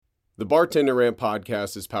The Bartender Rant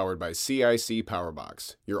podcast is powered by CIC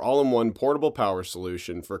Powerbox, your all-in-one portable power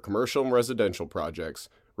solution for commercial and residential projects,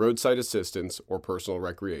 roadside assistance, or personal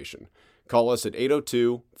recreation. Call us at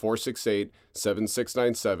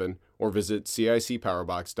 802-468-7697 or visit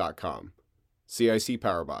cicpowerbox.com. CIC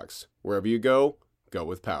Powerbox. Wherever you go, go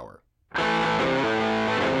with power.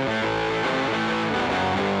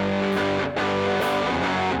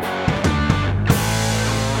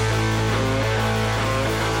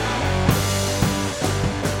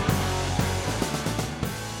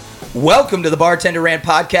 Welcome to the Bartender Rant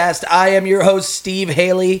podcast. I am your host, Steve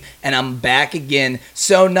Haley, and I'm back again.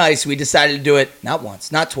 So nice, we decided to do it not once,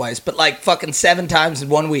 not twice, but like fucking 7 times in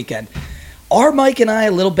one weekend. Are Mike and I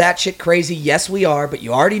a little batshit crazy? Yes, we are, but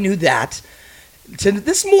you already knew that.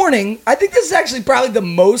 This morning, I think this is actually probably the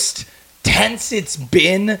most tense it's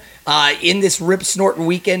been in this rip-snorting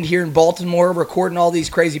weekend here in Baltimore, recording all these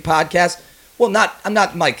crazy podcasts. Well,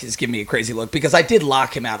 Mike is giving me a crazy look because I did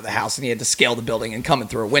lock him out of the house and he had to scale the building and come in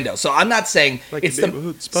through a window. So I'm not saying like it's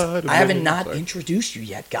the... I haven't introduced you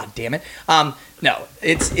yet, God damn it. No,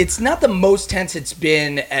 it's not the most tense it's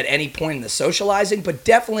been at any point in the socializing, but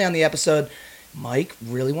definitely on the episode. Mike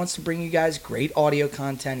really wants to bring you guys great audio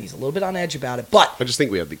content. He's a little bit on edge about it, but... I just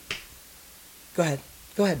think we have the... Go ahead.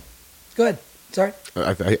 Sorry?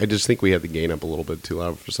 I just think we had the gain up a little bit too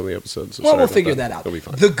loud for some of the episodes. So well, we'll figure that out. It'll be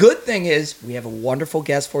fine. The good thing is we have a wonderful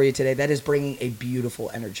guest for you today that is bringing a beautiful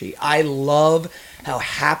energy. I love how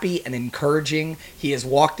happy and encouraging he has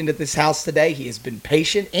walked into this house today. He has been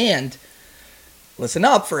patient and, listen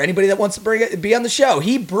up, for anybody that wants to be on the show,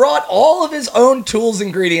 he brought all of his own tools,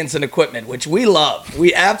 ingredients, and equipment, which we love.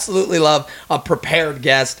 We absolutely love a prepared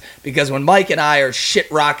guest because when Mike and I are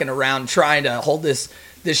shit-rocking around trying to hold this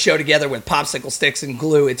show together with popsicle sticks and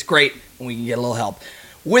glue, it's great when we can get a little help.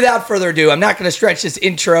 Without further ado, I'm not going to stretch this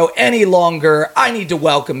intro any longer. I need to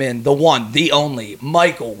welcome in the one, the only,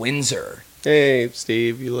 Michael Windsor. Hey,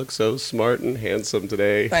 Steve, you look so smart and handsome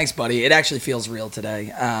today. Thanks, buddy. It actually feels real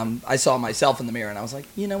today. I saw myself in the mirror and I was like,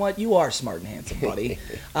 you know what? You are smart and handsome, buddy.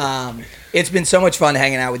 It's been so much fun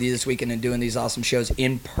hanging out with you this weekend and doing these awesome shows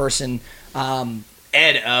in person.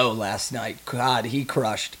 Ed O last night, God, he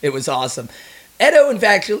crushed. It was awesome. Edo, in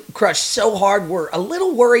fact, crushed so hard, we're a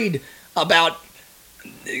little worried about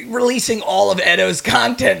releasing all of Edo's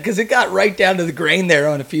content because it got right down to the grain there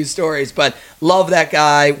on a few stories. But love that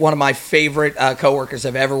guy, one of my favorite coworkers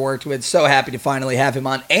I've ever worked with. So happy to finally have him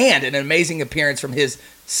on. And an amazing appearance from his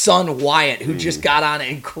son, Wyatt, who just got on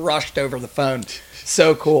and crushed over the phone.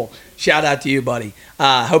 So cool. Shout out to you, buddy.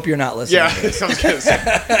 Hope you're not listening. Yeah, I was going to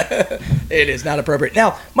say. It is not appropriate.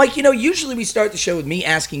 Now, Mike, usually we start the show with me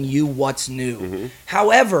asking you what's new. Mm-hmm.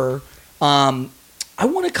 However, I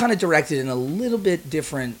want to kind of direct it in a little bit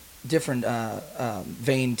different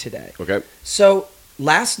vein today. Okay. So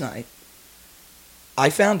last night, I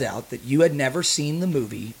found out that you had never seen the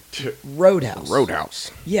movie Roadhouse. Roadhouse.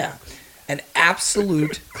 Yeah. An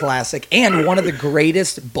absolute classic and one of the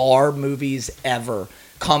greatest bar movies ever.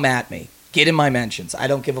 Come at me. Get in my mentions. I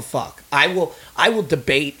don't give a fuck. I will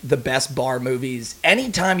debate the best bar movies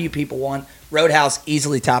anytime you people want. Roadhouse,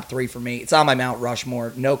 easily top 3 for me. It's on my Mount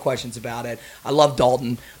Rushmore. No questions about it. I love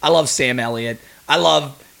Dalton. I love Sam Elliott. I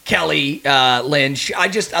love Kelly Lynch.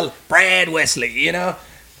 Brad Wesley,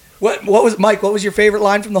 What was Mike, what was your favorite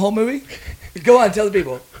line from the whole movie? Go on, tell the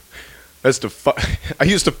people. I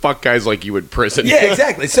used to fuck guys like you in prison. Yeah,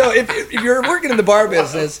 exactly. So if you're working in the bar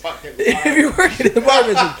business,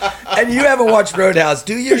 and you haven't watched Roadhouse,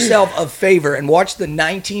 do yourself a favor and watch the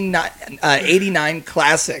 1989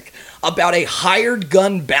 classic about a hired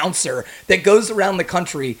gun bouncer that goes around the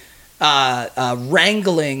country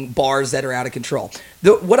wrangling bars that are out of control.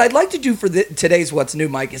 What I'd like to do for today's What's New,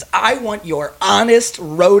 Mike, is I want your honest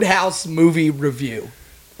Roadhouse movie review.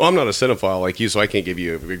 Well, I'm not a cinephile like you, so I can't give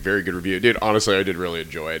you a very good review. Dude, honestly, I did really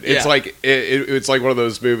enjoy it. It's like it's like one of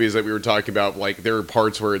those movies that we were talking about. Like, there are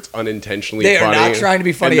parts where it's unintentionally funny. They are not trying to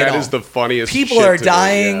be funny at all. That is the funniest People shit are to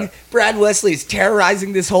dying. Me. Yeah. Brad Wesley's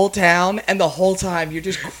terrorizing this whole town, and the whole time you're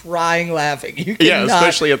just crying laughing. You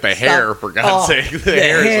especially at the hair, for God's sake. The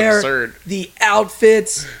hair is absurd. The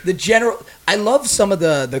outfits, the general... I love some of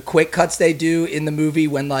the quick cuts they do in the movie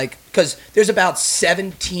when, because there's about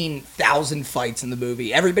 17,000 fights in the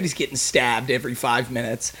movie. Everybody's getting stabbed every 5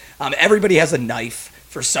 minutes. Everybody has a knife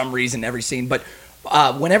for some reason every scene. But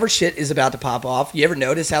whenever shit is about to pop off, you ever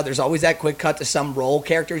notice how there's always that quick cut to some role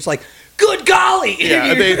character? It's like, good golly!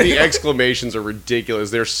 Yeah, the exclamations are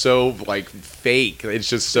ridiculous. They're so, fake. It's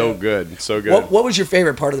just so good. So good. What was your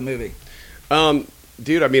favorite part of the movie?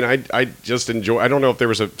 Dude, I mean, I just enjoy. I don't know if there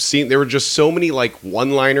was a scene. There were just so many like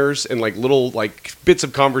one-liners and like little like bits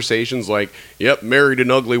of conversations. Like, "Yep, married an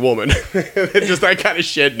ugly woman," just that kind of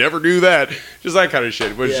shit. Never do that. Just that kind of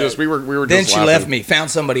shit. It was just we were. Then just she laughing. left me. Found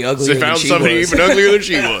somebody uglier. Found than somebody she was. even uglier than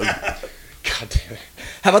she was. God damn it.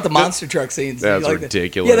 How about the monster truck scenes? That's like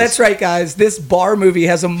ridiculous. Yeah, that's right, guys. This bar movie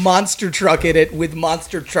has a monster truck in it with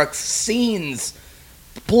monster truck scenes,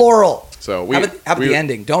 plural. So how about the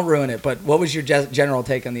ending? Don't ruin it. But what was your general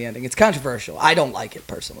take on the ending? It's controversial. I don't like it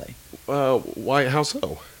personally. Why? How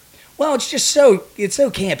so? Well, it's just so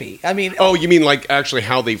campy. I mean, oh, you mean like actually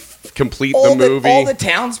how they complete the movie? All the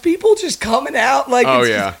townspeople just coming out like, oh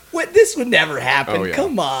yeah, this would never happen. Oh, yeah.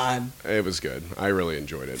 Come on. It was good. I really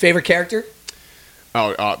enjoyed it. Favorite character?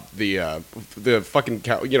 Oh, the fucking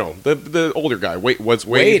cow. You know, the older guy. Wade Wade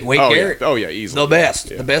Garrett. Yeah. Oh yeah, easily The best.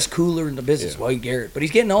 Yeah. The best cooler in the business. Yeah. Wade Garrett. But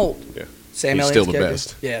he's getting old. Yeah. Sam he's Elliott's still the character.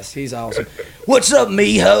 best. Yes, he's awesome. What's up,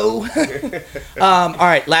 miho? All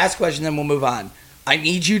right, last question, then we'll move on. I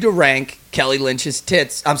need you to rank Kelly Lynch's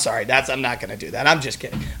tits. I'm sorry, I'm not going to do that. I'm just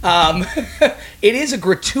kidding. It is a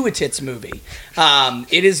gratuitous movie.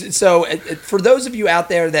 It is so. For those of you out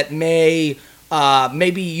there that may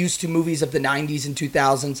be used to movies of the 90s and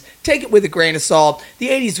 2000s, take it with a grain of salt. The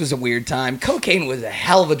 80s was a weird time. Cocaine was a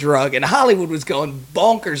hell of a drug, and Hollywood was going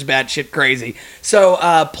bonkers batshit crazy. So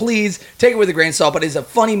please take it with a grain of salt. But it's a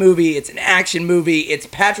funny movie. It's an action movie. It's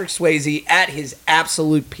Patrick Swayze at his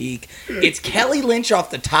absolute peak. It's Kelly Lynch off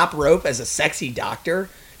the top rope as a sexy doctor.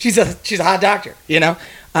 She's a hot doctor, you know.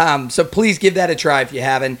 So please give that a try if you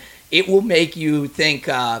haven't. It will make you think.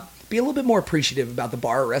 Be a little bit more appreciative about the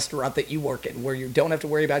bar or restaurant that you work in, where you don't have to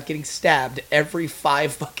worry about getting stabbed every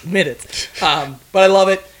 5 fucking minutes. But I love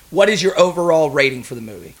it. What is your overall rating for the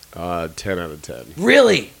movie? 10 out of 10.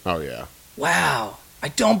 Really? Oh yeah. Wow. I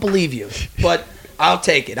don't believe you, but I'll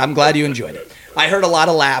take it. I'm glad you enjoyed it. I heard a lot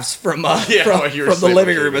of laughs from the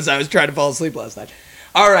living room as I was trying to fall asleep last night.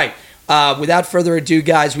 All right. Without further ado,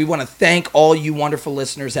 guys, we want to thank all you wonderful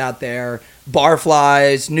listeners out there,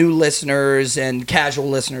 barflies, new listeners, and casual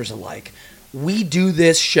listeners alike. We do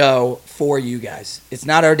this show for you guys. It's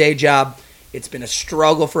not our day job. It's been a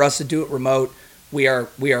struggle for us to do it remote. We are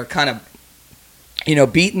kind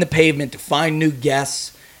of, beating the pavement to find new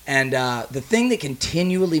guests. And the thing that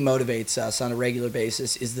continually motivates us on a regular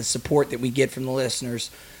basis is the support that we get from the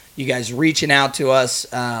listeners. You guys reaching out to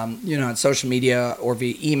us, on social media or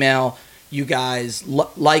via email. You guys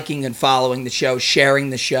liking and following the show, sharing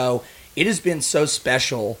the show. It has been so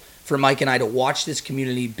special for Mike and I to watch this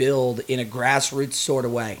community build in a grassroots sort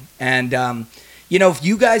of way. And, if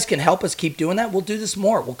you guys can help us keep doing that, we'll do this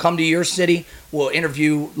more. We'll come to your city. We'll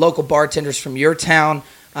interview local bartenders from your town.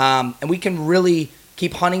 And we can really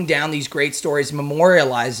keep hunting down these great stories,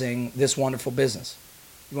 memorializing this wonderful business.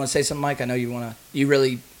 You want to say something, Mike? I know you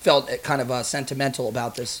really felt kind of sentimental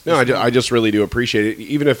about this. No, I just really do appreciate it.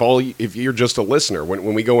 Even if you're just a listener,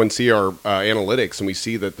 when we go and see our analytics and we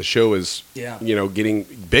see that the show is getting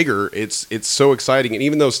bigger, it's so exciting. And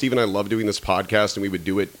even though Steve and I love doing this podcast and we would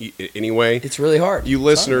do it anyway, it's really hard. You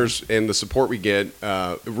listeners and the support we get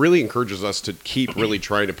really encourages us to keep really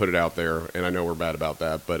trying to put it out there. And I know we're bad about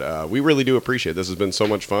that, but we really do appreciate it. This has been so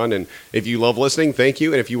much fun. And if you love listening, thank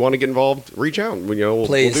you. And if you want to get involved, reach out. We'll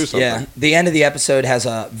do something. Yeah. The end of the episode has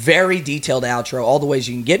a very detailed outro, all the ways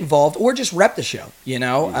you can get involved or just rep the show,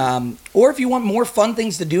 or if you want more fun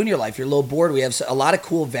things to do in your life, you're a little bored, we have a lot of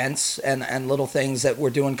cool events and little things that we're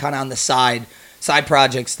doing kind of on the side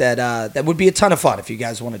projects that would be a ton of fun if you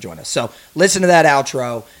guys want to join us. So listen to that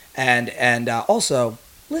outro and also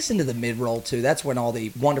listen to the mid-roll too. That's when all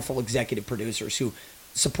the wonderful executive producers who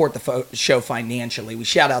support the show financially, we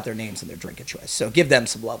shout out their names and their drink of choice. So give them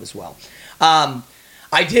some love as well.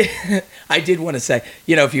 I did want to say,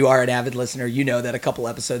 if you are an avid listener, you know that a couple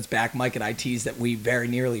episodes back, Mike and I teased that we very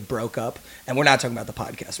nearly broke up. And we're not talking about the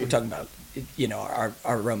podcast. We're talking about,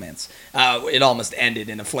 our romance. It almost ended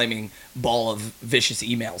in a flaming ball of vicious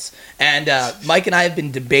emails. And Mike and I have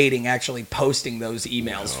been debating actually posting those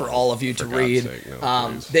emails for all of you to read.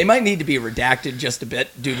 They might need to be redacted just a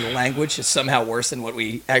bit due to the language. It's somehow worse than what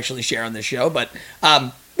we actually share on the show. But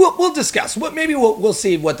We'll discuss. Maybe we'll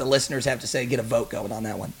see what the listeners have to say, get a vote going on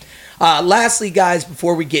that one. Lastly, guys,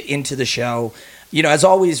 before we get into the show, as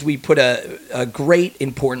always, we put a great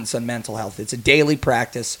importance on mental health. It's a daily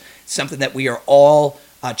practice, something that we are all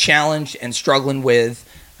challenged and struggling with.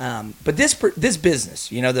 But this business,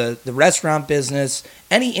 the restaurant business,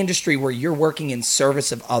 any industry where you're working in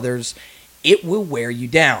service of others, it will wear you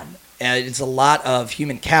down. It's a lot of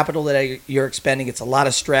human capital that you're expending. It's a lot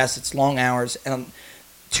of stress. It's long hours. And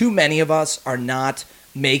too many of us are not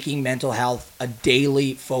making mental health a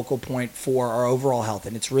daily focal point for our overall health,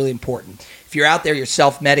 and it's really important. If you're out there, you're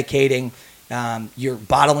self-medicating, you're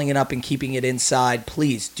bottling it up and keeping it inside,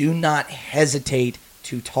 please do not hesitate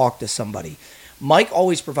to talk to somebody. Mike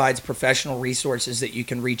always provides professional resources that you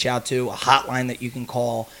can reach out to, a hotline that you can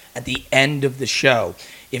call at the end of the show.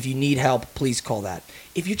 If you need help, please call that.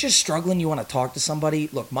 If you're just struggling, you want to talk to somebody,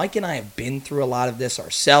 look, Mike and I have been through a lot of this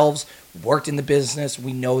ourselves, worked in the business,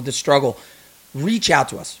 we know the struggle. Reach out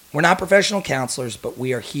to us. We're not professional counselors, but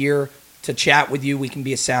we are here to chat with you. We can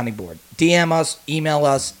be a sounding board. DM us, email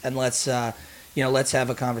us, and let's have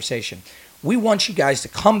a conversation. We want you guys to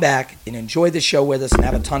come back and enjoy the show with us and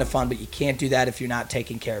have a ton of fun, but you can't do that if you're not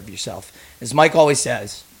taking care of yourself. As Mike always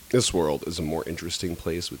says, this world is a more interesting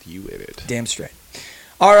place with you in it. Damn straight.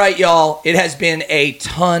 All right, y'all. It has been a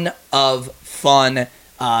ton of fun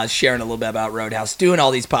sharing a little bit about Roadhouse, doing all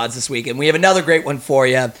these pods this week, and we have another great one for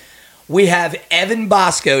you. We have Evan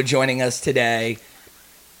Bosco joining us today.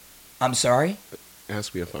 I'm sorry?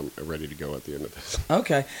 Ask me if I'm ready to go at the end of this.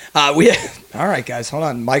 Okay. All right, guys, hold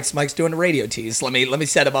on. Mike's doing a radio tease. Let me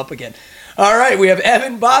set him up again. All right, we have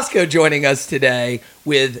Evan Bosco joining us today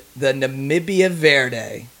with the Nebbia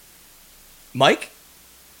Verde. Mike,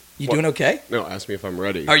 you doing okay? No, ask me if I'm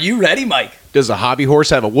ready. Are you ready, Mike? Does a hobby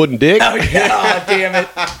horse have a wooden dick? Oh, yeah.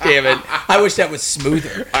 Damn it. I wish that was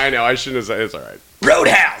smoother. I know. I shouldn't have said it. It's all right.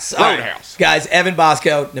 Roadhouse. All Roadhouse. Right. Guys, Evan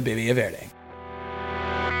Bosco, Nebbia Verde.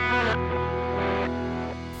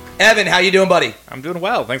 Evan, how you doing, buddy? I'm doing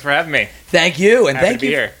well. Thanks for having me. Thank you, and Happy to be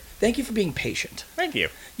here. Thank you for being patient. Thank you.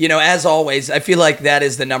 You know, as always, I feel like that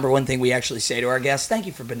is the number one thing we actually say to our guests. Thank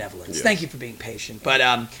you for benevolence. Yes. Thank you for being patient. But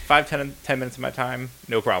 10 minutes of my time,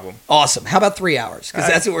 no problem. Awesome. How about 3 hours? Because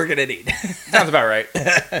that's what we're gonna need. Sounds about right.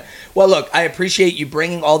 Well, look, I appreciate you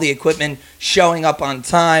bringing all the equipment, showing up on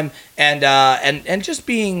time, and just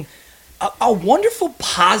being a wonderful,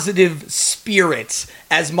 positive spirit.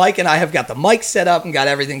 As Mike and I have got the mic set up and got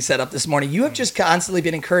everything set up this morning, you have just constantly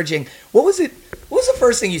been encouraging. What was it? What was the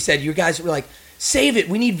first thing you said? You guys were like, "Save it.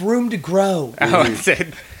 We need room to grow." Oh, I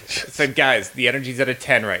said, guys, the energy's at a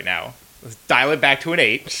 10 right now. Let's dial it back to an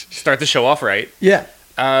 8. Start the show off right. Yeah.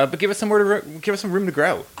 But give us some room to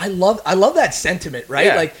grow. I love that sentiment, right?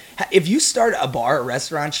 Yeah. Like, if you start a bar or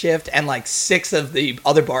restaurant shift and like 6 of the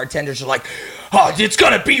other bartenders are like, "Oh, it's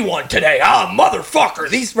gonna be one today, motherfucker."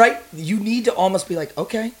 These, right? You need to almost be like,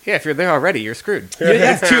 okay, Yeah, if you're there already, you're screwed.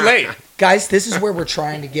 Yeah. It's too late. guys, this is where we're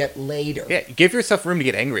trying to get later. Yeah, give yourself room to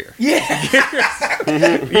get angrier. Yeah.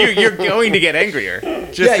 You're going to get angrier.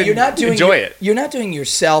 Just you're not doing enjoy it. You're not doing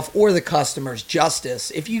yourself or the customers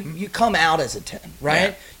justice if you come out as a 10, right?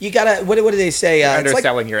 Yeah. You gotta. What do they say? You're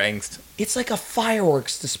underselling your angst. It's like a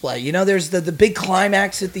fireworks display. You know, there's the big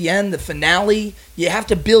climax at the end, the finale. You have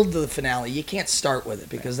to build the finale. You can't start with it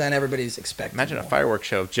because then everybody's expecting. Imagine more. a fireworks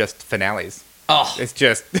show of just finales. Oh, It's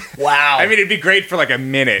just wow. I mean, it'd be great for like a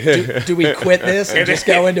minute. do we quit this and just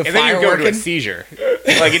go into and then you go into a fireworking? seizure.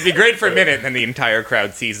 Like it'd be great for a minute, and then the entire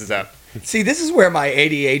crowd seizes up. See, this is where my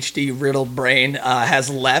ADHD riddled brain has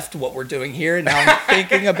left what we're doing here. Now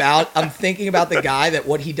I'm thinking about the guy that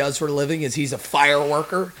what he does for a living is he's a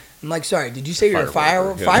fireworker. I'm like, sorry, did you say you're a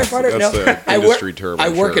firefighter? That's No, the industry term.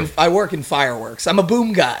 I work in fireworks. I'm a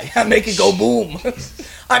boom guy. I make it go boom.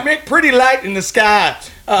 I make pretty light in the sky.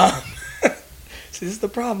 See, this is the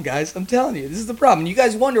problem, guys. I'm telling you, this is the problem. You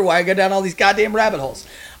guys wonder why I go down all these goddamn rabbit holes.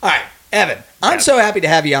 All right, Evan, I'm so happy to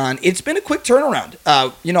have you on. It's been a quick turnaround.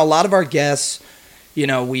 A lot of our guests,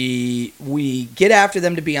 we get after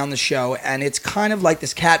them to be on the show, and it's kind of like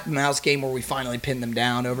this cat and mouse game where we finally pin them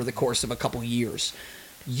down over the course of a couple years.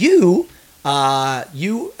 You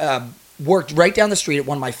worked right down the street at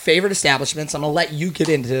one of my favorite establishments. I'm going to let you get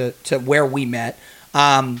into where we met.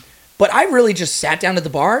 But I really just sat down at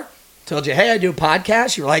the bar, told you, hey, I do a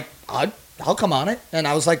podcast. You were like, I'll come on it. And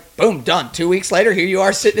I was like, boom, done. 2 weeks later, here you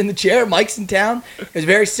are sitting in the chair. Mike's in town. It was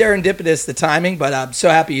very serendipitous, the timing, but I'm so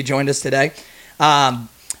happy you joined us today.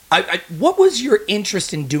 What was your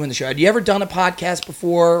interest in doing the show? Had you ever done a podcast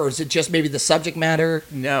before, or is it just maybe the subject matter?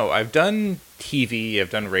 No, I've done TV. I've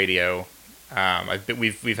done radio.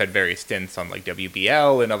 We've had various stints on like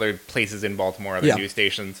WBL and other places in Baltimore, other news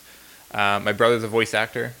stations. My brother's a voice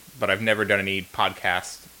actor, but I've never done any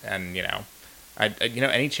podcasts. And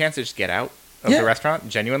any chance to just get out of the restaurant,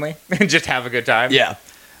 genuinely, and just have a good time.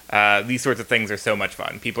 Yeah. These sorts of things are so much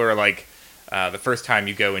fun. People are like, the first time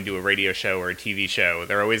you go and do a radio show or a TV show,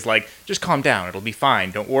 they're always like, just calm down. It'll be fine.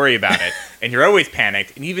 Don't worry about it. And you're always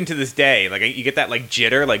panicked. And even to this day, like you get that like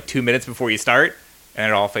jitter like 2 minutes before you start. and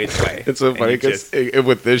it all fades away. It's so And funny you because just-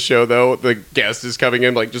 with this show, though, the guest is coming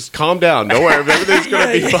in like, just calm down. Don't worry, everything's going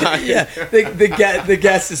to be fine. Yeah, the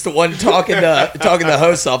guest is the one talking the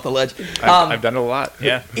host off the ledge. I've done it a lot.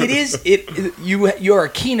 Yeah. You're a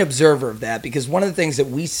keen observer of that, because one of the things that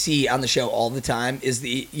we see on the show all the time is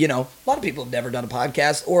a lot of people have never done a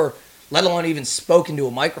podcast, or let alone even spoken to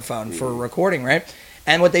a microphone for a recording, right?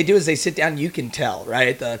 And what they do is they sit down, you can tell,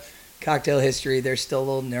 right? The cocktail history, they're still a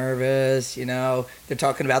little nervous, they're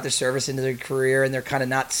talking about their service into their career, and they're kind of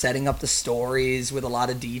not setting up the stories with a lot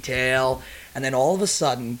of detail. And then all of a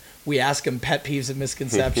sudden, we ask them pet peeves and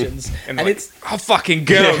misconceptions, and like, it's I'll fucking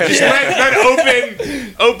go. Just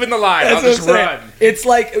let open the line. I'll just run. It's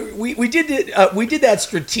like we did that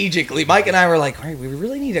strategically. Mike and I were like, all right, we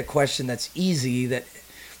really need a question that's easy, that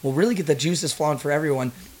will really get the juices flowing for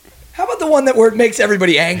everyone. How about the one where it makes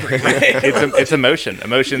everybody angry? Right? It's emotion.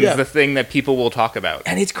 Emotion is the thing that people will talk about.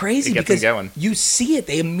 And it's crazy because you see it.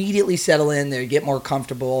 They immediately settle in. They get more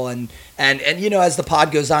comfortable. And as the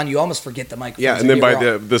pod goes on, you almost forget the microphone. Yeah, and then by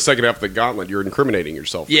the second half of the gauntlet, you're incriminating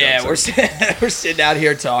yourself. Yeah, we're sitting out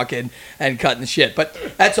here talking and cutting the shit. But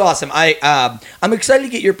that's awesome. I'm excited to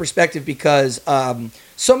get your perspective, because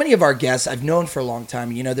so many of our guests I've known for a long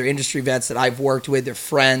time. They're industry vets that I've worked with. They're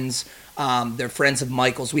friends. They're friends of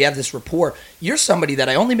Michael's. We have this rapport. You're somebody that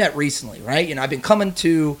I only met recently, right? I've been coming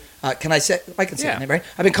to, I can say the name, right?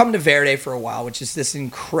 I've been coming to Verde for a while, which is this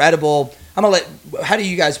incredible, how do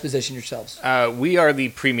you guys position yourselves? We are the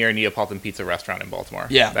premier Neapolitan pizza restaurant in Baltimore.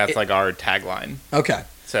 Yeah. That's like our tagline. Okay.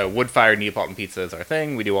 So wood-fired Neapolitan pizza is our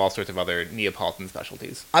thing. We do all sorts of other Neapolitan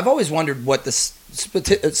specialties. I've always wondered what the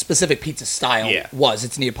specific pizza style was.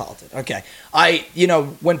 It's Neapolitan. Okay.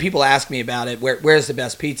 When people ask me about it, where's the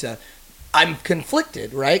best pizza? I'm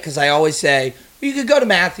conflicted, right? Because I always say, you could go to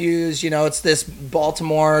Matthew's, it's this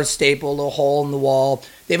Baltimore staple, little hole in the wall.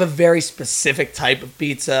 They have a very specific type of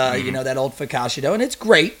pizza, that old focaccia dough, and it's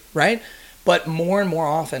great, right? But more and more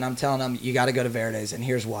often, I'm telling them, you got to go to Verde's, and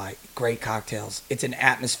here's why. Great cocktails. It's an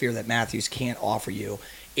atmosphere that Matthew's can't offer you.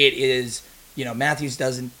 It is, Matthew's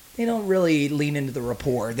they don't really lean into the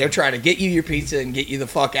rapport. They're trying to get you your pizza and get you the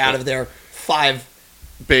fuck out of there.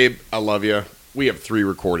 Babe, I love you. We have 3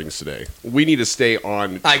 recordings today. We need to stay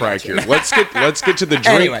on track here. Let's get to the drink.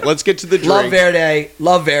 Anyway, let's get to the drink.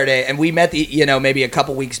 Love Verde, and we met maybe a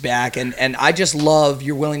couple weeks back, and I just love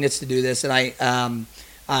your willingness to do this, and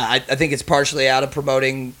I think it's partially out of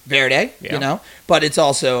promoting Verde, but it's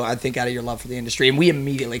also, I think, out of your love for the industry, and we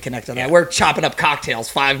immediately connect on that. We're chopping up cocktails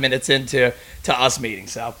 5 minutes into us meeting,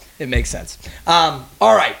 so it makes sense. All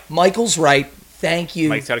right, Michael's right. Thank you.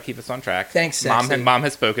 Mike's got to keep us on track. Thanks, sexy. Mom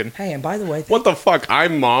has spoken. Hey, and by the way, what the fuck?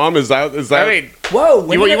 I'm mom. Is that? I mean,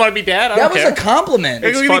 whoa! You want to be dad? That was a compliment.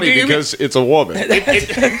 It's funny because it's a woman.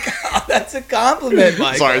 That's a compliment,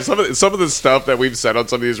 Mike. Sorry, some of the stuff that we've said on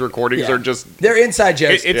some of these recordings are just they're inside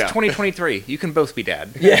jokes. It's 2023. You can both be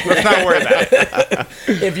dad. Yeah, let's not worry about it.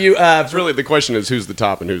 If you, it's really the question is who's the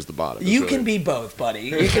top and who's the bottom. You can be both, buddy.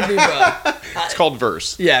 You can be both. It's called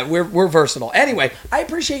verse. Yeah, we're versatile. Anyway, I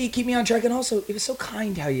appreciate you keeping me on track, and also it was so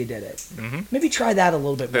kind how you did it. Mm-hmm. Maybe try that a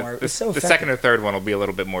little bit more. It was so the second or third one will be a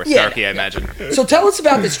little bit more snarky, I imagine. So tell us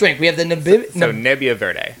about this drink. We have the Nebbia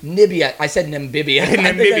Verde. Nebbia. I said Nebbia.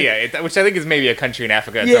 Nebbia, which I think is maybe a country in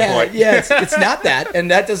Africa at some point. Yeah, it's not that, and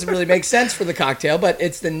that doesn't really make sense for the cocktail, but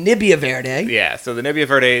it's the Nebbia Verde. Yeah, so the Nebbia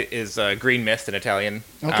Verde is green mist in Italian.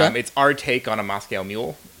 Okay. It's our take on a Moscow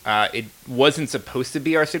Mule. It wasn't supposed to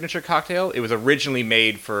be our signature cocktail. It was originally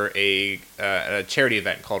made for a charity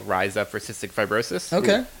event called Rise Up for Cystic Fibrosis.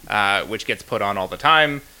 Okay. Which gets put on all the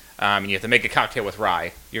time. And you have to make a cocktail with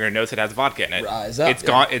rye. You're gonna notice it has vodka in it. Rise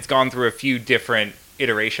Up. It's gone through a few different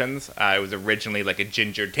iterations. It was originally like a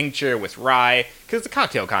ginger tincture with rye because it's a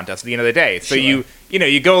cocktail contest at the end of the day. So you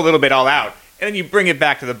go a little bit all out. And then you bring it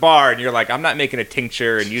back to the bar, and you're like, I'm not making a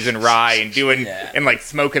tincture and using rye and doing and like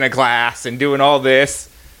smoking a glass and doing all this.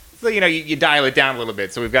 So you dial it down a little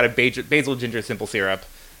bit. So we've got a basil ginger simple syrup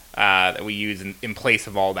that we use in place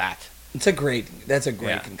of all that. That's a great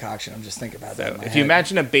concoction. I'm just thinking about that. So if you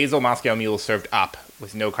imagine a basil Moscow Mule served up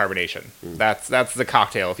with no carbonation, that's the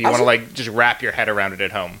cocktail. If you want to just wrap your head around it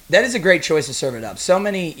at home, that is a great choice to serve it up. So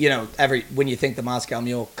many, when you think the Moscow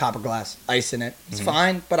Mule, copper glass, ice in it, it's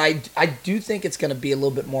fine. But I do think it's going to be a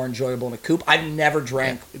little bit more enjoyable in a coupe. I've never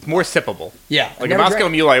drank. It's more sippable. Yeah, like a Moscow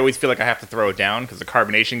Mule, I always feel like I have to throw it down because the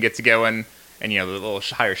carbonation gets going. And, the little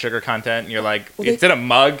higher sugar content, and you're like, it's in a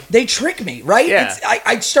mug. They trick me, right? Yeah.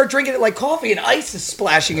 I start drinking it like coffee, and ice is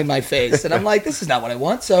splashing in my face. And I'm like, this is not what I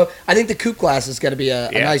want. So I think the coupe glass is going to be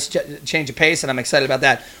a nice change of pace, and I'm excited about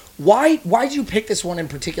that. Why did you pick this one in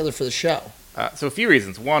particular for the show? So a few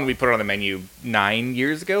reasons. One, we put it on the menu 9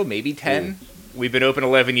 years ago, maybe 10. We've been open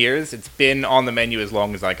 11 years. It's been on the menu as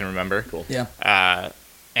long as I can remember. Cool. Yeah.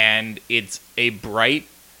 And it's a bright,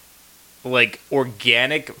 like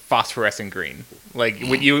organic phosphorescent green. Like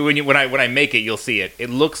when I make it, you'll see it. It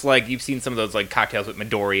looks like you've seen some of those like cocktails with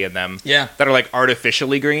Midori in them. Yeah. That are like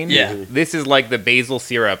artificially green. Yeah. This is like the basil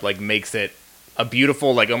syrup like makes it a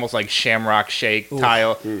beautiful like almost like shamrock shake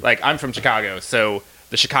tile. Like I'm from Chicago, so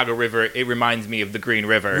the Chicago River, it reminds me of the Green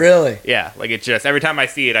River. Really? Yeah. Like it just every time I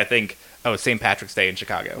see it, I think, oh, St. Patrick's Day in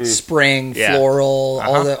Chicago. Spring, Yeah. floral,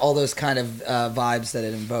 all those kind of vibes that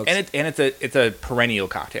it invokes. And it's a perennial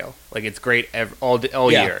cocktail. Like it's great all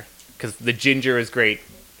Yeah. year because the ginger is great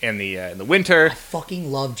in the winter. I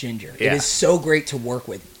fucking love ginger. Yeah. It is so great to work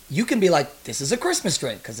with. You can be like, this is a Christmas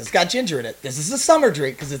drink because it's got ginger in it. This is a summer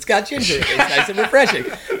drink because it's got ginger in it. It's nice and refreshing.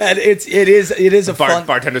 And it is a fun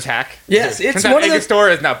Bartender's hack. Yes, it's Turns out one of the.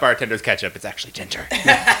 Angostura is not bartender's ketchup. It's actually ginger.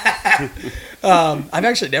 I've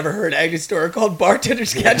actually never heard Angostura called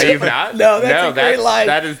bartender's ketchup. You've not? No, that's a great line.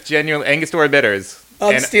 That is genuine Angostura bitters.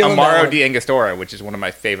 I'm and stealing that Amaro one. di Angostura, which is one of my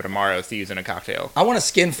favorite Amaros to use in a cocktail. I want a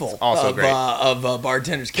skinful Also of great.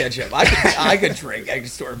 bartender's ketchup. I could drink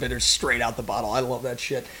Angostura bitters straight out the bottle. I love that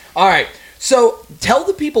shit. All right, so tell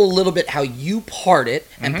the people a little bit how you part it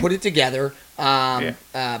and put it together,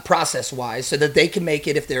 process wise, so that they can make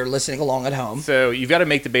it if they're listening along at home. So you've got to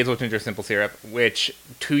make the basil ginger simple syrup, which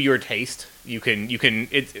to your taste, you can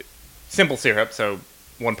it's simple syrup, so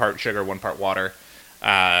 1 part sugar, 1 part water,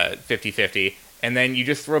 50-50. And then you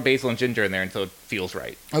just throw basil and ginger in there until it feels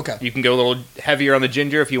right. Okay. You can go a little heavier on the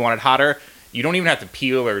ginger if you want it hotter. You don't even have to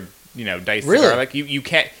peel or dice Really? the garlic. You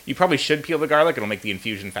can't. You probably should peel the garlic. It'll make the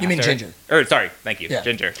infusion faster. You mean ginger? Or sorry, thank you, Yeah.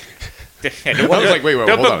 ginger. I was like, wait, hold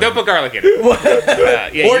on. Don't put garlic in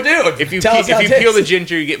it. Or do. If you Tell us how it peel the tastes.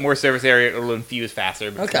 ginger, you get more surface area. It'll infuse faster,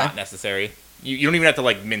 but Okay. it's not necessary. You don't even have to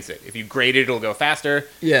like mince it. If you grate it, it'll go faster.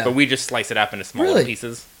 Yeah. But we just slice it up into smaller Really?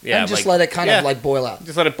 pieces. Yeah. And just let it kind of like boil out.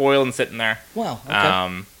 Just let it boil and sit in there. Wow.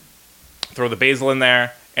 Okay. Throw the basil in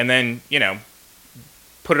there, and then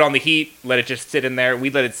put it on the heat. Let it just sit in there.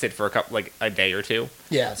 We let it sit for a day or two.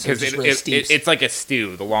 Yeah. So it just really steeps. It's like a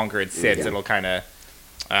stew. The longer it sits, it'll kind of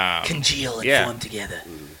congeal and yeah. form together.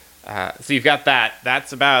 So you've got that.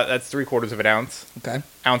 That's 3/4 of an ounce. Okay.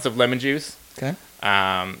 Ounce of lemon juice. Okay.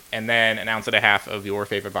 And then 1.5 ounces of your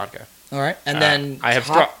favorite vodka. All right. And then I have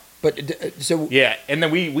so Yeah, and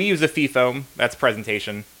then we use a Fee foam. That's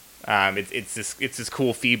presentation. It's this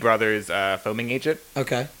cool Fee Brothers foaming agent.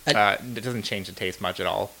 okay. It doesn't change the taste much at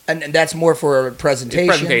all. And that's more for a presentation.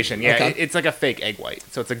 Presentation, yeah. Okay. It's like a fake egg white,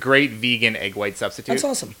 so it's a great vegan egg white substitute. That's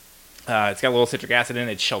awesome. It's got a little citric acid in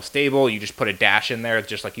it. It's shelf stable. You just put a dash in there,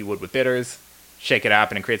 just like you would with bitters. Shake it up,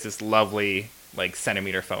 and it creates this lovely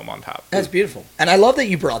centimeter foam on top. That's beautiful. And I love that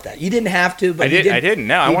you brought that. You didn't have to, but I didn't.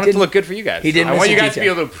 No, I wanted it to look good for you guys. He didn't I miss want a you guys to be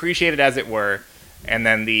detail. able to appreciate it as it were. And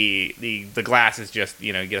then the glass is just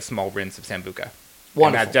you get a small rinse of sambuca.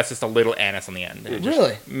 Wonderful. And just a little anise on the end. And it just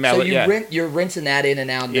Really? mellow- So yeah. you're rinsing that in and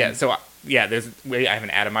out. And Yeah. then- So I have an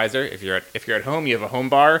atomizer. If you're at home, you have a home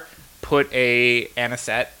bar. Put a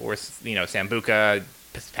anisette or sambuca,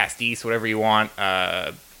 pastis, whatever you want.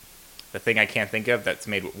 The thing I can't think of that's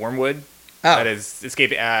made with wormwood. Oh. That is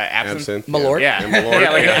absinthe. Absinthe. Malort? Yeah, Malort.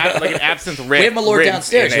 yeah, like an absinthe rinse. We have Malort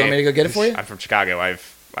downstairs. You want me to go get it for you? I'm from Chicago.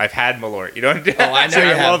 I've had Malort. You know. Oh, I know you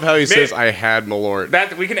I have. love how he says, I had Malort.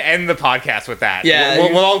 That we can end the podcast with that. Yeah,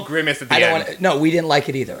 we'll all grimace at the I don't end. want. No, we didn't like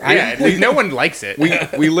it either. Yeah, no one likes it.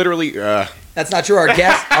 We literally, That's not true. Our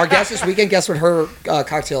guest this weekend. Guess what her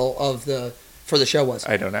cocktail for the show was?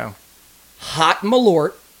 I don't know. Hot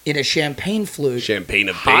Malort in a champagne flute, champagne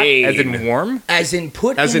of Hot pain. as in warm. as in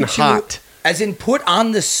hot. as in put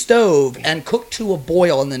on the stove and cooked to a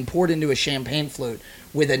boil, and then poured into a champagne flute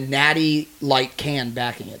with a natty light can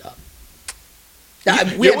backing it up. We You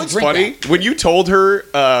had know to what's drink funny? that. When you told her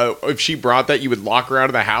if she brought that, you would lock her out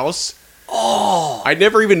of the house. Oh, That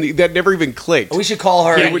never even clicked. we should call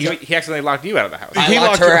her. Yeah, he accidentally locked you out of the house. I He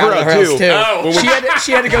locked locked her out her of her out, house too. too. Oh.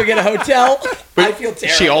 She had to go get a hotel. But I feel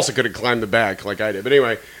terrible. She also could have climbed the back like I did. But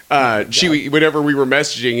anyway, whenever we were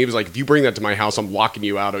messaging, he was like, "If you bring that to my house, I'm locking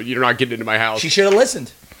you out. You're not getting into my house." She should have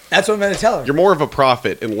listened. That's what I'm going to tell her. You're more of a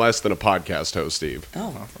prophet and less than a podcast host, Steve.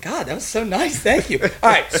 Oh, God, that was so nice. Thank you. All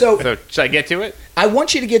right, so So should I get to it? I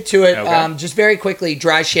want you to get to it Okay. just very quickly.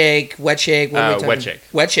 Dry shake, wet shake. What are we talking- Wet shake.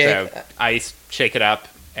 Wet shake. So ice, shake it up.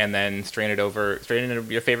 and then strain it into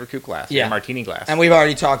your favorite coupe glass, your martini glass. And we've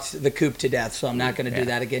already talked the coupe to death, so I'm not going to do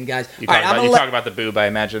that again, guys. You talk about the boob, I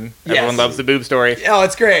imagine. Yes. Everyone loves the boob story. Oh,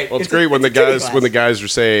 it's great. Well, it's great when the guys are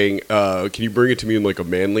saying, "Can you bring it to me in like a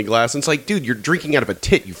manly glass?" And it's like, dude, you're drinking out of a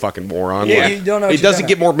tit, you fucking moron. Yeah, like, you don't know. It doesn't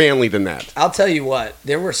get more manly than that. I'll tell you what.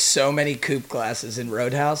 There were so many coupe glasses in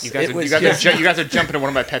Roadhouse. You guys are jumping to one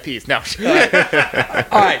of my pet peeves. No.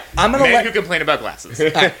 All right, I'm gonna let you complain about glasses.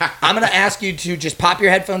 Right, I'm gonna ask you to just pop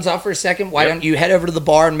your headphones off for a second. Why don't you head over to the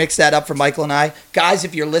bar and mix that up for Michael and I? Guys,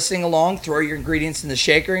 if you're listening along, throw your ingredients in the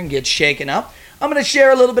shaker and get shaken up. I'm going to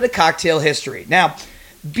share a little bit of cocktail history. Now,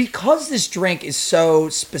 because this drink is so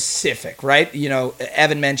specific, right? You know,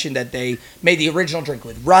 Evan mentioned that they made the original drink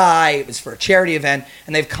with rye. It was for a charity event,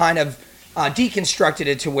 and they've kind of deconstructed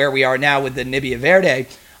it to where we are now with the Nebbia Verde.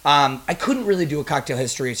 I couldn't really do a cocktail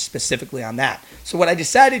history specifically on that. So what I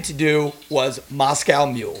decided to do was Moscow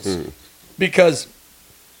Mules. Because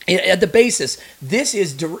at the basis, this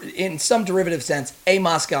is, in some derivative sense, a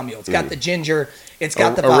Moscow Mule. It's got the ginger. It's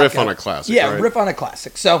got the vodka. A riff on a classic, Yeah, right? Riff on a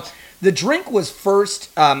classic. So the drink was first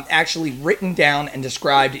actually written down and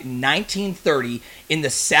described in 1930 in the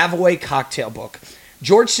Savoy Cocktail Book.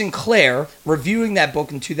 George Sinclair, reviewing that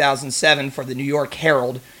book in 2007 for the New York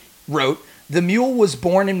Herald, wrote, "The mule was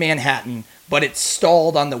born in Manhattan, but it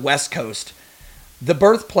stalled on the West Coast. The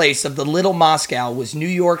birthplace of the Little Moscow was New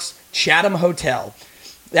York's Chatham Hotel.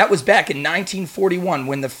 That was back in 1941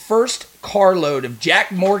 when the first carload of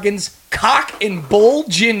Jack Morgan's Cock and Bull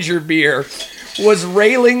ginger beer was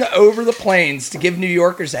railing over the plains to give New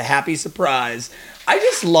Yorkers a happy surprise." I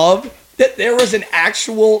just love that there was an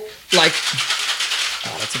actual, like,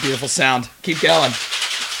 oh, that's a beautiful sound. Keep going.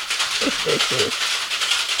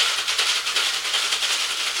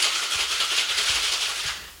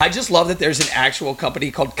 I just love that there's an actual company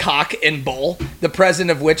called Cock and Bull, the president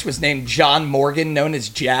of which was named John Morgan, known as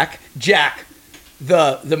Jack. Jack,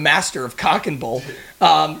 the master of Cock and Bull,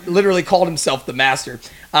 literally called himself the master.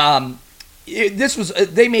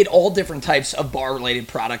 They made all different types of bar-related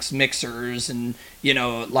products, mixers and, you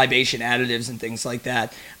know, libation additives and things like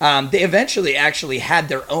that. They eventually actually had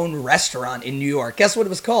their own restaurant in New York. Guess what it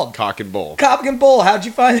was called? Cock and Bull. Cock and Bull. How'd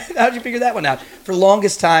you figure that one out? For the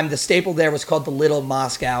longest time, the staple there was called the Little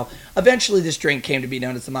Moscow. Eventually, this drink came to be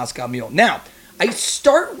known as the Moscow Mule. Now, I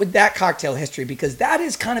start with that cocktail history because that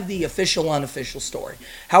is kind of the official, unofficial story.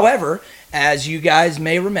 However, as you guys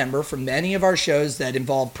may remember from many of our shows that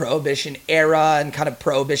involve Prohibition era and kind of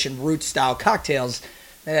Prohibition root style cocktails,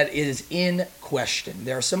 that is in question.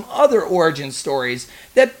 There are some other origin stories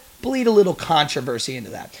that bleed a little controversy into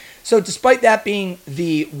that. So despite that being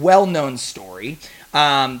the well-known story,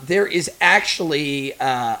 there is actually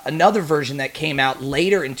another version that came out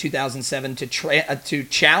later in 2007 to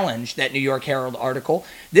challenge that New York Herald article.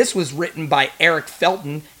 This was written by Eric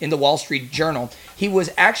Felton in the Wall Street Journal. He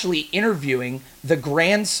was actually interviewing the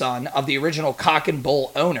grandson of the original Cock and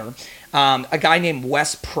Bull owner, a guy named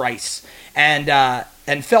Wes Price.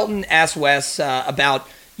 And Felton asked Wes about,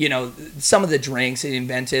 you know, some of the drinks he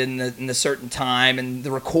invented in the certain time and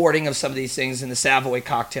the recording of some of these things in the Savoy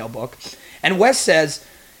Cocktail Book. And Wes says,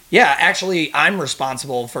 yeah, actually, I'm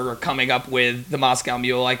responsible for coming up with the Moscow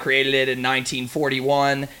Mule. I created it in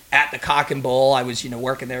 1941 at the Cock and Bull. I was,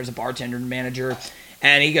 working there as a bartender and manager.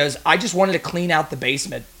 And he goes, I just wanted to clean out the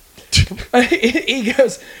basement. He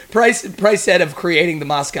goes, Price said of creating the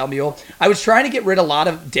Moscow Mule, I was trying to get rid of a lot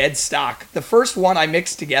of dead stock. The first one I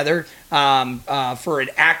mixed together for an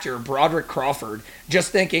actor, Broderick Crawford,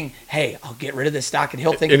 just thinking, hey, I'll get rid of this stock and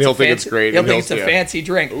he'll think it's great. He'll think it's a fancy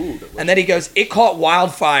drink. Ooh, and then he goes, it caught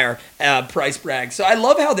wildfire, Price bragged. So I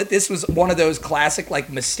love how that this was one of those classic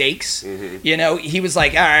mistakes. Mm-hmm. He was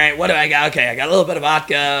like, all right, what do I got? Okay, I got a little bit of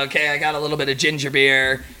vodka. Okay, I got a little bit of ginger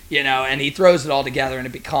beer. And he throws it all together and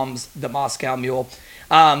it becomes the Moscow Mule.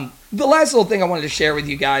 The last little thing I wanted to share with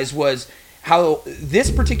you guys was how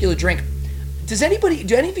this particular drink, do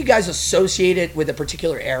any of you guys associate it with a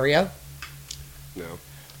particular area? No.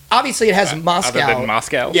 Obviously, it has Moscow. Other than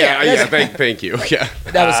Moscow? Yeah, thank you. Yeah.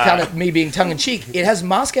 That was kind of me being tongue-in-cheek. It has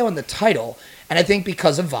Moscow in the title, and I think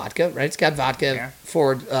because of vodka, right? It's got vodka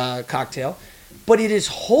forward cocktail. But it is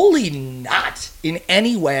wholly not in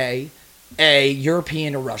any way a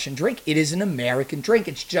European or Russian drink. It is an American drink.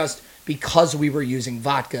 It's just because we were using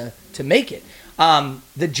vodka to make it.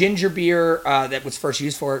 The ginger beer that was first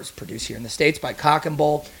used for it was produced here in the States by Cock and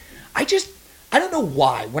Bull. I don't know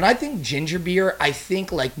why. When I think ginger beer, I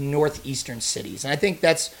think northeastern cities. And I think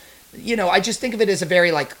that's, I just think of it as a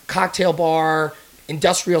very cocktail bar,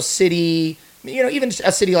 industrial city, even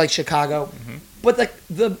a city like Chicago. Mm-hmm. But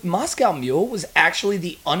the Moscow Mule was actually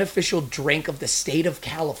the unofficial drink of the state of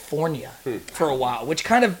California for a while, which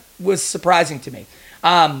kind of was surprising to me.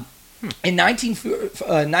 In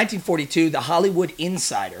 1942, the Hollywood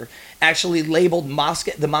Insider actually labeled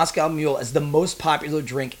the Moscow Mule as the most popular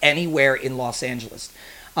drink anywhere in Los Angeles.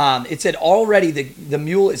 It said already the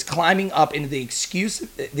Mule is climbing up into the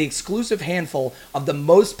exclusive handful of the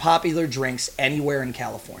most popular drinks anywhere in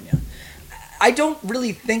California. I don't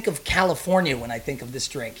really think of California when I think of this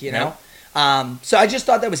drink, you know? So I just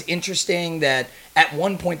thought that was interesting that at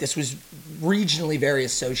one point this was regionally very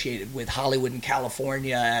associated with Hollywood and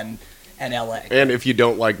California and LA. And if you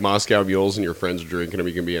don't like Moscow Mules and your friends are drinking them,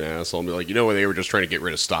 you can be an asshole and be like, when they were just trying to get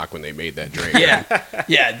rid of stock when they made that drink. Yeah.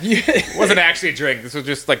 It wasn't actually a drink. This was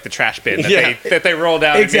just like the trash bin that they rolled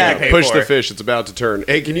out. Exactly. And Push the fish. It's about to turn.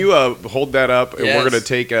 Hey, can you hold that up? And we're going to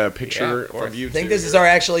take a picture of you. I think this is our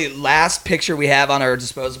actually last picture we have on our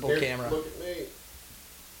disposable camera. Look at me.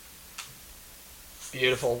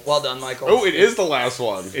 Beautiful. Well done, Michael. Oh, it is the last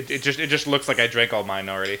one. It just looks like I drank all mine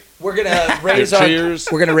already. We're gonna raise cheers.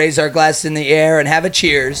 We're gonna raise our glass in the air and have a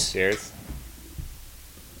cheers. Cheers.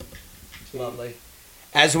 Lovely.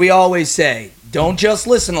 As we always say, don't just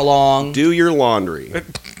listen along. Do your laundry.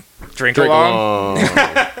 Drink along.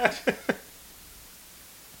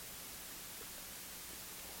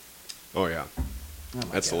 Oh yeah,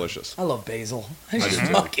 that's delicious. I love basil. I just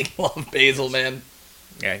fucking love basil, man.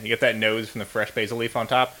 Yeah, you get that nose from the fresh basil leaf on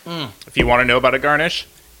top. If you want to know about a garnish,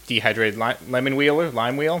 dehydrated lemon wheel or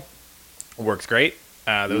lime wheel works great.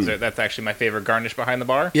 That's actually my favorite garnish behind the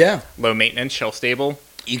bar. Yeah. Low maintenance, shelf stable.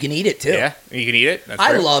 You can eat it too. Yeah, you can eat it.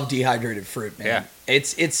 I love dehydrated fruit, man. Yeah.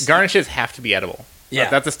 It's garnishes have to be edible. Yeah.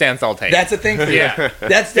 That's a stance I'll take. That's a thing for you. Yeah.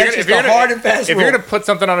 That's just a hard and fast If rule. you're gonna put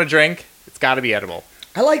something on a drink, it's got to be edible.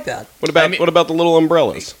 I like that. What about the little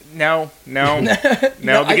umbrellas? No,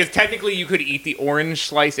 because technically you could eat the orange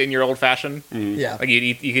slice in your old fashioned. Yeah. Like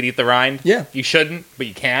you could eat the rind. Yeah. You shouldn't, but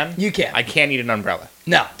you can. You can. I can't eat an umbrella.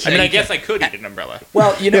 No. I guess I could eat an umbrella.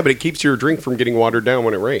 Well, Yeah, but it keeps your drink from getting watered down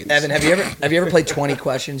when it rains. Evan, have you ever played 20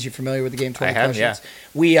 Questions? You familiar with the game 20 I have, Questions?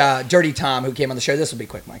 yeah. We Dirty Tom, who came on the show. This will be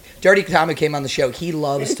quick, Mike. Dirty Tom, who came on the show, he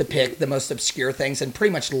loves to pick the most obscure things and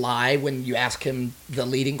pretty much lie when you ask him the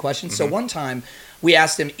leading questions. So one time we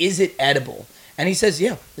asked him, "Is it edible?" And he says,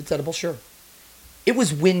 "Yeah, it's edible, sure." It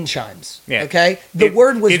was wind chimes. Yeah. Okay, the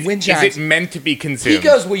word was wind chimes. Is it meant to be consumed? He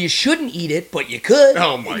goes, "Well, you shouldn't eat it, but you could."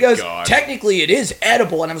 Oh, my He goes, God. "Technically, it is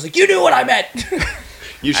edible," and I was like, "You knew what I meant."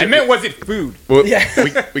 I meant, was it food? Well, Yeah.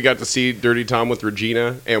 we got to see Dirty Tom with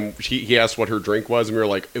Regina, and he asked what her drink was, and we were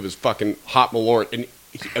like, it was fucking hot Malort, and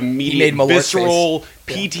immediate Malort visceral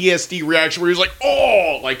face. PTSD reaction where he was like,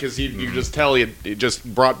 oh, like, because you just tell it just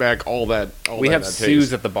brought back all that. We have that Sue's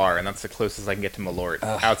taste. at the bar, and that's the closest I can get to Malort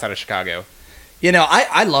outside of Chicago. You know,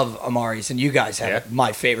 I love Amari's, and you guys have Yeah.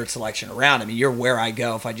 my favorite selection around. I mean, you're where I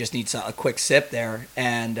go if I just need a quick sip there.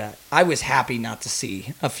 And I was happy not to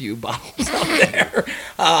see a few bottles out there.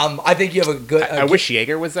 I think you have a good... I wish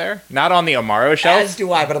Jaeger was there. Not on the Amaro shelf. As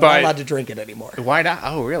do I, but I'm not allowed to drink it anymore. Why not?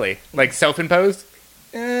 Oh, really? Like self-imposed?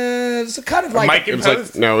 It's kind of like... Mike It was like,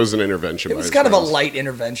 imposed? no, it was an intervention. It by was his kind of a friends. light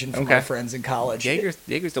intervention from my friends in college. Jaeger's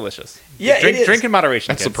delicious. Yeah, it is. Drink in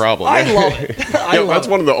moderation, That's kids. the problem. I yeah. love it. That's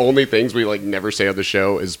one of the only things we like never say on the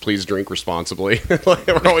show is please drink responsibly. Like,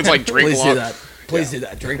 we're always like drink. Please do that. Please do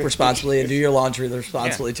that. Drink responsibly and do your laundry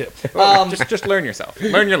responsibly too. Just learn yourself.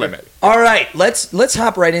 Learn your limit. All right, let's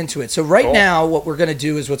hop right into it. So now what we're going to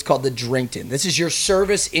do is what's called the Drinkton. This is your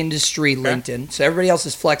service industry LinkedIn. So everybody else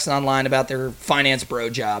is flexing online about their finance bro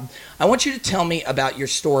job. I want you to tell me about your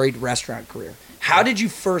storied restaurant career. How did you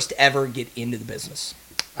first ever get into the business?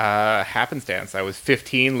 Happenstance. I was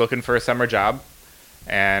 15 looking for a summer job,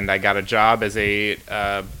 and I got a job as a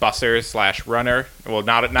busser / runner. Well,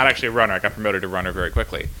 not actually a runner. I got promoted to runner very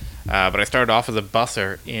quickly. But I started off as a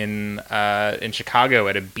busser in Chicago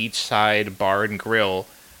at a beachside bar and grill.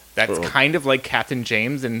 That's kind of like Captain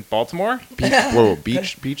James in Baltimore. Whoa,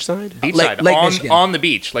 beachside? Beachside, Lake Michigan. on the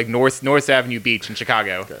beach, like North Avenue Beach in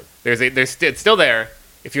Chicago. Okay. It's still there.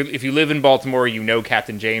 If you live in Baltimore, you know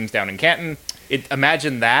Captain James down in Canton.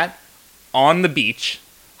 Imagine that on the beach,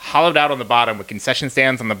 hollowed out on the bottom with concession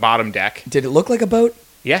stands on the bottom deck. Did it look like a boat?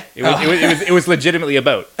 Yeah, it was legitimately a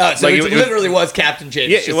boat. Oh, so Like, it literally was Captain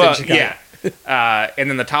James. Yeah, just well, in Chicago. yeah. And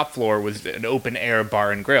then the top floor was an open air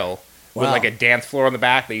bar and grill with Wow. like a dance floor on the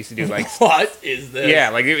back. They used to do like What is this? yeah,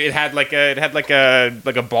 like it had like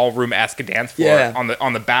a ballroom-esque dance floor Yeah.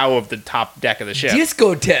 on the bow of the top deck of the ship.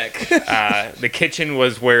 Discotheque. The kitchen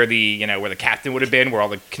was where the captain would have been, where all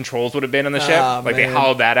the controls would have been on the ship. Oh, Like they man.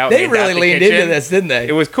 hollowed that out. They made that really the leaned kitchen. into this, didn't they?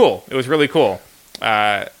 It was cool. It was really cool.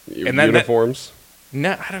 And then Uniforms?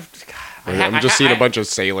 no, I I'm just seeing a bunch of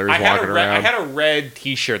sailors walking around. I had a red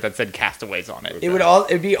T-shirt that said Castaways on it.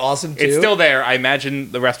 It'd be awesome too. It's still there. I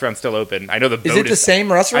imagine the restaurant's still open. I know the boat is it the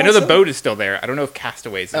same restaurant? I know the boat is still there. I don't know if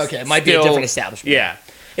Castaways is okay. It might be a different establishment. Yeah.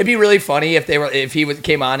 It'd be really funny if he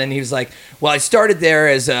came on and he was like, "Well, I started there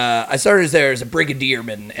as a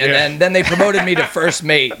brigadierman, and then they promoted me to first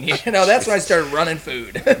mate. You know, that's when I started running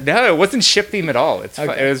food." No, it wasn't ship theme at all. It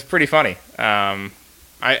was pretty funny. I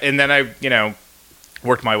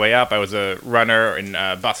worked my way up. I was a runner and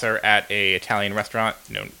busser at a Italian restaurant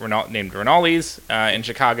named Rinaldi's in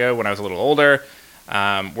Chicago when I was a little older.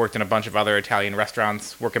 Worked in a bunch of other Italian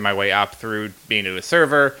restaurants, working my way up through being a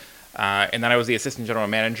server. And then I was the assistant general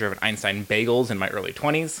manager of an Einstein Bagels in my early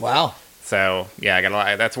 20s. Wow. So yeah, I got a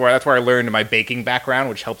lot. That's where I learned my baking background,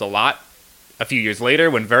 which helped a lot. A few years later,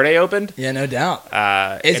 when Verde opened. Yeah, no doubt.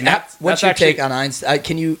 What's your take on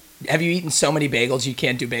Einstein? Have you eaten so many bagels you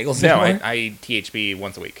can't do bagels anymore? No, I THB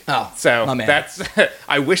once a week. Oh, so my man. That's.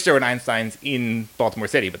 I wish there were Einsteins in Baltimore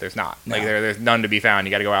City, but there's not. No. Like there's none to be found.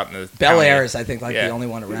 You got to go out in the Bel Air is, I think, the only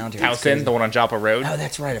one around here. Towson, the one on Jalpa Road. Oh,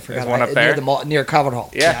 that's right. I forgot. There's one up there near the mall, near Calvert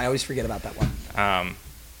Hall. Yeah, I always forget about that one.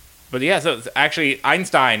 But yeah, so it's actually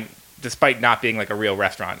Einstein, despite not being like a real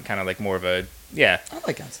restaurant, kind of like more of a I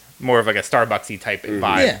like Einstein. More of like a Starbucksy type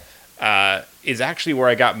vibe. Yeah. Is actually where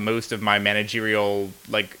I got most of my managerial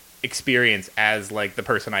experience as the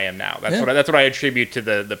person I am now. That's what I attribute to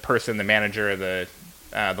the person, the manager, the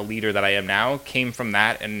leader that I am now came from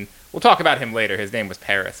that. And we'll talk about him later. His name was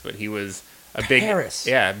Paris, but he was a big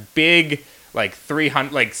 6'2",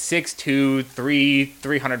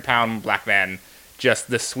 300-pound black man, just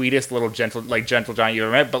the sweetest little gentle giant you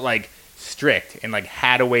ever met, but strict and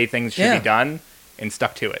had a way things should be done and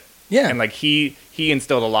stuck to it. Yeah. And he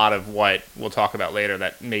instilled a lot of what we'll talk about later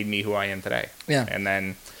that made me who I am today. Yeah. And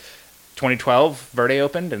then 2012, Verde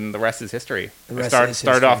opened, and the rest is history. I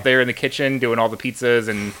started off there in the kitchen doing all the pizzas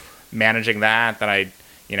and managing that. Then I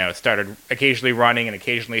started occasionally running and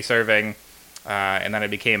occasionally serving. And then I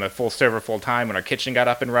became a full server full time when our kitchen got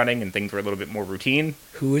up and running and things were a little bit more routine.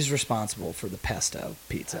 Who is responsible for the pesto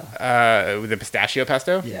pizza? The pistachio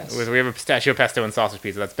pesto? Yes. We have a pistachio pesto and sausage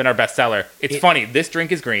pizza. That's been our best seller. It's funny. This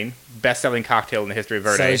drink is green. Best selling cocktail in the history of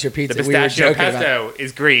Verde. So is your pizza. The pistachio pesto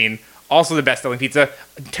is green. Also the best selling pizza.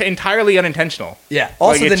 Entirely unintentional. Yeah.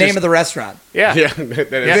 Also the name of the restaurant. Yeah. Yeah.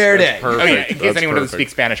 Verde. Oh, yeah. In case anyone doesn't speak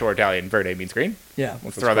Spanish or Italian, Verde means green. Yeah.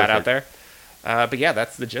 Let's throw that out there. But yeah,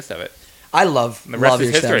 that's the gist of it. I love the rest your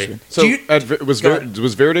is history. establishment. So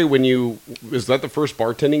was Verde was that the first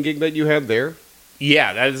bartending gig that you had there?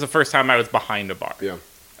 Yeah, that is the first time I was behind a bar. Yeah.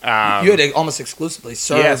 You had to almost exclusively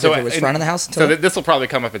serve if it was front of the house? So this will probably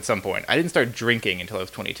come up at some point. I didn't start drinking until I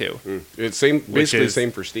was 22. It's basically the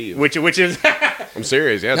same for Steve. Which is... I'm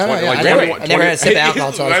serious, yeah. I never had a sip of alcohol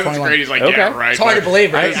until I was 21. Great. He's like, okay. Yeah, right. It's hard to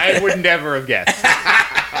believe, right? I would never have guessed.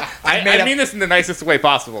 I mean this in the nicest way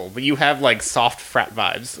possible, but you have soft frat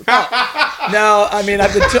vibes. No, I mean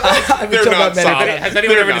I've been told about many. Has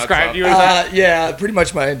anyone ever described you as that? Yeah, pretty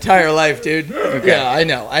much my entire life, dude. Okay. Yeah, I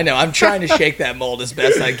know. I'm trying to shake that mold as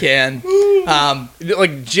best I can.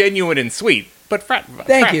 Genuine and sweet, but frat.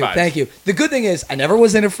 Thank you. The good thing is I never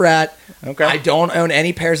was in a frat. Okay. I don't own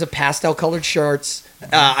any pairs of pastel-colored shirts.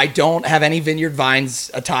 I don't have any Vineyard Vines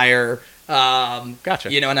attire. Gotcha.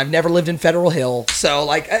 And I've never lived in Federal Hill, so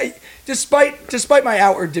despite my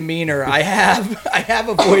outward demeanor, I have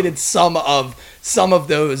avoided some of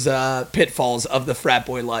those pitfalls of the frat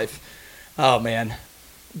boy life. Oh man,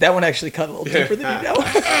 that one actually cut a little deeper than you know.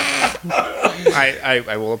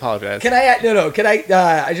 I will apologize. Can I? No. Can I?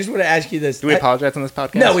 I just want to ask you this. Do we apologize on this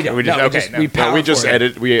podcast? No, we don't. We just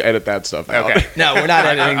edit that stuff out. Okay. No, we're not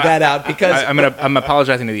editing that out because I'm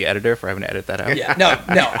apologizing to the editor for having to edit that out. Yeah.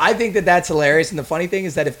 No. I think that's hilarious. And the funny thing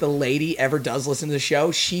is that if the lady ever does listen to the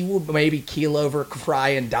show, she will maybe keel over, cry,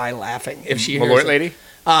 and die laughing if she hears Malort it. lady?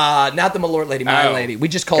 Not the Malort lady, my lady. We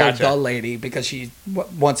just call her the lady because she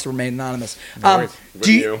wants to remain anonymous.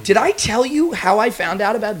 Did I tell you how I found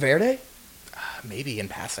out about Verde? Maybe in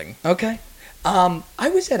passing. Okay.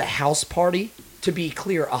 I was at a house party, to be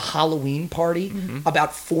clear, a Halloween party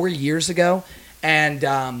about 4 years ago,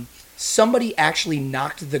 and somebody actually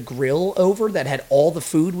knocked the grill over that had all the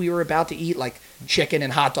food we were about to eat, like chicken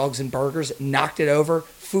and hot dogs and burgers, knocked it over.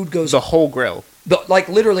 Food goes... The whole grill.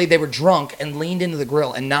 Literally, they were drunk and leaned into the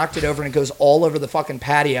grill and knocked it over, and it goes all over the fucking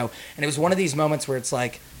patio. And it was one of these moments where it's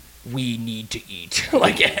like, we need to eat.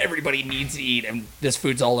 Everybody needs to eat, and this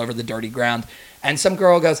food's all over the dirty ground. And some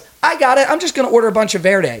girl goes, I got it. I'm just going to order a bunch of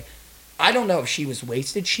Verde. I don't know if she was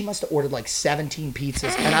wasted. She must have ordered 17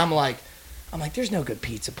 pizzas. And I'm like, there's no good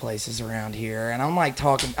pizza places around here. And I'm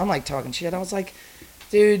talking shit. I was like,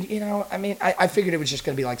 dude, you know, I mean, I figured it was just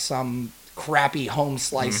going to be like some crappy home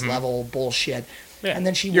slice level bullshit. Yeah. And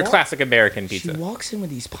then your classic American pizza. She walks in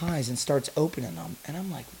with these pies and starts opening them. And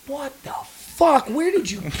I'm like, what the fuck? Where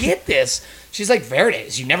did you get this? She's like,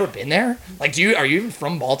 Verde's. You never been there? Like, are you even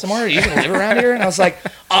from Baltimore? Are you even live around here? And I was like,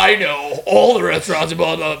 I know all the restaurants in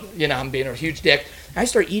Baltimore. You know, I'm being a huge dick. And I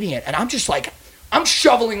start eating it. And I'm just like, I'm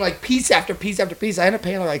shoveling like piece after piece after piece. I ended up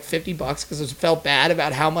paying like $50 because I felt bad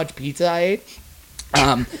about how much pizza I ate.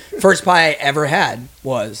 First pie I ever had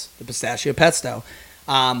was the pistachio pesto.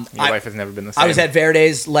 Your life has never been the same. I was at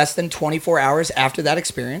Verde's less than 24 hours after that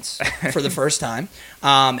experience for the first time.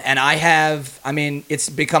 And it's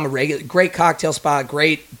become a great cocktail spot,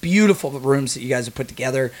 great, beautiful rooms that you guys have put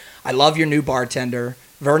together. I love your new bartender,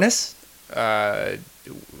 Vernus.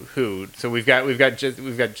 Who? So we've got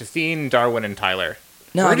Justine, Darwin, and Tyler.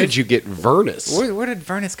 No, where did you get Vernus? Where did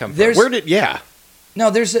Vernus come from? No,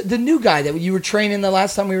 there's the new guy that you were training the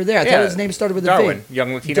last time we were there. I thought his name started with Darwin, a V.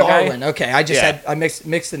 young Latino guy. Darwin. Okay, I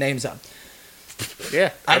mixed the names up.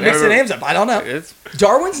 Yeah, I mixed the names up. I don't know.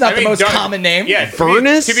 Darwin's not the most common name. Yeah,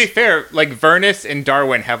 Vernus. To be fair, like Vernus and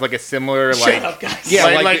Darwin have like a similar Shut up, guys. Yeah,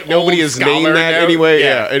 like nobody has named that anyway.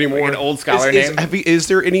 Yeah, anymore. Like an old scholar name. Is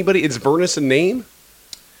there anybody? Is Vernus a name?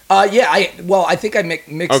 I think I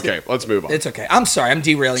mixed Okay, let's move on. It's okay. I'm sorry. I'm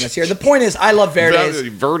derailing us here. The point is, I love Verde's.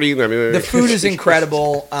 Verde. I mean, the food is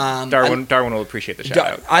incredible. Darwin will appreciate the shout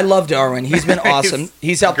out. I love Darwin. He's been awesome.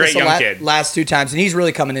 He's helped us the last 2 times, and he's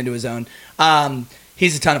really coming into his own.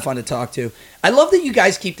 He's a ton of fun to talk to. I love that you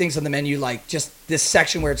guys keep things on the menu, like just this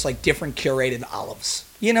section where it's like different curated olives.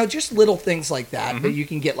 You know, just little things like that. But you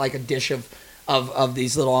can get like a dish of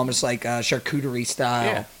these little almost like charcuterie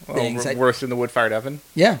style things. Worse in the wood-fired oven.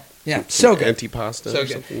 Yeah, so good. Antipasta So or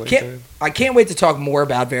good. something like that. I can't wait to talk more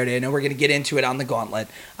about Verde. I know we're going to get into it on the Gauntlet.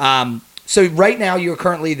 So right now you're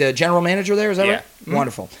currently the general manager there, is that right? Mm-hmm.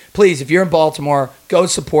 Wonderful. Please, if you're in Baltimore, go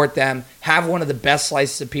support them. Have one of the best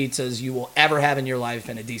slices of pizzas you will ever have in your life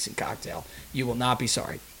and a decent cocktail. You will not be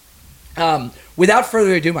sorry. Without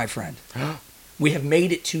further ado, my friend, we have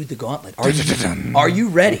made it to the Gauntlet. Are you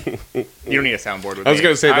ready? You don't need a soundboard with me. I was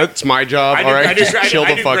going to say, that's my job. All right, chill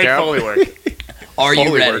the fuck out. Foley work. Are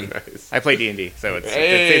you ready? Nice. I play D&D, so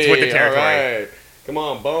it's with the territory. All right. Come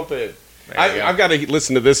on, bump it. I've got to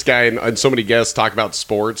listen to this guy and so many guests talk about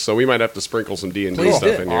sports, so we might have to sprinkle some D&D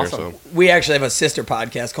stuff in here. So. We actually have a sister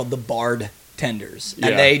podcast called The Bard Tenders,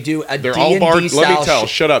 and they do a They're D&D all style. Let me tell.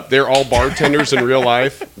 Shut up. They're all bartenders in real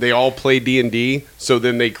life. They all play D&D. So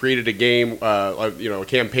then they created a game, a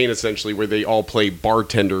campaign essentially where they all play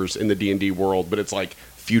bartenders in the D&D world, but it's like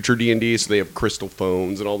future D&D, so they have crystal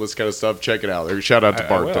phones and all this kind of stuff. Check it out. Shout out to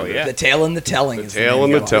bartenders. The tale and the telling. The tale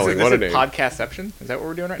and the telling. What a name. Podcastception? Is that what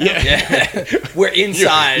we're doing right now? Yeah. We're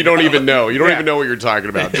inside. You don't even know. You don't even know what you're talking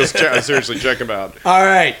about. Just seriously, check them out. All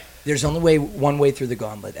right. There's only one way through the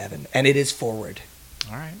Gauntlet, Evan, and it is forward.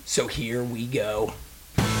 All right. So here we go.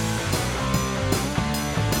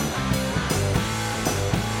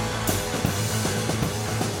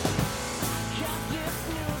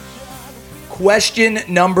 Question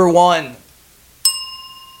number 1.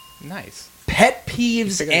 Nice. Pet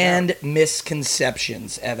peeves and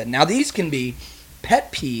misconceptions, Evan. Now, these can be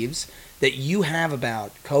pet peeves that you have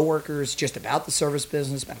about coworkers, just about the service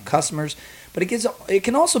business, about customers, but it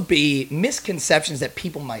can also be misconceptions that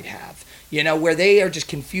people might have, where they are just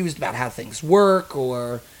confused about how things work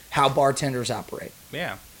or how bartenders operate.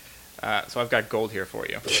 Yeah. So I've got gold here for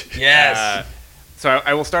you. Yes. So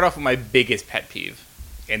I will start off with my biggest pet peeve,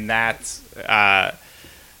 and that's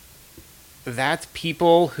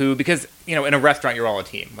people who, because, in a restaurant, you're all a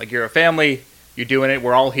team. Like, you're a family, you're doing it,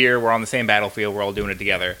 we're all here, we're on the same battlefield, we're all doing it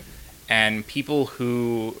together. And people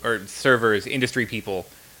who are servers, industry people,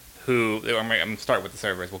 who, I'm going to start with the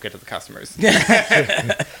servers, we'll get to the customers.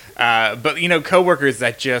 But, coworkers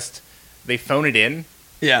that just, they phone it in.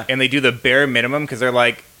 Yeah. And they do the bare minimum, because they're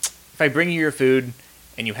like, if I bring you your food,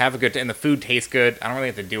 and you have a good, and the food tastes good, I don't really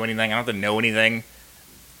have to do anything, I don't have to know anything,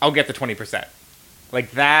 I'll get the 20%.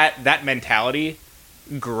 Like, that mentality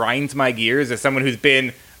grinds my gears as someone who's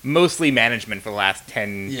been mostly management for the last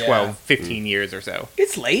 10, 12, 15 years or so.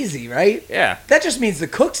 It's lazy, right? Yeah. That just means the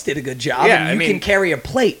cooks did a good job, and you can carry a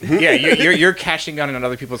plate. Yeah, you're cashing on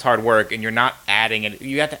other people's hard work, and you're not adding it.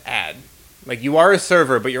 You have to add. Like, you are a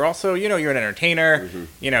server, but you're also, you're an entertainer.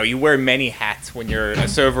 Mm-hmm. You wear many hats when you're a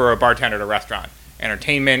server or a bartender at a restaurant.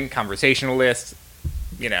 Entertainment, conversationalist,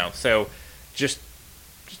 so just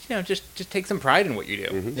take some pride in what you do.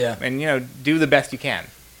 Mm-hmm. Yeah. And, do the best you can.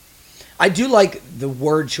 I do like the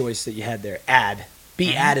word choice that you had there, add,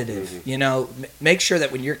 Be additive. You know, make sure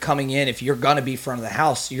that when you're coming in, if you're going to be front of the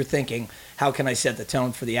house, you're thinking, how can I set the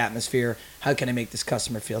tone for the atmosphere? How can I make this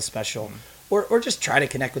customer feel special? Or just try to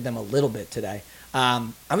connect with them a little bit today.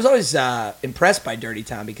 I was always impressed by Dirty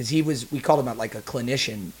Tom because we called him like a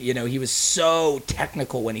clinician. You know, he was so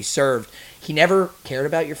technical when he served. He never cared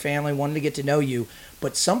about your family, wanted to get to know you.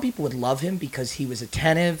 But some people would love him because he was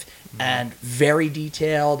attentive and very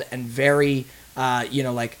detailed and very,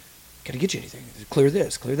 like, can I get you anything? Clear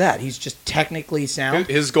this, clear that. He's just technically sound.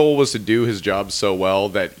 His goal was to do his job so well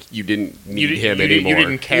that you didn't need him anymore. You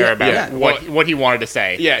didn't care about what he wanted to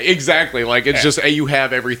say. Yeah, exactly. Like, it's just, you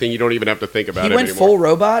have everything. You don't even have to think about it anymore. He went full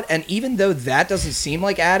robot, and even though that doesn't seem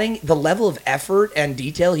like adding, the level of effort and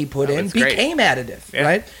detail he put in became additive,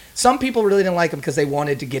 right? Some people really didn't like him because they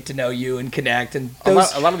wanted to get to know you and connect. And a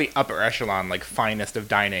lot of the upper echelon, like finest of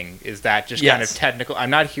dining, is that just kind of technical. I'm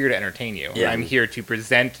not here to entertain you. Yeah. I'm here to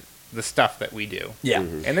present the stuff that we do. Yeah.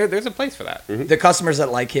 And there's a place for that. The customers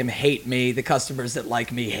that like him hate me. The customers that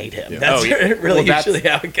like me hate him. Yeah. That's really usually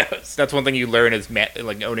how it goes. That's one thing you learn as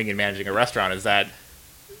like owning and managing a restaurant is that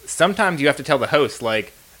sometimes you have to tell the host,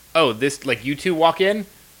 like, oh, this, like, you two walk in,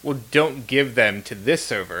 well, don't give them to this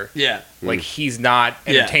server. Yeah. Like, he's not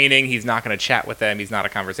entertaining. He's not going to chat with them. He's not a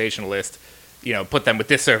conversationalist. You know, put them with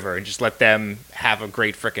this server and just let them have a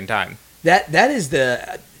great frickin' time. That is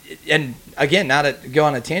the, and again, not to go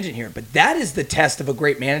on a tangent here, but that is the test of a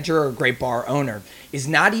great manager or a great bar owner, is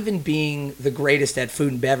not even being the greatest at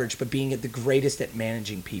food and beverage, but being the greatest at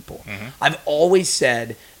managing people. I've always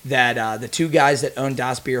said that the two guys that own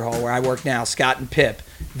Das Beer Hall, where I work now, Scott and Pip,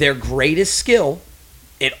 their greatest skill,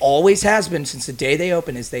 it always has been since the day they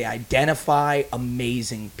open, is they identify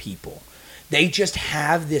amazing people. They just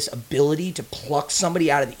have this ability to pluck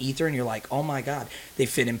somebody out of the ether, and you're like, oh my God, they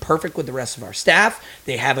fit in perfect with the rest of our staff.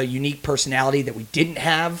 They have a unique personality that we didn't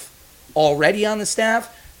have already on the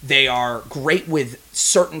staff. They are great with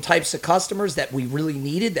certain types of customers that we really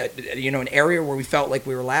needed, that, you know, an area where we felt like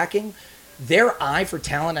we were lacking. Their eye for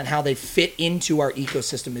talent and how they fit into our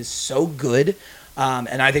ecosystem is so good.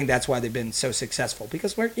 And I think that's why they've been so successful,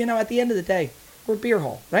 because we're, you know, at the end of the day, we're a beer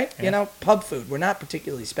hall, right? Yeah. You know, pub food. We're not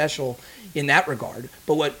particularly special in that regard,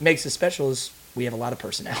 but what makes us special is we have a lot of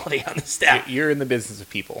personality on the staff. You're in the business of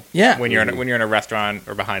people. Yeah. When you're in a restaurant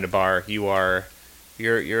or behind a bar, you're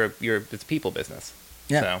it's a people business.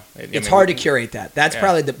 Yeah. So it's hard to curate that. That's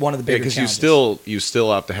probably one of the bigger challenges. Because you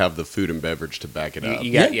still have to have the food and beverage to back it up.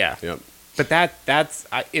 Yep. But that's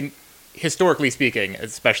historically speaking,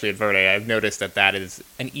 especially at Verde, I've noticed that is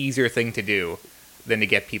an easier thing to do than to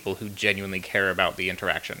get people who genuinely care about the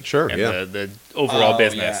interaction. Sure, and the overall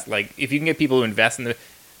business. Yeah. Like, if you can get people who invest in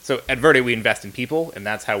so at Verde, we invest in people, and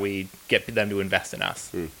that's how we get them to invest in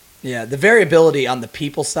us. Yeah, the variability on the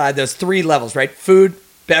people side, those three levels, right? Food,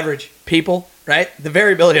 beverage, people, right? The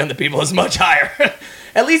variability on the people is much higher.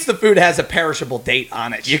 At least the food has a perishable date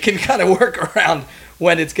on it. You can kind of work around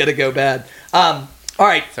when it's going to go bad. All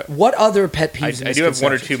right, so what other pet peeves? I do have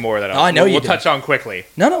one or two more that we'll touch on quickly.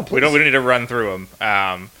 No, please. We don't need to run through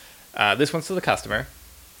them. This one's to the customer,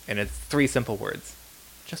 and it's 3 simple words: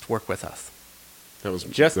 just work with us. That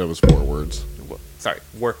was 4 words. Sorry,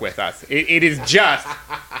 work with us. It is just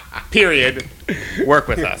period. Work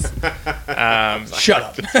with us. Shut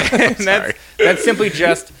up. That's simply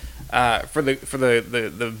just for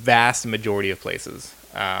the vast majority of places.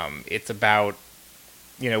 It's about,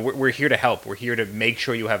 you know, we're here to help. We're here to make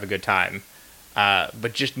sure you have a good time,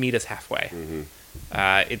 but just meet us halfway.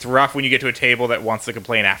 It's rough when you get to a table that wants to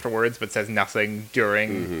complain afterwards, but says nothing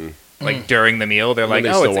during, during the meal. They're like,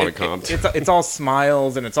 it's all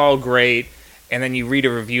smiles and it's all great, and then you read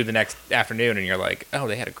a review the next afternoon and you're like, oh,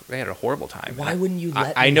 they had a horrible time. Why wouldn't you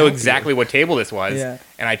let? I know exactly what table this was, and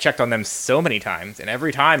I checked on them so many times, and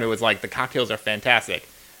every time it was like, the cocktails are fantastic.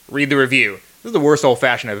 Read the review. This is the worst old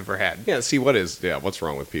fashioned I've ever had. Yeah, see what's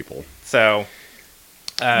wrong with people. So,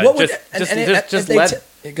 let us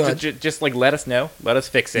know, let us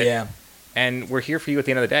fix it. Yeah, and we're here for you at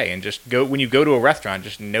the end of the day. And just when you go to a restaurant,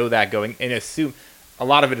 just know that going and assume. A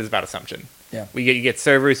lot of it is about assumption. Yeah, you get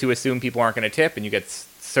servers who assume people aren't going to tip, and you get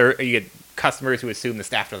customers who assume the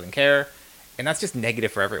staff doesn't care, and that's just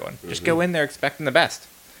negative for everyone. Just go in there expecting the best.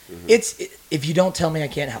 If you don't tell me, I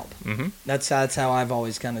can't help. That's how I've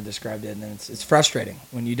always kind of described it, and it's frustrating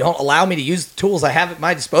when you don't allow me to use the tools I have at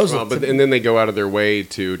my disposal. And then they go out of their way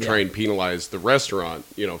to try and penalize the restaurant,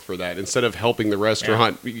 for that, instead of helping the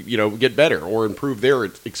restaurant, get better or improve their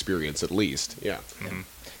experience at least. Yeah.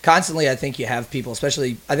 Constantly, I think you have people,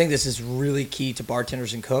 especially, I think this is really key to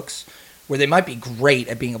bartenders and cooks, where they might be great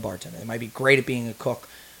at being a bartender, they might be great at being a cook,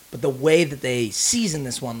 but the way that they season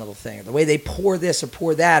this one little thing, or the way they pour this or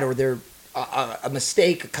pour that, or they're a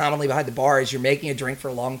mistake commonly behind the bar is you're making a drink for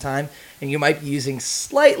a long time and you might be using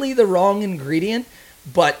slightly the wrong ingredient,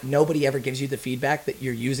 but nobody ever gives you the feedback that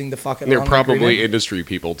you're using the fucking They're wrong probably ingredient. industry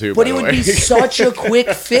people too. But by it the would way. be such a quick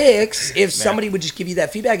fix if somebody would just give you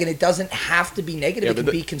that feedback, and it doesn't have to be negative. Yeah, it can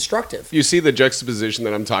but be constructive. You see the juxtaposition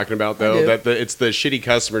that I'm talking about, I though, do. that it's the shitty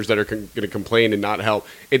customers that are going to complain and not help.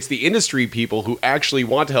 It's the industry people who actually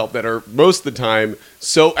want to help that are most of the time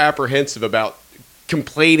so apprehensive about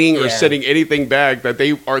complaining or Yeah. sending anything back that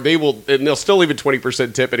they will, and they'll still leave a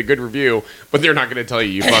 20% tip and a good review, but they're not going to tell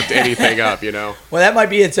you fucked anything up, you know? Well, that might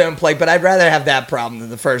be its own plague, but I'd rather have that problem than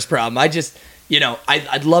the first problem. I just,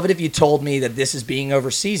 I'd love it if you told me that this is being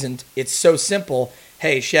over-seasoned. It's so simple.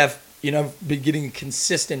 Hey, chef, been getting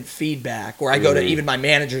consistent feedback. Or I go to, even my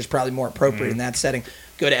manager is probably more appropriate in that setting.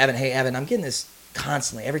 Go to Evan. Hey, Evan, I'm getting this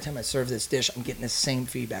constantly. Every time I serve this dish, I'm getting this same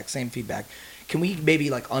feedback. Can we maybe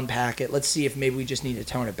unpack it? Let's see if maybe we just need to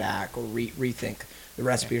tone it back or rethink the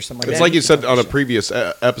recipe or something like that. It's like you said on a previous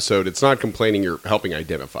episode, it's not complaining, you're helping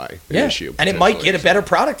identify an issue. And it might get a better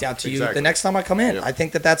product out to you Exactly. the next time I come in. Yeah. I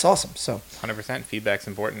think that's awesome. So 100% feedback's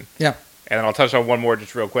important. yeah. And then I'll touch on one more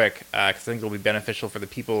just real quick, because I think it'll be beneficial for the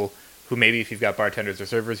people who maybe if you've got bartenders or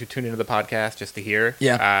servers who tune into the podcast just to hear.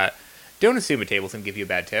 Yeah. Don't assume a table's going to give you a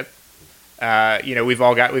bad tip. We've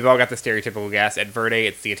all got the stereotypical guess. At Verde,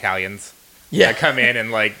 it's the Italians. Yeah. That come in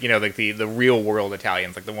and the real world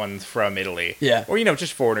Italians, like the ones from Italy. Yeah. Or,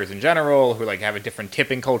 just foreigners in general who have a different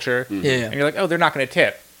tipping culture. Yeah. And you're like, oh, they're not going to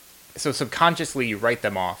tip. So subconsciously you write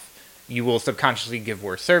them off. You will subconsciously give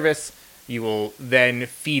worse service. You will then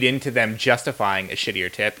feed into them justifying a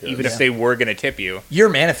shittier tip, even if they were going to tip you. You're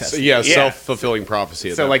manifesting. So, self-fulfilling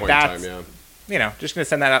prophecy at that point in time, yeah. Just going to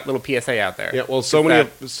send that little PSA out there. Yeah, well, sorry,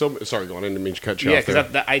 go on, I didn't mean to cut you off there.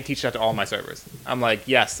 because I teach that to all my servers. I'm like,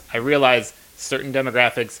 yes, I realize certain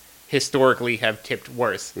demographics historically have tipped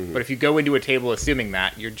worse, but if you go into a table assuming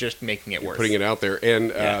that, you're just making it worse. Putting it out there,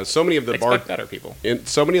 and so many of the Expect better people. And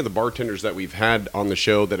so many of the bartenders that we've had on the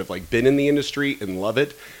show that have been in the industry and love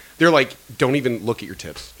it, they're like, don't even look at your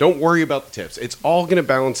tips. Don't worry about the tips. It's all going to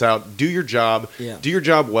balance out. Do your job. Yeah. Do your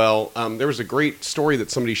job well. There was a great story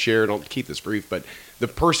that somebody shared. I'll keep this brief, but the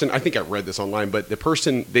person, I think I read this online, but the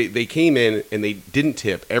person, they came in and they didn't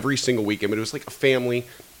tip every single weekend, but it was like a family.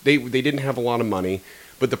 They didn't have a lot of money,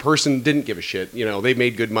 but the person didn't give a shit. They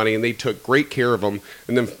made good money and they took great care of them.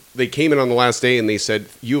 And then they came in on the last day and they said,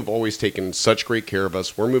 you have always taken such great care of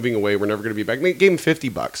us. We're moving away. We're never going to be back. And they gave them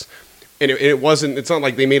 $50. And it's not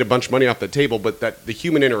like they made a bunch of money off the table, but that the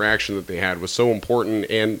human interaction that they had was so important.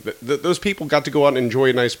 And those people got to go out and enjoy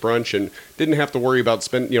a nice brunch and didn't have to worry about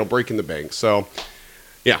breaking the bank. So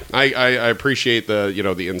yeah, I appreciate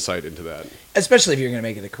the insight into that. Especially if you're going to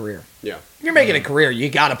make it a career. Yeah. If you're making a career, you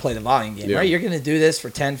got to play the volume game, Yeah. right? You're going to do this for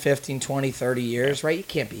 10, 15, 20, 30 years, right? You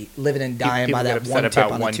can't be living and dying People by get that upset one tip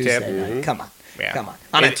about on a one Tuesday tip. night. Come on. Yeah. Come on.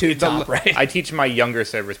 On a two-top, right? I teach my younger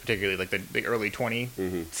servers, particularly the early 20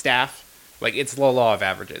 staff, it's the law of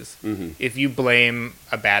averages. If you blame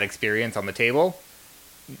a bad experience on the table,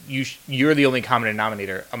 you're the only common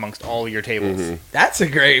denominator amongst all your tables. That's a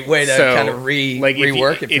great way to kind of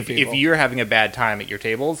rework it for people. If you're having a bad time at your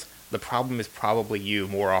tables, the problem is probably you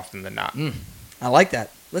more often than not. I like that.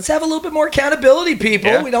 Let's have a little bit more accountability, people.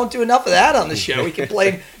 Yeah. We don't do enough of that on the show. We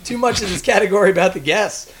complain too much in this category about the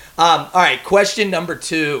guests. All right, question number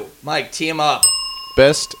 2. Mike, tee 'em up.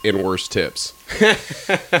 Best and worst tips.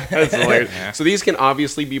 That's hilarious. Yeah. So these can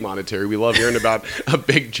obviously be monetary. We love hearing about a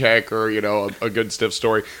big check or a good stiff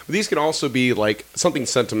story. But these can also be something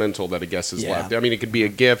sentimental that a guest has left. I mean, it could be a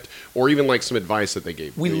gift or even some advice that they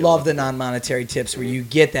gave. We love the non-monetary tips where you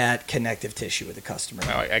get that connective tissue with the customer.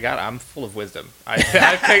 No, I'm full of wisdom. I've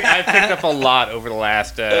picked up a lot over the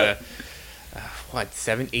last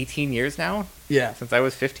 18 years now? Yeah. Since I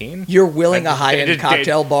was 15. You're willing a high-end Just-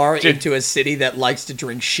 cocktail bar just- into a city that likes to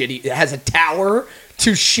drink shitty. It has a tower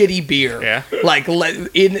to shitty beer. Yeah.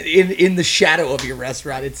 In the shadow of your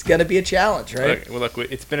restaurant. It's gonna be a challenge, right? Look,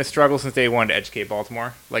 it's been a struggle since day one to educate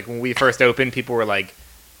Baltimore. When we first opened, people were like,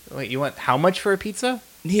 "Wait, you want how much for a pizza?"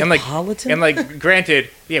 Neapolitan? And granted,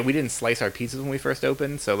 we didn't slice our pizzas when we first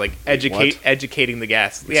opened, so educating the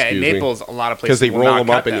guests. Excuse in me? Naples, a lot of places Because they will roll not them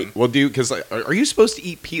cut up and eat. Well, because are you supposed to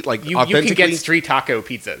eat Pete you authentically? can get street taco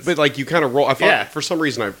pizzas, But you kind of roll. I thought Yeah. for some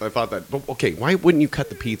reason I thought that. But okay, why wouldn't you cut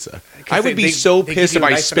the pizza? 'Cause I would they be so give pissed you if a I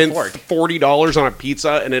knife and a spent fork. $40 on a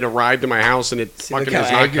pizza and it arrived in my house and it See, look fucking how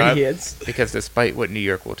is not angry cut. he is. because despite what New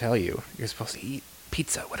York will tell you, you're supposed to eat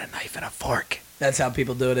pizza with a knife and a fork. That's how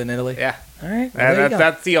people do it in Italy? Yeah. All right. Well, and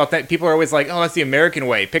that's the authentic. People are always like, "Oh, that's the American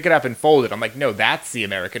way. Pick it up and fold it." I'm like, "No, that's the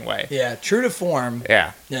American way." Yeah, true to form.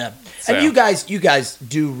 Yeah. Yeah. So. And you guys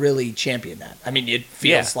do really champion that. I mean, it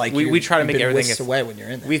feels like we try to make everything whisked away when you're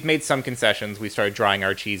in there. We've made some concessions. We started drying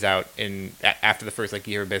our cheese out after the first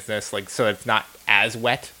year of business, so it's not as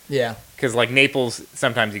wet. Yeah. Because Naples,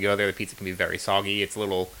 sometimes you go there, the pizza can be very soggy. It's a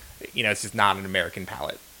little, it's just not an American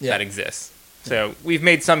palate that exists. So we've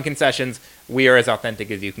made some concessions. We are as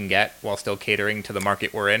authentic as you can get while still catering to the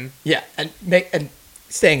market we're in. Yeah, and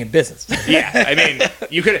staying in business. Yeah, I mean,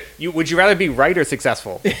 would you rather be right or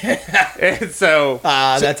successful? So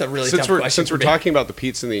that's a really tough question. Since we're talking about the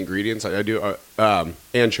pizza and the ingredients, I do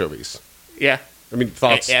anchovies. Yeah. I mean,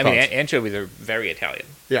 thoughts. Anchovies are very Italian.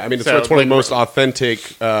 Yeah, I mean, it's one of the most authentic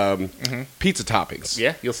pizza toppings.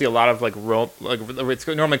 Yeah, you'll see a lot of it's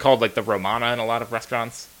normally called the Romana in a lot of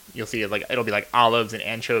restaurants. You'll see it'll be olives and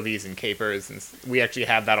anchovies and capers, and we actually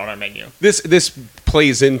have that on our menu. This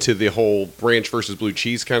plays into the whole ranch versus blue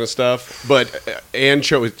cheese kind of stuff, but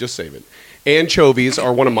anchovies, just save it. Anchovies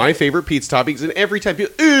are one of my favorite pizza toppings, and every time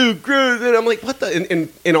people, ooh, gross, and I'm like, what the?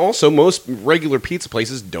 And also, most regular pizza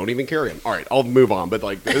places don't even carry them. All right, I'll move on, but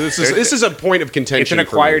this is a point of contention. It's an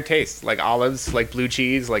acquired taste, like olives, like blue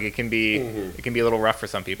cheese, it can be a little rough for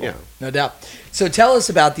some people. Yeah, no doubt. So tell us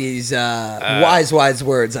about these wise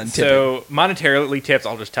words on tipping. So monetarily tips,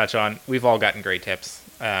 I'll just touch on. We've all gotten great tips.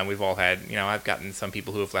 We've all had, I've gotten some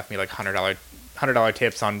people who have left me $100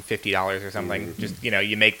 tips on $50 or something. Just,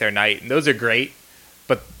 you make their night, and those are great.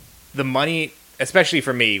 But the money, especially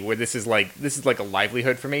for me, where this is like a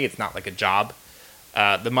livelihood for me, it's not like a job.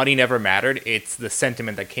 The money never mattered. It's the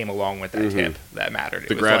sentiment that came along with that tip that mattered.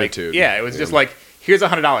 The gratitude. It was just here's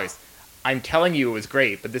 $100. I'm telling you it was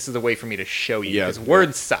great, but this is a way for me to show you, because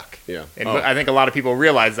words suck. Yeah. And I think a lot of people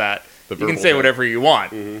realize that. You can say whatever you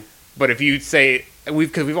want, but if you say,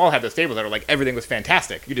 because we've all had those tables that are everything was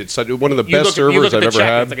fantastic. You did one of the best servers I've ever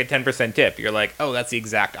had. It's a 10% tip. You're like, oh, that's the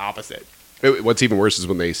exact opposite. What's even worse is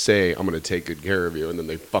when they say, I'm going to take good care of you, and then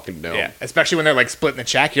they fucking don't. Yeah, especially when they're splitting the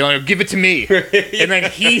check. You're like, give it to me. And then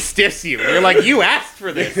he stiffs you. You're like, you asked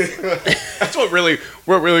for this. That's what really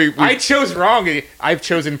I chose wrong. I've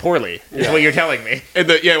chosen poorly, is what you're telling me. And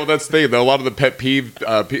that's the thing. A lot of the pet peeve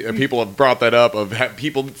people have brought that up of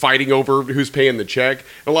people fighting over who's paying the check.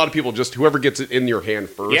 And a lot of people just, whoever gets it in your hand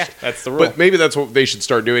first. Yeah, that's the rule. But maybe that's what they should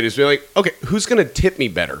start doing, is be like, okay, who's going to tip me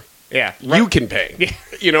better? Yeah. You can pay. Yeah.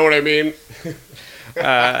 You know what I mean?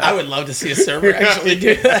 I would love to see a server actually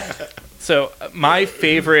do that. So my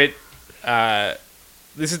favorite,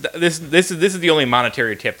 this is the only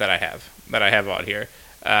monetary tip that I have out here.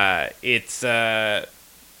 It's I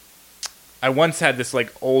once had this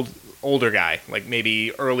older guy,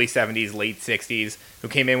 maybe early 70s, late 60s, who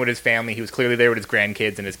came in with his family. He was clearly there with his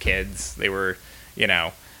grandkids and his kids. They were,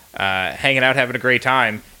 hanging out, having a great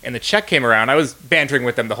time. And the check came around. I was bantering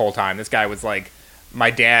with them the whole time. This guy was my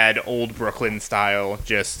dad, old Brooklyn style,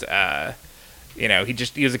 just,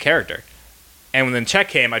 he was a character. And when the check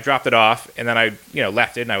came, I dropped it off, and then I,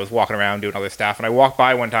 left it, and I was walking around doing other stuff. And I walked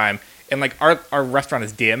by one time, and our restaurant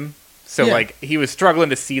is dim. So he was struggling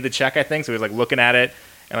to see the check, I think. So he was looking at it,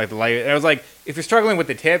 and the light. And I was like, if you're struggling with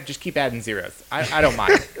the tip, just keep adding zeros. I don't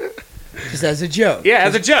mind. Just as a joke. Yeah,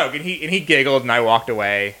 as a joke. And he giggled, and I walked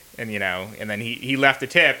away, and and then he left the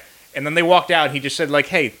tip. And then they walked out, and he just said,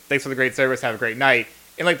 hey, thanks for the great service, have a great night.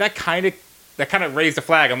 And that kind of raised a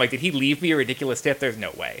flag. I'm like, did he leave me a ridiculous tip? There's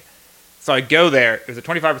no way. So I go there. It was a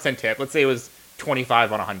 25% tip. Let's say it was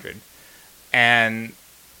 25 on 100. And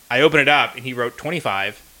I open it up, and he wrote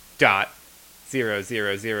 25.0000000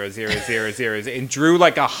 and drew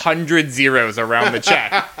 100 zeros around the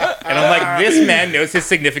check. And I'm like, this man knows his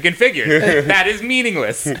significant figures. That is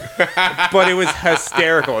meaningless. But it was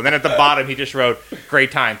hysterical. And then at the bottom, he just wrote,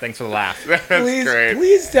 great time. Thanks for the laugh. That's great.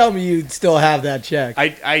 Please tell me you still have that check.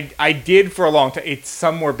 I did for a long time. It's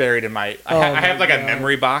somewhere buried in my... I have a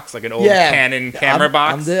memory box, an old Canon camera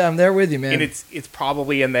box. I'm there with you, man. And it's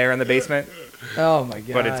probably in there in the basement. Oh, my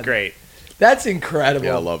God. But it's great. That's incredible.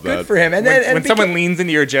 Yeah, I love that. Good for him. And when someone leans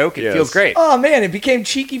into your joke, it feels great. Oh man, it became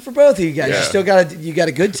cheeky for both of you guys. Yeah. You still got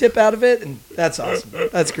a good tip out of it, and that's awesome.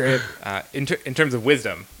 That's great. In terms of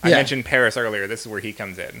wisdom, I mentioned Paris earlier. This is where he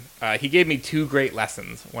comes in. He gave me 2 great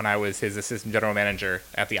lessons when I was his assistant general manager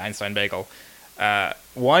at the Einstein Bagel.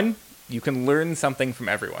 One, you can learn something from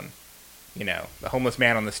everyone. The homeless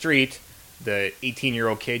man on the street, the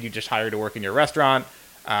 18-year-old kid you just hired to work in your restaurant.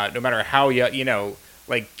 No matter how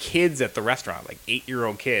kids at the restaurant,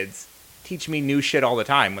 8-year-old kids, teach me new shit all the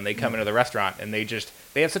time when they come into the restaurant, and they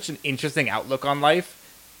have such an interesting outlook on life.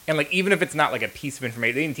 And even if it's not a piece of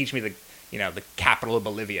information, they didn't teach me the capital of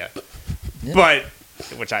Bolivia, Yeah. But,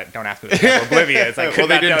 which I don't ask me, I'm oblivious. I could Well,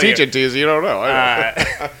 they not didn't tell teach you. it to you, so you don't know.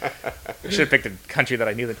 Should have picked a country that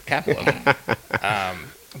I knew the capital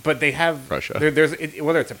of. But they have Russia.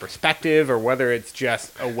 Whether it's a perspective or whether it's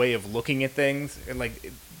just a way of looking at things, and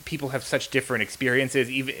like people have such different experiences,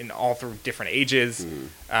 even in all through different ages.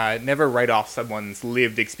 Never write off someone's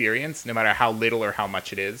lived experience, no matter how little or how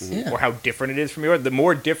much it is, or how different it is from yours. The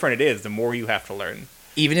more different it is, the more you have to learn.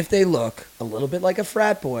 Even if they look a little bit like a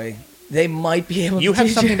frat boy, they might be able to You have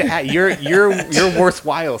teach something to add. You're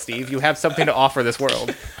worthwhile, Steve. You have something to offer this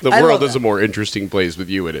world. The I world love is that. a more interesting place with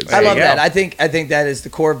you. It is. I love you go. that. I think that is the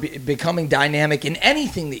core of becoming dynamic in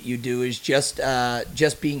anything that you do is just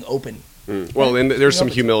being open. Well, and there's some Being open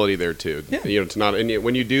to humility there too. Yeah. You know, to not, and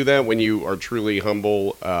when you do that, when you are truly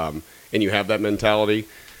humble, and you have that mentality,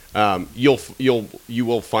 you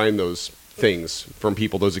will find those things from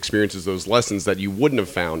people, those experiences, those lessons that you wouldn't have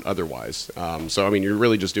found otherwise. So, I mean, you're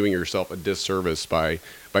really just doing yourself a disservice by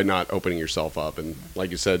not opening yourself up, and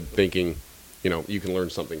like you said, thinking, you know, you can learn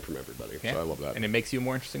something from everybody. Yeah. So I love that. And it makes you a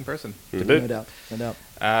more interesting person. To No boot. doubt. No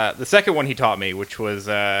doubt. The second one he taught me, which was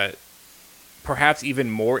perhaps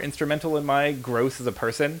even more instrumental in my growth as a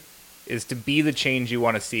person, is to be the change you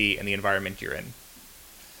want to see in the environment you're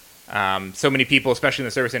in. So many people, especially in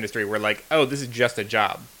the service industry, were like, oh, this is just a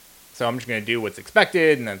job. So I'm just going to do what's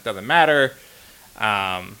expected, and it doesn't matter.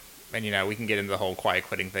 And, you know, we can get into the whole quiet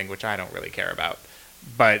quitting thing, which I don't really care about.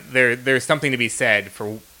 But there's something to be said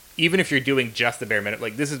for, even if you're doing just the bare minimum,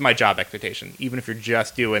 like, this is my job expectation. Even if you're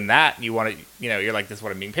just doing that, and you want to, you know, you're like, this is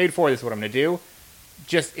what I'm being paid for, this is what I'm going to do.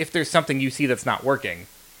 Just, if there's something you see that's not working,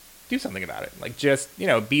 do something about it. Like, just, you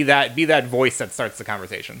know, be that voice that starts the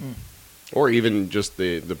conversation. Or even just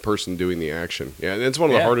the person doing the action. Yeah, and it's one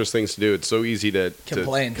of the hardest things to do. It's so easy to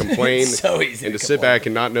Complain. complain So easy and to to sit complain. back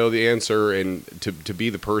and not know the answer, and to be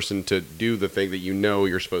the person to do the thing that you know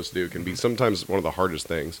you're supposed to do can be sometimes one of the hardest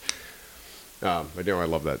things. But you know, I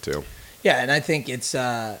love that too. Yeah, and I think it's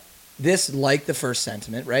this, like the first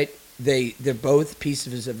sentiment, right? They're both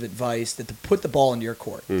pieces of advice that to put the ball into your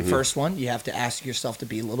court. The first one, you have to ask yourself to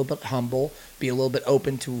be a little bit humble, be a little bit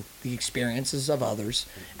open to the experiences of others.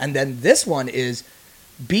 And then this one is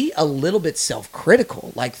be a little bit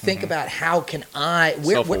self-critical. Like, think about how can I...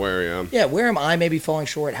 Self-aware, yeah. Yeah, where am I maybe falling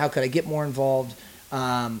short? How could I get more involved?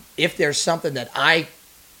 If there's something that I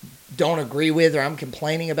don't agree with or I'm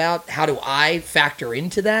complaining about, how do I factor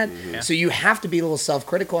into that? So you have to be a little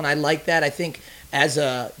self-critical, and I like that. I think as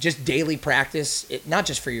a just daily practice, not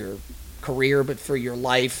just for your career, but for your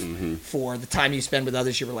life, for the time you spend with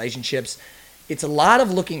others, your relationships, it's a lot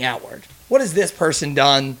of looking outward. What has this person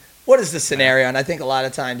done? What is the scenario? And I think a lot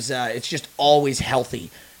of times it's just always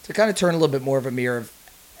healthy to kind of turn a little bit more of a mirror of,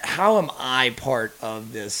 how am I part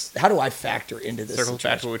of this? How do I factor into this Circles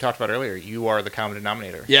back to situation? what we talked about earlier. You are the common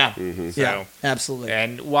denominator. Yeah. So, Yeah, absolutely.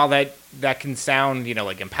 And while that can sound, you know,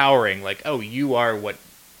 like empowering, like, oh, you are what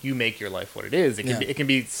you make your life what it is. It can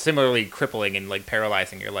be similarly crippling and like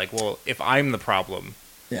paralyzing. You're like, well, if I'm the problem,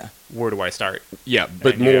 Yeah. where do I start? Yeah,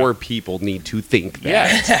 but And, you more know. people need to think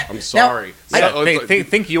that. Yeah. I'm sorry.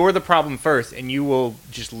 Think you're the problem first, and you will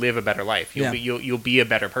just live a better life. You'll be a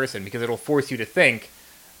better person, because it'll force you to think,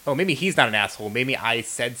 oh, maybe he's not an asshole. Maybe I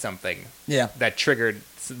said something that triggered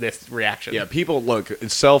this reaction. Yeah, people, look,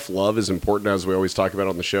 self-love is important, as we always talk about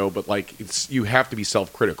on the show, but, like, you have to be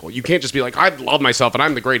self-critical. You can't just be like, I love myself and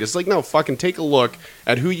I'm the greatest. It's like, no, fucking take a look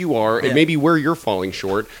at who you are and maybe where you're falling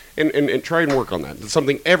short, and try and work on that. It's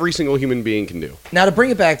something every single human being can do. Now, to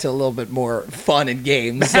bring it back to a little bit more fun and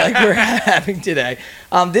games like we're having today,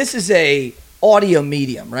 this is a audio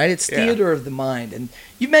medium, right? It's theater of the mind. And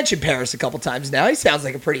you've mentioned Paris a couple times now. He sounds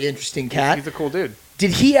like a pretty interesting cat. He's a cool dude.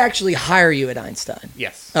 Did he actually hire you at Einstein?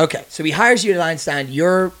 Yes. Okay, so he hires you at Einstein.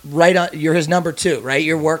 You're right on. You're his number two, right?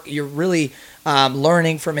 You're really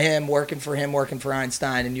learning from him, working for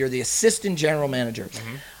Einstein, and you're the assistant general manager.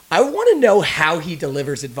 I want to know how he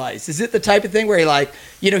delivers advice. Is it the type of thing where he, like,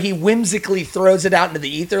 you know, he whimsically throws it out into the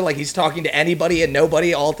ether, like he's talking to anybody and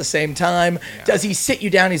nobody all at the same time? Yeah. Does he sit you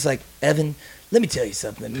down? He's like, Evan, let me tell you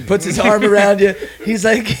something. He puts his arm around you. He's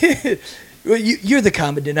like, well, you're the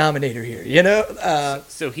common denominator here, you know?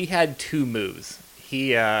 So he had two moves.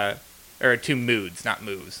 Or two moods, not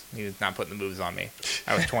moves. He was not putting the moves on me.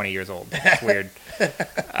 I was 20 years old. It's weird.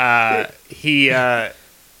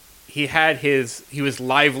 He was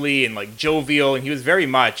lively and like jovial, and he was very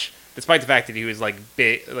much, despite the fact that he was like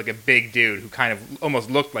a big dude who kind of almost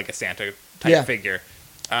looked like a Santa type figure.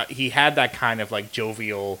 He had that kind of like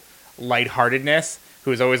jovial lightheartedness,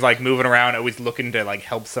 who was always like moving around, always looking to like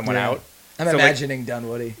help someone out. I'm imagining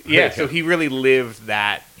Dunwoody. Yeah, so he really lived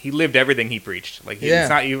that. He lived everything he preached. Like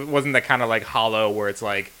he wasn't that kind of like hollow where it's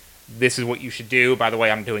like this is what you should do. By the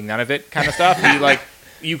way, I'm doing none of it kind of stuff. He like,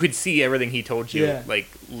 you could see everything he told you like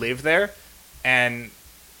live there. And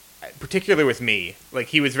particularly with me, like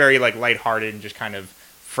he was very like lighthearted and just kind of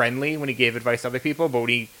friendly when he gave advice to other people. But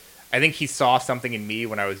I think he saw something in me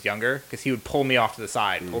when I was younger, because he would pull me off to the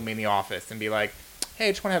side, pull me in the office and be like, hey,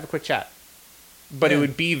 I just want to have a quick chat. But it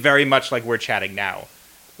would be very much like we're chatting now.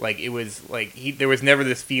 Like it was like there was never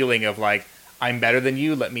this feeling of like, I'm better than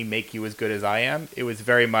you, let me make you as good as I am. It was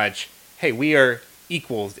very much, hey, we are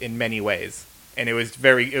equals in many ways. And it was a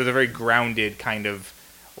very grounded kind of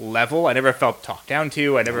level. I never felt talked down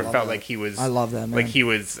to. I never felt like he was. I love that, man. Like he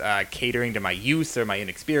was catering to my youth or my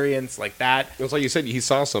inexperience, like that. It's like you said, he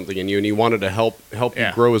saw something in you, and he wanted to help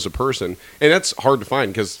you grow as a person. And that's hard to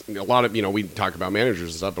find, because a lot of we talk about managers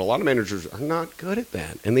and stuff, but a lot of managers are not good at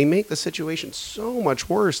that, and they make the situation so much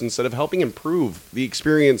worse instead of helping improve the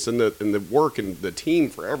experience and the work and the team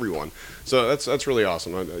for everyone. So that's really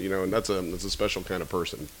awesome, and that's a special kind of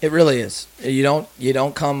person. It really is. You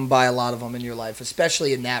don't come by a lot of them in your life,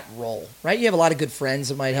 especially in that role, right? You have a lot of good friends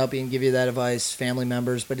that might help you and give you that advice, family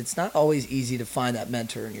members, but it's not always easy to find that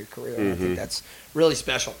mentor in your career. And I think that's really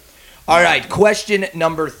special. All right, question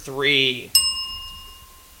number 3.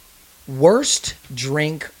 Worst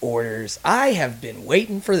drink orders. I have been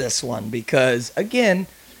waiting for this one because, again,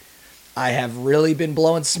 I have really been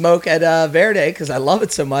blowing smoke at Verde because I love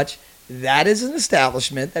it so much. That is an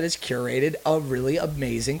establishment that has curated a really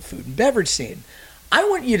amazing food and beverage scene. I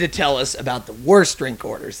want you to tell us about the worst drink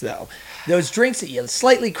orders, though. Those drinks that you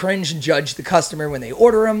slightly cringe and judge the customer when they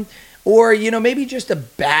order them, or, maybe just a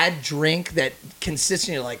bad drink that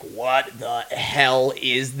consistently you're like, what the hell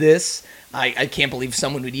is this? I can't believe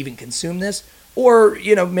someone would even consume this. Or,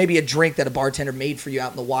 maybe a drink that a bartender made for you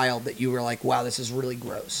out in the wild that you were like, wow, this is really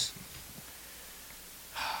gross.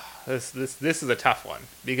 This is a tough one,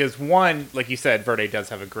 because one, like you said, Verde does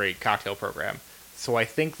have a great cocktail program. So I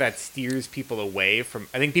think that steers people away from...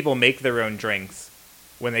 I think people make their own drinks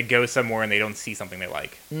when they go somewhere and they don't see something they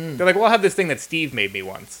like. They're like, well, I'll have this thing that Steve made me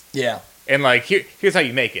once. Yeah. And like, here's how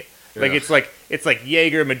you make it. Like, it's like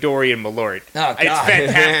Jaeger, Midori, and Malort. Oh, God. It's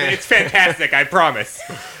fantastic. It's fantastic, I promise.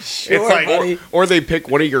 Sure, it's like, buddy. Or they pick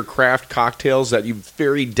one of your craft cocktails that you've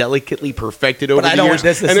very delicately perfected over the years,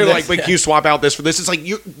 this, and they're this, like, you swap out this for this. It's like,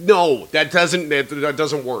 no, that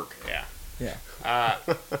doesn't work. Yeah. Yeah. God,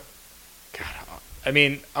 I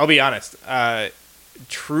mean, I'll be honest.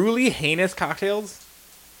 Truly heinous cocktails,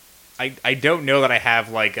 I don't know that I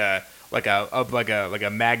have like a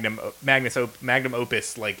magnum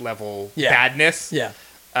opus like level badness. Yeah.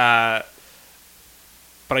 But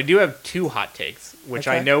I do have 2 hot takes, which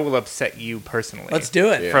I know will upset you personally. Let's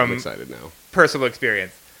do it. Yeah, From I'm excited now. personal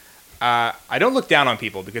experience. I don't look down on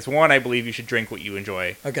people, because one, I believe you should drink what you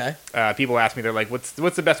enjoy. Okay. People ask me, they're like, "What's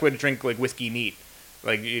the best way to drink like whiskey neat?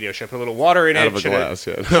 Like, should I put a little water in it? Out of a glass,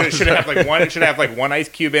 yeah. Should it have like one ice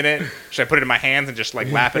cube in it? Should I put it in my hands and just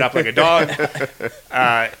like lap it up like a dog?"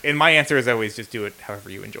 And my answer is always just do it however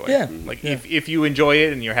you enjoy. Yeah. Like if you enjoy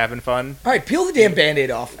it and you're having fun. All right, peel the damn Band-Aid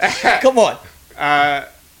off. Come on.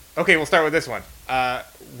 Okay, we'll start with this one.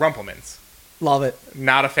 Rumplemans. Love it.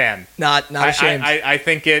 Not a fan. Not ashamed. I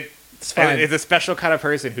think it's fine. It's a special kind of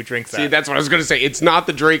person who drinks that. See, that's what I was going to say. It's not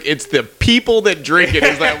the drink; it's the people that drink it.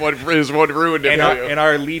 Is what ruined it. And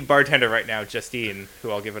our lead bartender right now, Justine, who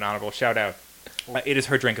I'll give an honorable shout out. It is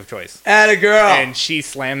her drink of choice. Atta girl. And she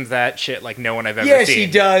slams that shit like no one I've ever seen. Yeah, she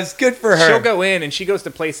does. Good for her. She'll go in and she goes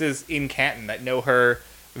to places in Canton that know her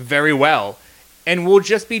very well, and we'll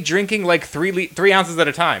just be drinking like 3 ounces at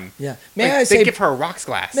a time. Yeah. They give her a rocks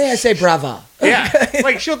glass. May I say brava? Yeah.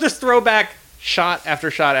 Like she'll just throw back shot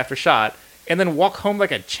after shot after shot, and then walk home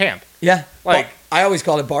like a champ. Yeah. Like, I always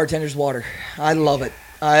call it bartender's water. I love it.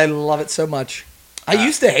 I love it so much. I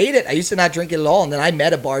used to hate it. I used to not drink it at all. And then I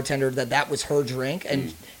met a bartender that was her drink.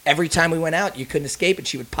 And every time we went out, you couldn't escape it.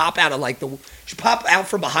 She would pop out of she'd pop out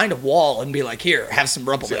from behind a wall and be like, "Here, have some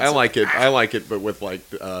Rumplemans." I like it, but with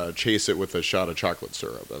chase it with a shot of chocolate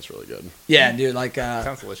syrup. That's really good. Yeah, dude.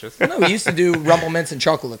 sounds delicious. No, we used to do Rumplemans and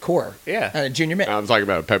chocolate liqueur. Yeah. Junior mint. I'm talking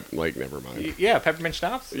about never mind. Yeah, peppermint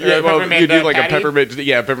schnapps. Yeah, well, you do like patty? a peppermint.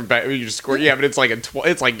 Yeah, peppermint. You just squirt. Yeah, but it's like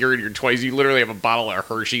it's like you're in your 20s. You literally have a bottle of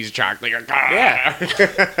Hershey's chocolate. Yeah.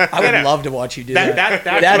 I would love to watch you do that. That's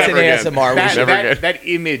That's an ASMR. That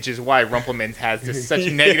image is why Rumplemans has just such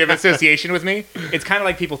a negative association with me. It's kind of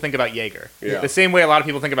like people think about Jaeger. Yeah. The same way a lot of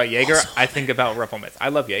people think about Jaeger, I think about Rumplemans. I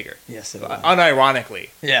love Jaeger. Yes, Unironically.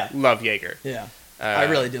 Yeah. Love Jaeger. Yeah. I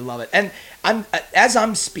really do love it. And as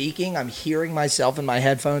I'm speaking, I'm hearing myself in my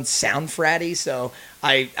headphones sound fratty, so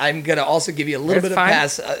I'm going to also give you a little bit of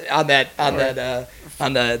pass on that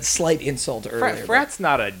on the slight insult earlier. Frat's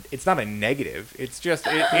not a negative. It's just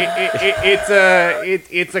it's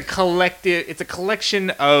a collection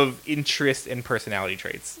of interests and personality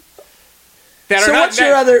traits that So are what's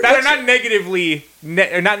your other- that are not negatively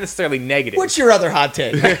or not necessarily negative. What's your other hot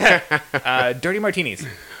take? Dirty martinis?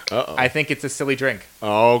 Uh-oh. I think it's a silly drink.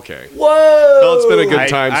 Oh, okay. Whoa! Well, it's been a good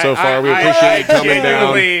time so far. We appreciate you coming down.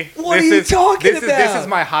 What are you talking This about? is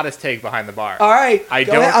my hottest take behind the bar. All right, go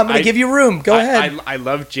ahead. I'm going to give you room. Go ahead. I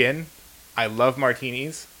love gin. I love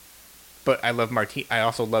martinis, but I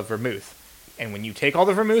also love vermouth. And when you take all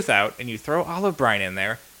the vermouth out and you throw olive brine in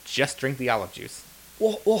there, just drink the olive juice.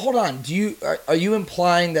 Well, hold on. Are you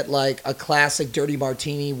implying that like a classic dirty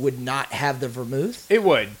martini would not have the vermouth? It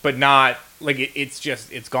would, but not like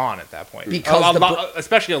it's gone at that point. Because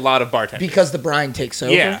especially a lot of bartenders. Because the brine takes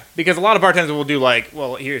over. Yeah, because a lot of bartenders will do like,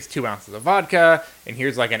 well, here's 2 ounces of vodka, and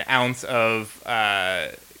here's like an ounce of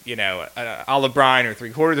olive brine, or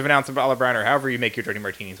 3/4 of an ounce of olive brine, or however you make your dirty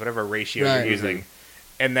martinis, whatever ratio you're using.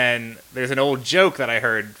 And then there's an old joke that I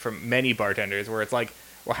heard from many bartenders where it's like,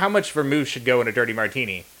 well, how much vermouth should go in a dirty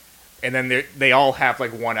martini? And then they all have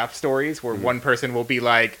like one-up stories where one person will be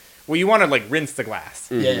like, well, you want to like rinse the glass.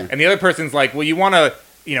 Yeah. And the other person's like, well, you want to,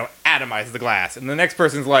 atomize the glass. And the next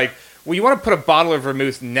person's like, well, you want to put a bottle of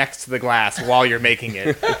vermouth next to the glass while you're making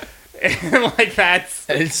it. And like that's...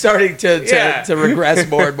 And it's starting to regress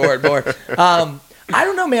more and more and more. I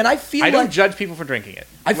don't know, man. I don't judge people for drinking it.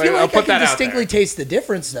 I feel I'll like put I can that out distinctly there. taste the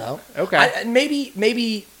difference, though. Okay.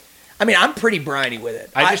 Maybe. I mean, I'm pretty briny with it.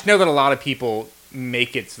 I just know that a lot of people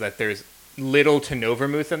make it so that there's little to no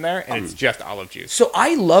vermouth in there, and it's just olive juice. So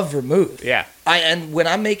I love vermouth. Yeah. And when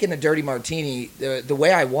I'm making a dirty martini, the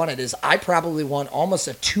way I want it is I probably want almost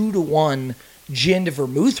a 2-to-1 gin to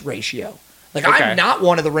vermouth ratio. Like, Okay. I'm not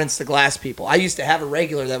one of the rinse the glass people. I used to have a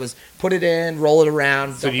regular that was put it in, roll it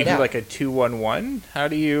around, So dump do you it do out. like a 2-1-1? How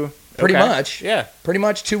do you... Pretty Okay. much. Yeah. Pretty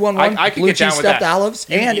much 2-1-1. I could blue get down cheese with stuffed that. olives.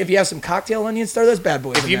 You- And if you have some cocktail onions, throw those bad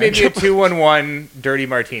boys If in you there. made me a 2-1-1 dirty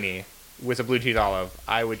martini with a blue cheese olive,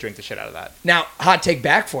 I would drink the shit out of that. Now, hot take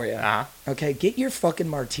back for you. Uh-huh. Okay, get your fucking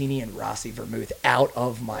martini and Rossi vermouth out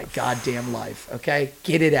of my goddamn life. Okay,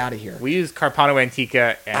 get it out of here. We use Carpano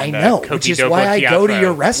Antica and I know, which is why I go to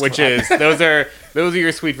your restaurant. Which is those are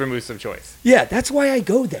your sweet vermouths of choice. Yeah, that's why I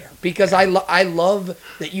go there, because I love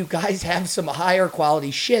that you guys have some higher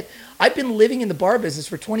quality shit. I've been living in the bar business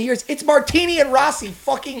for 20 years. It's Martini and Rossi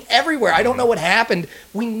fucking everywhere. I don't know what happened.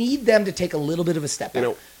 We need them to take a little bit of a step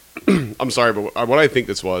back. I'm sorry, but what I think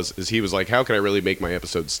this is he was like, how can I really make my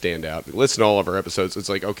episodes stand out? Listen to all of our episodes. It's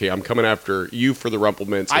like, okay, I'm coming after you for the Rumple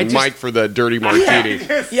Mints and Mike for the Dirty Martini.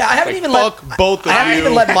 Yeah, I haven't even Fuck both of you. I haven't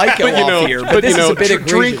even let Mike go off here, but this is a bit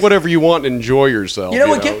egregious. Drink whatever you want and enjoy yourself. You know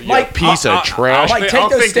what? Get Mike, piece of trash. Mike, take I'll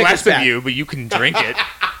those think stickers less back. of you, but you can drink it.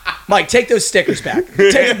 Mike, take those stickers back.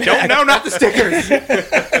 Take them back. No, not the stickers.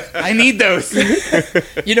 I need those.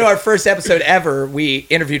 You know, our first episode ever, we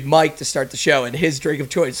interviewed Mike to start the show, and his drink of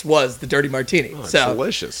choice was the Dirty Martini. It's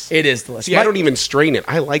delicious. It is delicious. See, I don't even strain it.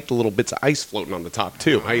 I like the little bits of ice floating on the top,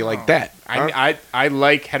 too. How you like that? I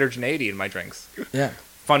like heterogeneity in my drinks. Yeah.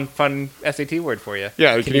 Fun SAT word for you.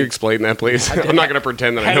 Yeah, can you explain that, please? I'm not going to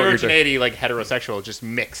pretend that I know what you're saying. Heterogeneity, like heterosexual, just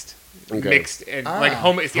mixed. Okay. Mixed and like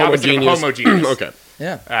it's the opposite of homogeneous. Okay.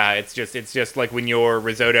 Yeah. It's just like when your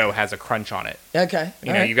risotto has a crunch on it. Okay.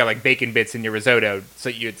 You know, you've got like bacon bits in your risotto, so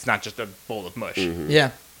it's not just a bowl of mush.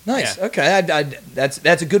 Yeah. Nice. Yeah. Okay.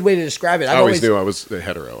 That's a good way to describe it. I always knew I was a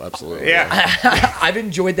hetero. Absolutely. Yeah. I've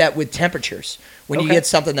enjoyed that with temperatures. When you get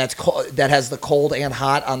something that's that has the cold and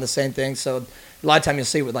hot on the same thing. So a lot of time you'll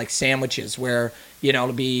see it with like sandwiches where,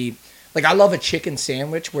 it'll be like, I love a chicken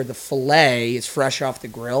sandwich where the filet is fresh off the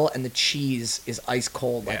grill and the cheese is ice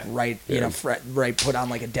cold, like right put on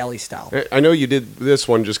like a deli style. I know you did this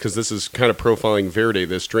one just because this is kind of profiling Verde,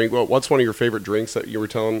 this drink. Well, what's one of your favorite drinks that you were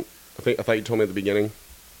telling? I thought you told me at the beginning.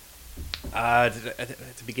 At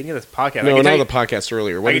the beginning of this podcast. No, not the podcast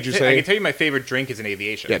earlier. What did you say? I can tell you my favorite drink is an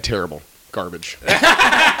aviation. Yeah, terrible. Garbage.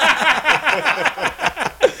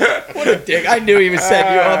 What a dick. I knew he was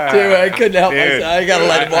setting you up, too. I couldn't help myself. I got to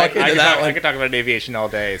let him walk into that one. I could talk about an aviation all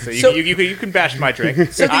day. So you can bash my drink.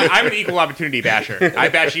 I'm an equal opportunity basher. I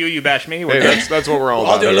bash you, you bash me. Hey, that's what we're all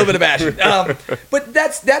about. I'll do a little bit of bashing. But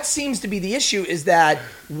that seems to be the issue, is that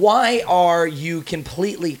why are you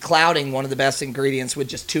completely clouding one of the best ingredients with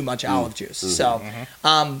just too much olive juice? So,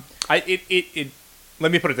 let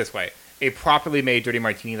me put it this way. A properly made dirty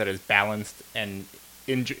martini that is balanced and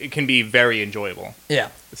it can be very enjoyable. Yeah.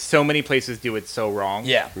 So many places do it so wrong.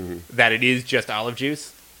 Yeah. That it is just olive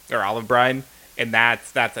juice or olive brine, and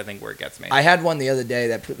that's I think where it gets me. I had one the other day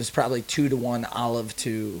that was probably 2-to-1 olive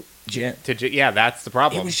to gin. Yeah, that's the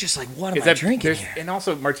problem. It was just like, what am I drinking here? And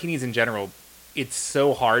also, martinis in general, it's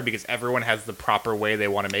so hard because everyone has the proper way they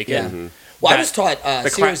want to make it. Yeah. Well, I was taught a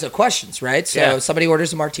series of questions, right? So Yeah. somebody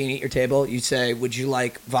orders a martini at your table. You say, would you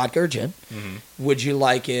like vodka or gin? Would you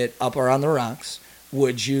like it up or on the rocks?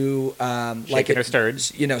 Would you like it or stirred?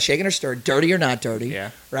 You know, shaken or stirred, dirty or not dirty?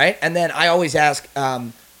 Yeah. Right? And then I always ask,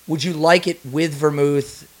 would you like it with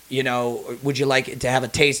vermouth? You know, would you like it to have a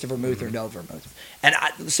taste of vermouth or no vermouth? And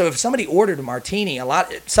so if somebody ordered a martini,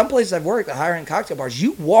 some places I've worked, the higher end cocktail bars,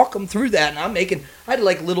 you walk them through that, and I had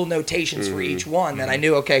like little notations for each one that I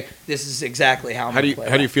knew. Okay, this is exactly how I'm going to play.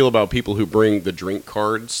 How do you feel about people who bring the drink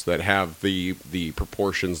cards that have the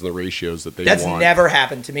proportions and the ratios that they want? That's never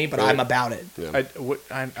happened to me, but I'm about it. Yeah.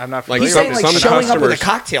 I'm not Like familiar He's saying with like this. showing up with a customers-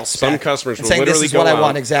 cocktail spec. Some customers and will saying, literally this is go what I out,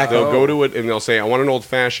 want exactly. They'll go to it and they'll say, "I want an old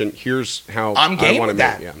fashioned. Here's how I'm I game want with to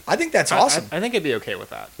that. make it." Yeah. I think that's awesome. I think I'd be okay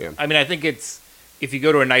with that. Yeah. I mean, I think if you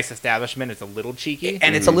go to a nice establishment, it's a little cheeky.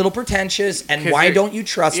 And it's a little pretentious. And 'Cause why you're- don't you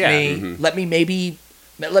trust yeah. me? Let me maybe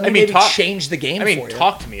talk- change the game I mean, for you.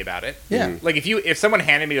 talk to me about it. Yeah. Like if someone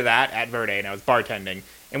handed me that at Verde and I was bartending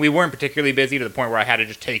and we weren't particularly busy to the point where I had to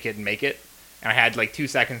just take it and make it, and I had like 2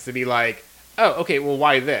 seconds to be like, oh, okay, well,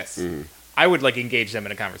 why this? I would like engage them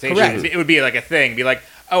in a conversation. Correct. It would be like a thing. Be like,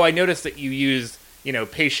 oh, I noticed that you used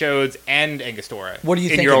Peychaud's and Angostura What do you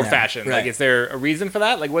in think your of old that? fashioned. Right. Like, is there a reason for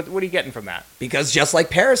that? Like, what are you getting from that? Because just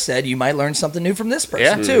like Paris said, you might learn something new from this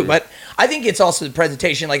person Yeah. too. But I think it's also the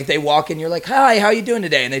presentation. Like if they walk in, you're like, "Hi, how you doing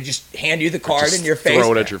today?" And they just hand you the card Just in your face.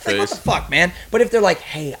 throw it at your Like, what face. the fuck, man? But if they're like,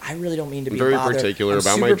 "Hey, I really don't mean to be Very bothered. particular I'm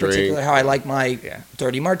about super my drink." particular how I like my Yeah.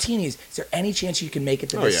 dirty martinis. Is there any chance you can make it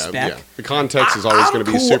to Oh this yeah, spec?" yeah. The context is always I'm going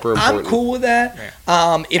to be cool- super important. I'm cool with that.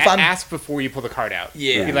 If I'm ask before you pull the card out.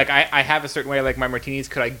 Yeah. Be like, I have a certain way I like my martinis.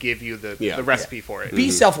 Could I give you the recipe for it?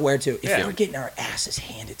 Be self-aware too. If Yeah. we're getting our asses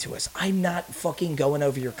handed to us, I'm not fucking going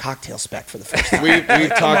over your cocktail spec for the first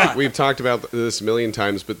time. We've talked about this a million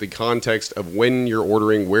times, but the context of when you're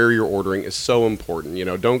ordering, where you're ordering is so important. You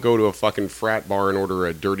know, don't go to a fucking frat bar and order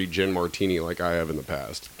a dirty gin martini like I have in the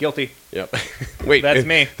past. Guilty. Yep. Wait, That's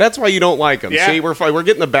me. That's why you don't like them. Yeah. See, we're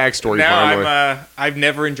getting the backstory. Now finally. I've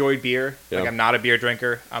never enjoyed beer. Yeah. Like I'm not a beer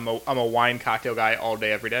drinker. I'm a wine cocktail guy all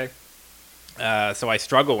day, every day. So I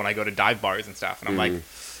struggle when I go to dive bars and stuff, and I'm like,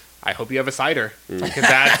 I hope you have a cider because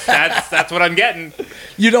that's what I'm getting.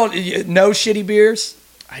 No shitty beers.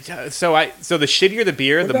 So the shittier the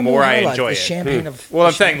beer, What the about more I Miller Lite, enjoy the it. champagne of. Well,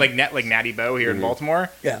 I'm saying like Natty Bo here in Baltimore.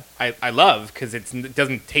 Yeah. I love because it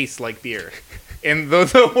doesn't taste like beer. And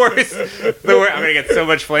the worst, I'm gonna get so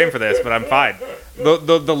much flame for this, but I'm fine.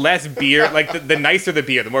 The less beer, like the nicer the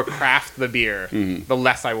beer, the more craft the beer, the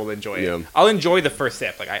less I will enjoy it. Yeah. I'll enjoy the first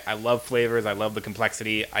sip. Like I love flavors, I love the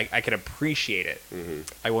complexity. I can appreciate it.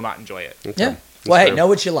 I will not enjoy it. Yeah. Well, hey, fair. know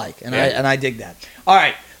what you like, and Yeah. I dig that. All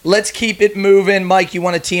right, let's keep it moving. Mike, you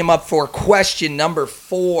want to tee him up for question number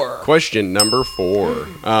 4? Question number 4.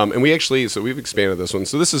 And we've expanded this one.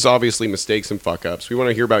 So this is obviously mistakes and fuck ups. We want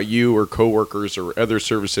to hear about you or coworkers or other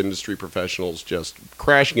service industry professionals just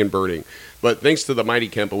crashing and burning. But thanks to the mighty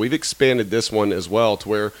Kempa, we've expanded this one as well to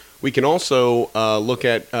where we can also look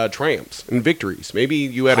at triumphs and victories. Maybe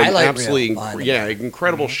you had an Highlight absolutely reel. Fun, yeah.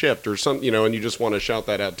 incredible shift or something, and you just want to shout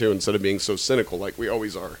that out too instead of being so cynical like we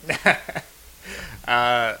always are.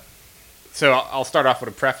 So I'll start off with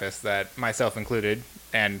a preface that myself included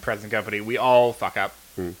and present company, we all fuck up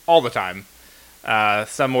all the time.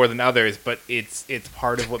 Some more than others, but it's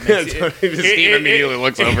part of what makes Steve immediately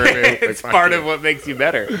looks over at me. It's part of what makes you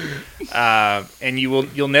better. And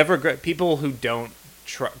you'll never people who don't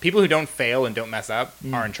fail and don't mess up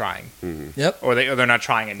aren't trying. Yep. Or they're not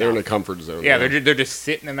trying enough. They're in a comfort zone. Yeah, they're just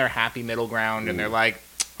sitting in their happy middle ground, and they're like,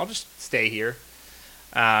 I'll just stay here.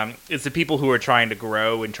 It's the people who are trying to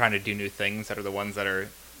grow and trying to do new things that are the ones that are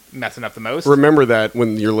messing up the most. Remember that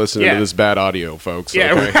when you're listening Yeah. to this bad audio, folks.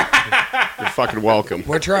 Yeah. Okay? You're fucking welcome.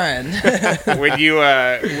 We're trying.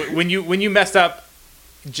 when you messed up,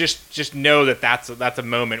 just know that's a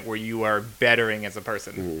moment where you are bettering as a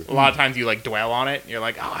person. A lot of times you like dwell on it. And you're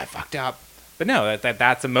like, oh, I fucked up. But no,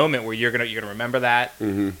 that's a moment where you're gonna remember that,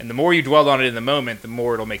 and the more you dwell on it in the moment, the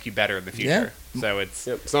more it'll make you better in the future. So it's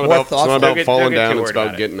It's not More about, thoughtful. falling Don't get down. too It's worried about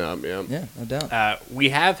about it. getting up. Yeah. Yeah, no doubt. we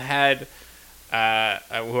have had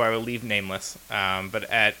who I will leave nameless, but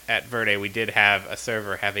at Verde we did have a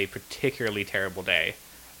server have a particularly terrible day.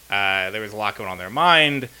 There was a lot going on in their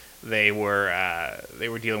mind. They were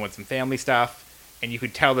dealing with some family stuff, and you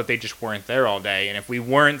could tell that they just weren't there all day. And if we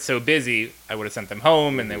weren't so busy, I would have sent them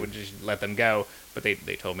home, and they would just let them go. But they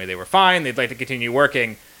told me they were fine. They'd like to continue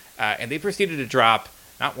working, and they proceeded to drop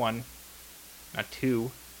not 1, not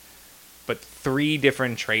 2, but 3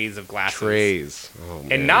 different trays of glasses. Oh,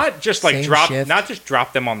 man. And not just like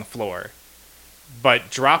drop them on the floor, but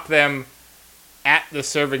drop them at the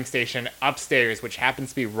serving station upstairs, which happens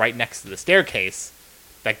to be right next to the staircase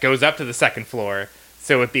that goes up to the 2nd floor.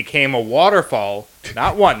 So it became a waterfall,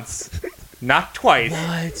 not once, not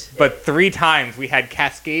twice, but 3 times. We had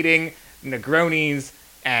cascading Negronis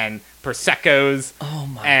and Prosecco's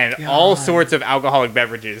and all sorts of alcoholic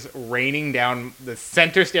beverages raining down the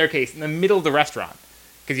center staircase in the middle of the restaurant.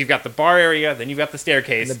 Because you've got the bar area, then you've got the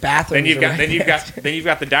staircase, and the bathroom, then you've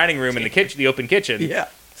got the dining room and the kitchen, the open kitchen. Yeah.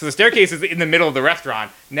 So the staircase is in the middle of the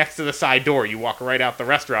restaurant, next to the side door. You walk right out the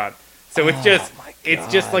restaurant. So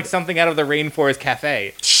it's just like something out of the Rainforest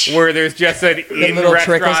Cafe, where there's just an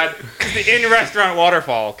in-restaurant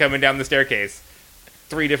waterfall coming down the staircase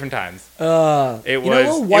 3 different times. It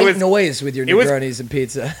was white noise with your Negronis and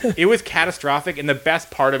pizza. It was catastrophic, and the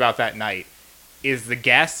best part about that night is the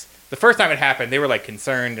guests. The first time it happened, they were like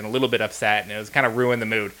concerned and a little bit upset, and it was kind of ruined the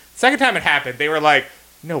mood. Second time it happened, they were like,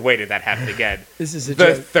 "No way did that happen again." This is the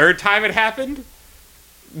joke. Third time it happened,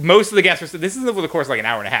 most of the guests were. This is over the course of like an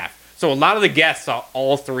hour and a half. So a lot of the guests saw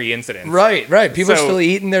all 3 incidents. Right. People are still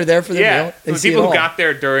eating. They're there for their meal. So the people who got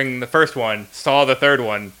there during the first one saw the third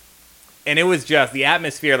one. And it was just the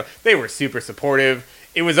atmosphere. They were super supportive.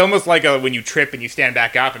 It was almost like when you trip and you stand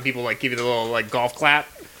back up and people like give you the little like golf clap.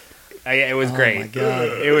 It was great. Oh my God.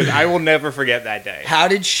 It was. I will never forget that day. How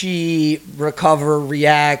did she recover,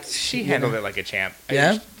 react? She handled it like a champ.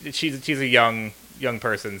 Yeah. She's a young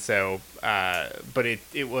person. So, but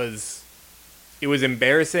it was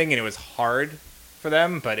embarrassing and it was hard for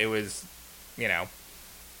them. But it was,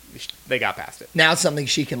 they got past it. Now it's something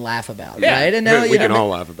she can laugh about, right? And now we can all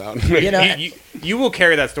laugh about. You will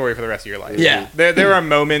carry that story for the rest of your life. Yeah. There are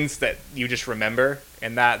moments that you just remember,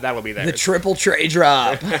 and that'll be there. The triple tray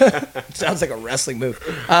drop. Sounds like a wrestling move.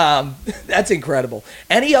 That's incredible.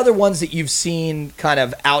 Any other ones that you've seen kind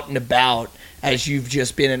of out and about as you've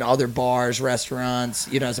just been in other bars,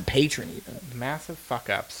 restaurants, as a patron even? Massive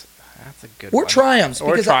fuck-ups. That's a good one. Or triumphs.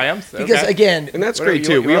 Because again... And that's great,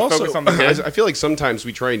 too. We also... I feel like sometimes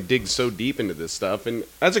we try and dig so deep into this stuff, and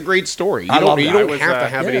that's a great story. You don't have to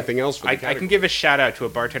have anything else for the category. I can give a shout-out to a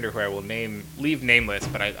bartender who I will leave nameless,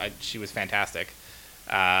 but she was fantastic,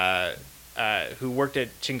 who worked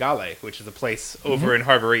at Chingale, which is a place over in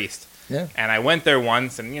Harbor East. Yeah. And I went there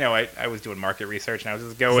once, and, I was doing market research, and I was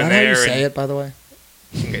just going there. Is that how you say it, by the way?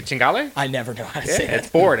 Chingale? I never know how to say it. It's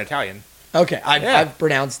 4 in Italian. Okay, I've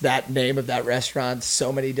pronounced that name of that restaurant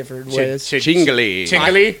so many different ways. Chingale.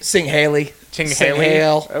 Sing Haley. Sing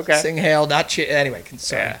Hale. Okay. Sing Hale, not anyway.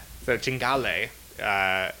 Yeah. So Chingale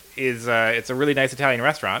is it's a really nice Italian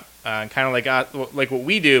restaurant, kind of like what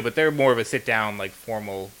we do, but they're more of a sit down, like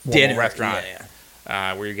formal dinner restaurant,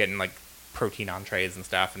 where you're getting like protein entrees and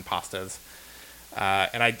stuff and pastas.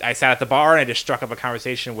 And I sat at the bar and I just struck up a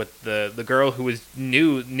conversation with the girl who was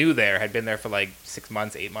new there, had been there for like 6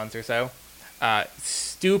 months, 8 months or so.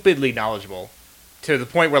 Stupidly knowledgeable to the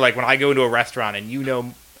point where like when I go into a restaurant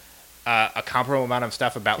and a comparable amount of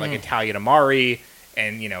stuff about like Italian amari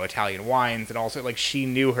and Italian wines, and also like she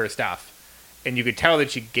knew her stuff, and you could tell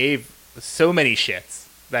that she gave so many shits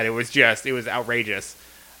that it was outrageous.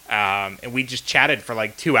 And we just chatted for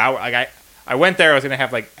like 2 hours. Like I went there, I was gonna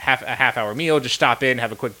have like a half hour meal, just stop in,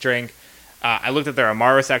 have a quick drink. I looked at their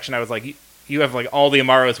amaro section. I was like, you have like all the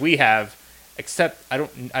amaros we have, except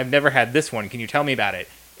I've never had this one. Can you tell me about it?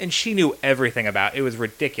 And she knew everything about it. It was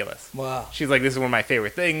ridiculous. Wow. She's like, this is one of my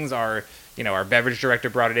favorite things. Our beverage director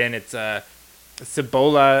brought it in. It's a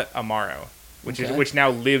Cibola Amaro, which now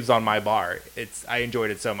lives on my bar. I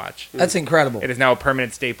enjoyed it so much. That's incredible. It is now a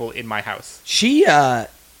permanent staple in my house. She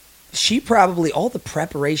probably, all the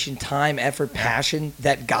preparation, time, effort, passion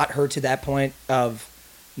that got her to that point of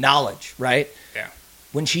knowledge, right? Yeah.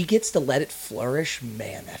 When she gets to let it flourish,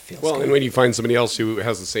 man, that feels well, good. And when you find somebody else who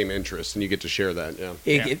has the same interest and you get to share that,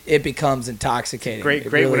 it becomes intoxicating.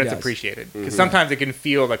 Great really when it's appreciated. Because sometimes it can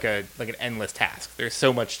feel like an endless task. There's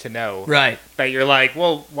so much to know. Right. That you're like,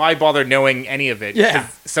 well, why bother knowing any of it? Yeah.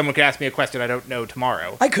 Someone could ask me a question I don't know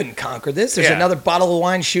tomorrow. I couldn't conquer this. There's another bottle of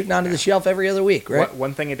wine shooting onto the shelf every other week, right?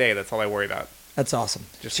 One thing a day, that's all I worry about. That's awesome.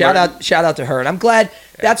 Shout out to her. And I'm glad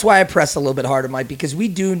that's why I pressed a little bit harder, Mike, because we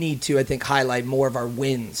do need to, I think, highlight more of our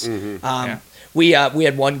wins. We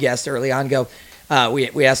had one guest early on go,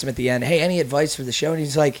 we asked him at the end, hey, any advice for the show? And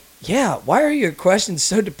he's like, Yeah, why are your questions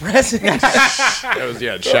so depressing? That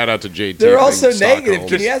was, shout out to JT. They're all so Stockholm. negative.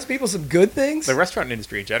 Can you ask people some good things? The restaurant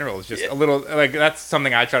industry in general is just a little like that's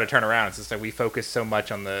something I try to turn around. It's just like we focus so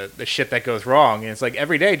much on the shit that goes wrong, and it's like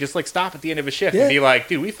every day, just like stop at the end of a shift and be like,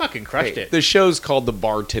 dude, we fucking crushed it. The show's called The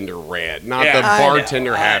Bartender Rant, not The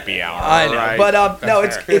Bartender Happy Hour. I know, right? but no,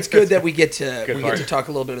 it's good that we get to talk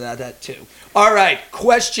a little bit about that too. All right,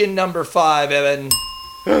 question number 5, Evan.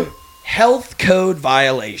 Health code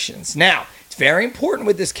violations. Now, it's very important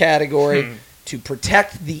with this category to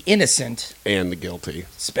protect the innocent and the guilty,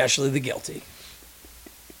 especially the guilty.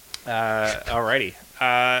 Alrighty.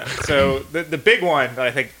 So the big one that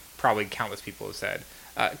I think probably countless people have said: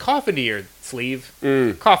 cough into your sleeve,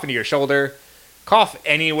 cough into your shoulder, cough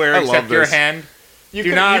anywhere except your hand. You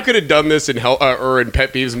could have done this in or in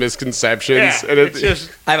Pet Peeves Misconceptions. Yeah, and it's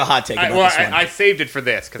just. I have a hot take about this one. I saved it for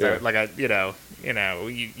this because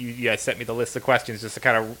you guys sent me the list of questions just to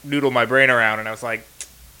kind of noodle my brain around, and I was like,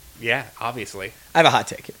 yeah, obviously. I have a hot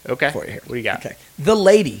take Okay. for you here. What do you got? Okay. The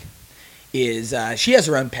lady is she has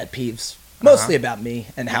her own pet peeves, mostly about me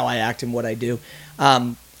and how I act and what I do.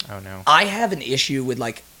 Oh no. I have an issue with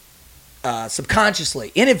like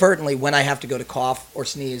subconsciously, inadvertently, when I have to go to cough or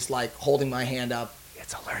sneeze, like holding my hand up.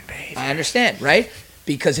 It's a learned behavior. I understand, right?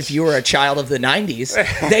 Because if you were a child of the 90s,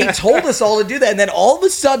 they told us all to do that. And then all of a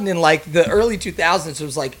sudden in like the early 2000s, it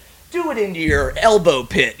was like, do it into your elbow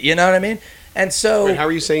pit. You know what I mean? And so... Wait, how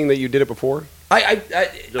are you saying that you did it before?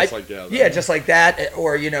 Just like that.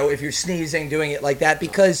 Or, if you're sneezing, doing it like that.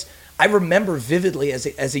 Because I remember vividly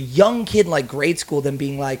as a young kid in like grade school, them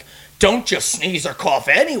being like, don't just sneeze or cough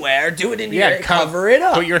anywhere. Do it in your cover it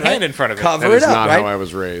up. Put your hand in front of it. Cover that it is up, not right? how I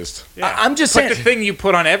was raised. Yeah. I'm just Put saying. the thing you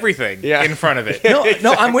put on everything in front of it.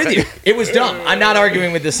 No, I'm with you. It was dumb. I'm not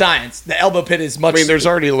arguing with the science. The elbow pit is much... I mean, there's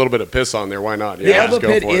already a little bit of piss on there. Why not? The elbow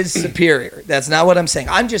pit is superior. That's not what I'm saying.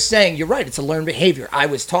 I'm just saying, you're right. It's a learned behavior. I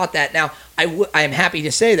was taught that. Now, I am happy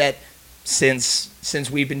to say that since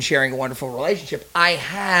we've been sharing a wonderful relationship, I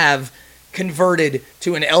have converted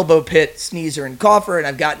to an elbow pit sneezer and cougher, and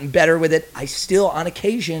I've gotten better with it. I still, on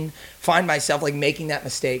occasion, find myself like making that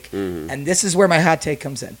mistake. And this is where my hot take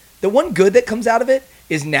comes in. The one good that comes out of it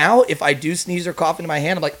is now, if I do sneeze or cough into my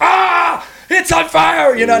hand, I'm like, it's on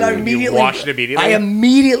fire! And I immediately... You wash it immediately? I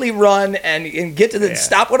immediately run and get to the...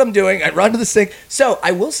 Stop what I'm doing. I run to the sink. So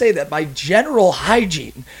I will say that my general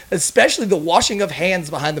hygiene, especially the washing of hands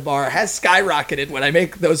behind the bar, has skyrocketed when I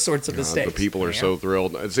make those sorts of mistakes. The people are so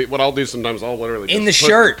thrilled. See, what I'll do sometimes, I'll literally in the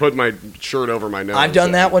shirt. Put my shirt over my nose. I've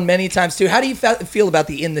done that one many times too. How do you feel about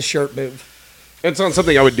the in the shirt move? It's not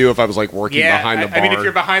something I would do if I was like working behind the bar. I mean, if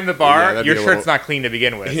you're behind the bar, your shirt's not clean to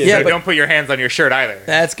begin with. So don't put your hands on your shirt either.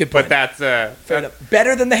 That's a good point. But that's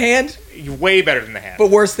better than the hand, way better than the hand. but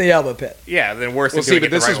worse than the elbow pit. Yeah, then worse. Well, see, but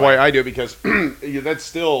this is why I do it, because there's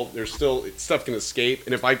still stuff can escape,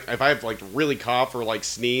 and if I have like really cough or like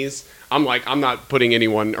sneeze, I'm not putting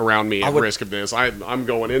anyone around me at risk of this. I'm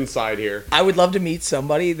going inside here. I would love to meet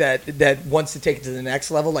somebody that wants to take it to the next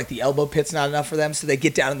level. Like the elbow pit's not enough for them, so they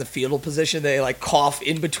get down in the fetal position. They like cough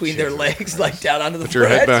in between their legs, like down onto the floor.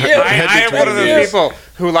 Head back. I am one of those people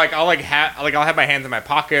who I'll have my hands in my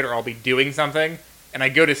pocket, or I'll be doing something, and I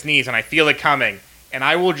go to sneeze and I feel it coming, and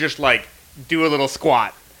I will just like do a little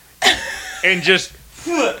squat and just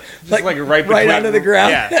right onto the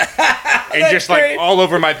ground. Yeah. And just great. like all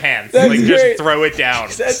over my pants. That's like great. just throw it down.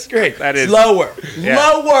 That's great. That is lower.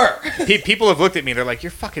 People have looked at me, they're like,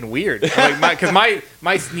 you're fucking weird. Because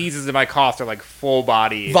my sneezes and my coughs are like full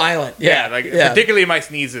body. Violent. Particularly my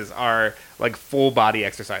sneezes are like full body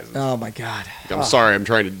exercises. Oh my God. I'm sorry, I'm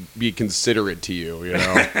trying to be considerate to you,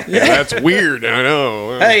 That's weird, I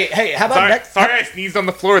know. Hey, how about next? Sorry I sneezed on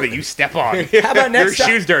the floor that you step on. How about next Your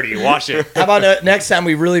time? shoe's dirty, you wash it. How about next time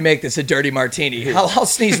we really make this a dirty martini? I'll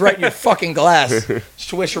sneeze right in your fucking glass.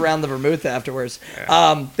 Swish around the vermouth afterwards.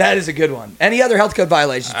 That is a good one. Any other health code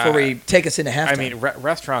violations before we take us into halftime? I mean,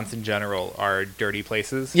 restaurants in general are dirty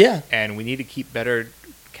places. Yeah. And we need to keep better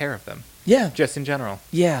care of them. Yeah. Just in general.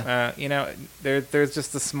 Yeah. There's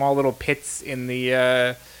just the small little pits in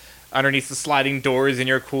the underneath the sliding doors in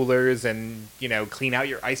your coolers, and clean out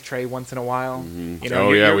your ice tray once in a while.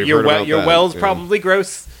 Mm-hmm. Your well's probably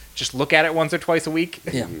gross. Just look at it once or twice a week.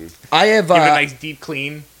 Yeah. I have give it a nice deep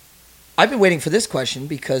clean. I've been waiting for this question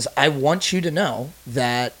because I want you to know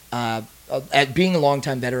that at being a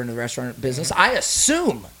longtime veteran of the restaurant business, I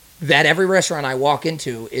assume that every restaurant I walk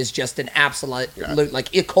into is just an absolute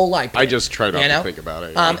like E. coli pit, I just try not to think about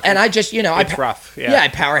it. And I just it's rough. Yeah, I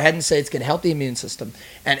power ahead and say it's going to help the immune system.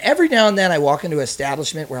 And every now and then I walk into an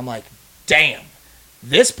establishment where I'm like, damn,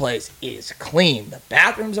 this place is clean. The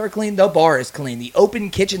bathrooms are clean. The bar is clean. The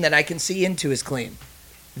open kitchen that I can see into is clean.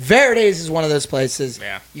 Verde's is one of those places.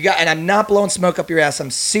 Yeah. And I'm not blowing smoke up your ass.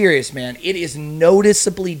 I'm serious, man. It is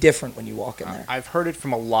noticeably different when you walk in there. I've heard it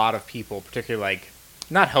from a lot of people, particularly like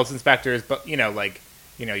not health inspectors, but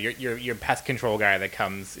your pest control guy that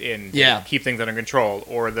comes in to keep things under control,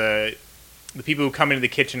 or the people who come into the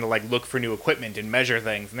kitchen to like look for new equipment and measure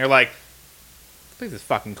things, and they're like, "This place is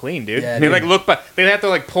fucking clean, dude." Yeah, they dude. like look, but they have to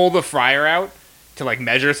like pull the fryer out to like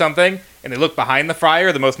measure something, and they look behind the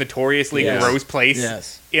fryer, the most notoriously gross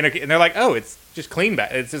place, and they're like, "Oh, it's just clean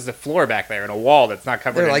back. It's just a floor back there and a wall that's not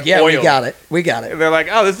covered." They're like, in oil. we got it. And they're like,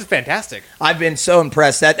 "Oh, this is fantastic." I've been so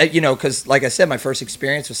impressed that because like I said, my first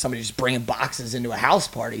experience was somebody just bringing boxes into a house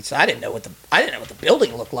party, so I didn't know what the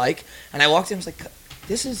building looked like, and I walked in, and was like,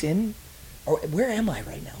 "This is in." Or where am I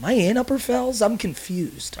right now? Am I in Upper Fells? I'm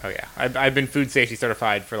confused. Oh yeah, I've been food safety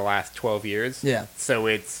certified for the last 12 years. Yeah, so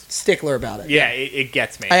it's stickler about it. Yeah, it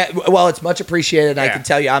gets me. Well, it's much appreciated. Yeah. I can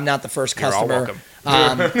tell you, I'm not the first customer. You're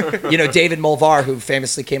all welcome. David Mulvar, who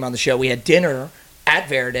famously came on the show, we had dinner at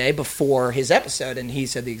Verde before his episode, and he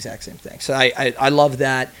said the exact same thing. So I love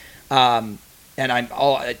that, and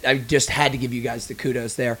I just had to give you guys the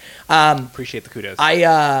kudos there. Appreciate the kudos.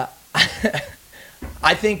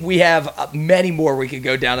 I think we have many more we could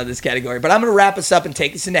go down in this category, but I'm going to wrap us up and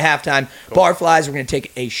take us into halftime. Cool. Barflies, we're going to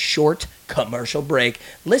take a short commercial break.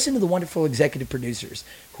 Listen to the wonderful executive producers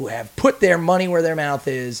who have put their money where their mouth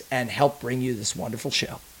is and help bring you this wonderful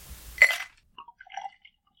show.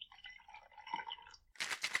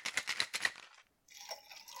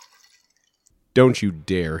 Don't you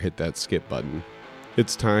dare hit that skip button.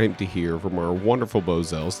 It's time to hear from our wonderful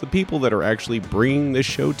Bozels, the people that are actually bringing this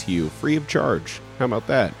show to you free of charge. How about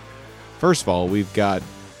that? First of all, we've got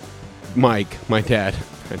Mike, my dad.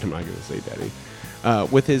 I'm not going to say daddy.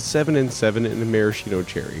 With his 7 and 7 in a maraschino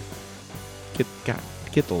cherry.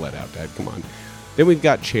 Get the let out, Dad. Come on. Then we've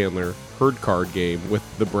got Chandler, Herd Card Game with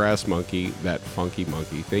the Brass Monkey, that funky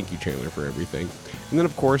monkey. Thank you, Chandler, for everything. And then,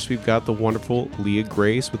 of course, we've got the wonderful Leah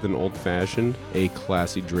Grace with an old-fashioned, a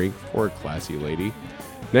classy drink for a classy lady.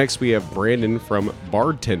 Next, we have Brandon from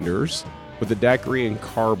Bartenders with the daiquiri and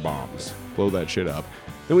car bombs. Blow that shit up.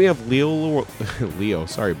 Then we have Leo,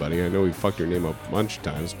 sorry, buddy. I know we fucked your name up a bunch of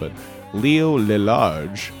times, but Leo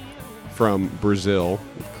Lelarge from Brazil,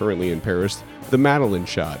 currently in Paris. The Madeline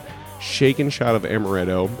shot. Shaken shot of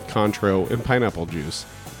amaretto, Contro, and pineapple juice.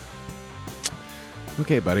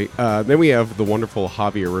 Okay, buddy. Then we have the wonderful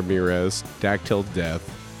Javier Ramirez, Dactyl Death.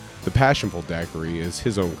 The Passionful Daiquiri is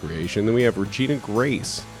his own creation. Then we have Regina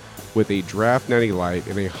Grace with a Draft Natty Light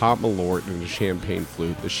and a Hot Malort and a Champagne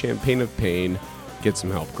Flute. The Champagne of Pain. Get some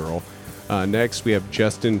help, girl. Next, we have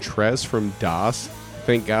Justin Tress from DOS.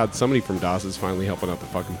 Thank God somebody from DOS is finally helping out the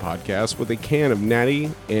fucking podcast with a can of Natty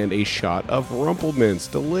and a shot of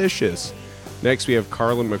Rumplemints. Delicious. Next, we have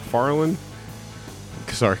Carlin McFarland.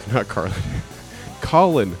 Sorry, not Carlin.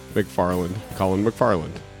 Colin McFarland.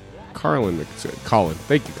 Colin.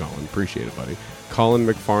 Thank you, Colin. Appreciate it, buddy. Colin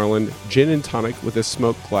McFarland. Gin and tonic with a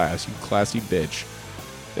smoked glass. You classy bitch.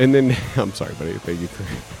 And then, I'm sorry, buddy. Thank you for...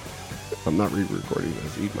 I'm not re-recording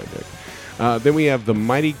this. Eat my dick. Then we have the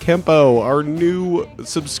Mighty Kempo, our new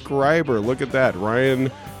subscriber. Look at that.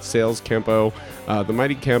 Ryan Sales Kempo. The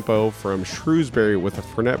Mighty Kempo from Shrewsbury with a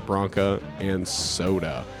Fernet Branca and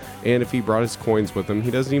soda. And if he brought his coins with him,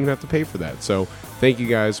 he doesn't even have to pay for that. So thank you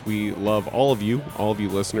guys. We love all of you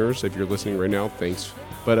listeners. If you're listening right now, thanks.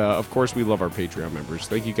 But of course, we love our Patreon members.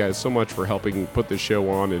 Thank you guys so much for helping put this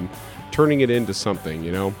show on and turning it into something,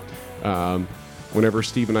 you know. Whenever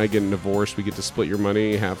Steve and I get a divorce, we get to split your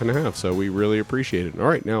money half and half. So we really appreciate it. All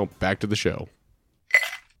right, now back to the show.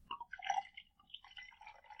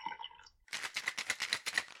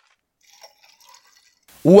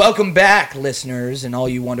 Welcome back, listeners, and all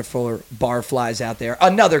you wonderful barflies out there.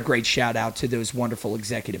 Another great shout out to those wonderful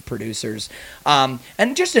executive producers. And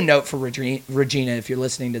just a note for Regina, if you're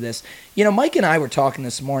listening to this, you know, Mike and I were talking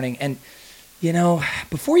this morning, and you know,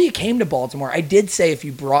 before you came to Baltimore, I did say if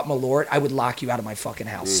you brought Malort, I would lock you out of my fucking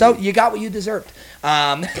house. So you got what you deserved.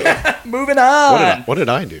 Moving on. What did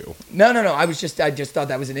I do? No. I just thought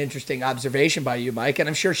that was an interesting observation by you, Mike, and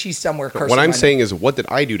I'm sure she's somewhere cursing. What I'm saying is, what did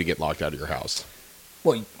I do to get locked out of your house?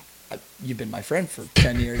 Well, you've been my friend for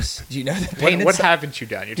 10 years. Do you know the pain what haven't you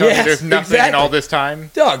done? You're telling me there's nothing in all this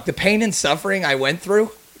time? Dog, the pain and suffering I went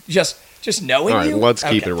through, just knowing you. All right, let's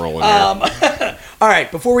keep it rolling here. All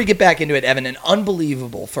right, before we get back into it, Evan, an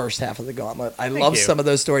unbelievable first half of the Gauntlet. I love some of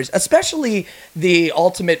those stories, especially the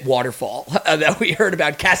ultimate waterfall that we heard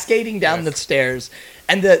about cascading down the stairs,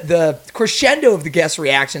 and the crescendo of the guest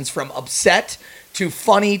reactions from upset to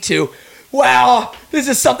funny to, wow, this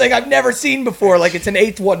is something I've never seen before. Like it's an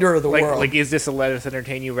eighth wonder of the world. Like, is this a Let Us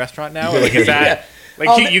Entertain You restaurant now? Or like, is that...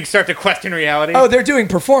 Like you start to question reality. Oh, they're doing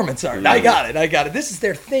performance art. I got it. This is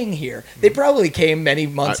their thing here. They probably came many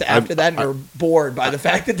months after that and were bored by the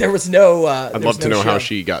fact that there was no. I'd love to know how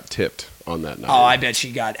she got tipped on that night. Oh, I bet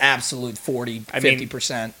she got absolute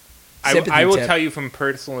 50%. I will tell you from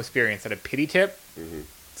personal experience that a pity tip is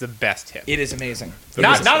the best tip. It is amazing.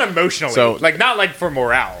 Not emotionally, so, not like for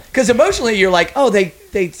morale. Because emotionally, you're like, oh,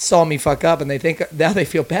 they saw me fuck up, and they think now they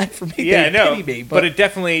feel bad for me. Yeah, they pity me, but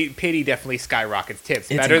pity definitely skyrockets tips.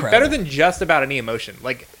 Better than just about any emotion.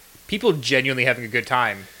 Like people genuinely having a good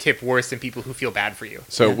time tip worse than people who feel bad for you.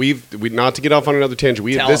 So we not to get off on another tangent.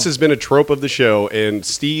 This has been a trope of the show, and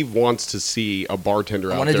Steve wants to see a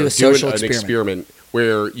bartender out there do an experiment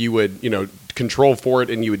where you would, control for it,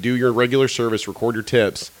 and you would do your regular service, record your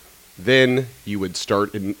tips. Then you would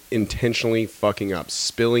start intentionally fucking up,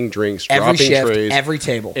 spilling drinks, dropping trays, every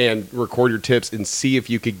table, and record your tips and see if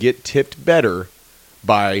you could get tipped better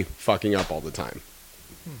by fucking up all the time.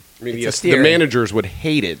 I mean, yes, the managers would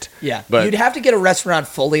hate it. Yeah, but you'd have to get a restaurant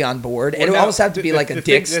fully on board, and it would almost have to be like a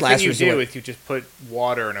Dick's last resort. The thing you do is you just put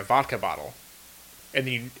water in a vodka bottle, and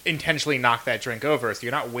then you intentionally knock that drink over, so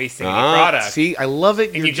you're not wasting any product. See, I love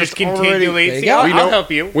it. And you just continually. I'll help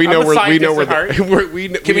you. We know where.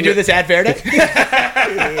 Can we do this at Verde?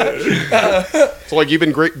 So, like, you've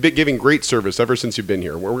been giving great service ever since you've been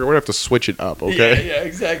here. We're gonna have to switch it up, okay? Yeah,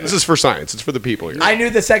 exactly. This is for science. It's for the people here. I knew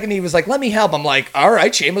the second he was like, "Let me help." I'm like, "All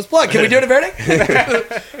right, shameless plug. Can we do it at Verde?"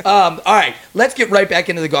 All right, let's get right back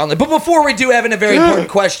into the gauntlet. But before we do, Evan, a very important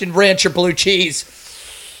question: ranch or blue cheese?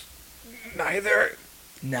 Neither.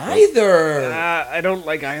 I don't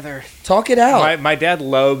like either. Talk it out. My dad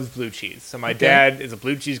loves blue cheese. So my dad is a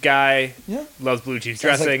blue cheese guy. Yeah. Loves blue cheese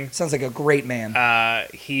dressing. Sounds like a great man.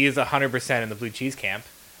 He is 100% in the blue cheese camp.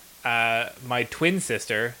 My twin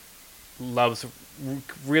sister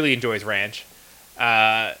really enjoys ranch.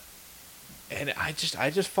 And I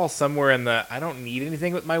just fall somewhere in the I don't need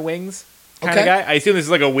anything with my wings kind of guy. I assume this is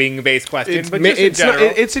like a wing-based question, but just in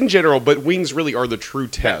general. It's in general, but wings really are the true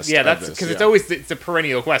test. Yeah, that's because it's a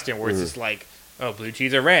perennial question where it's just like, oh, blue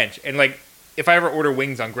cheese or ranch, and like if I ever order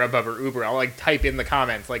wings on Grubhub or Uber, I'll like type in the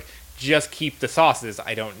comments like, just keep the sauces.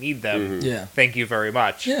 I don't need them. Yeah, thank you very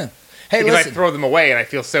much. Yeah. Hey, because listen. I throw them away and I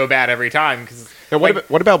feel so bad every time. Now,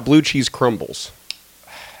 what about blue cheese crumbles?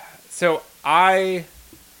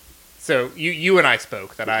 So you and I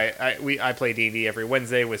spoke that I play D&D every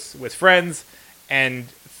Wednesday with friends, and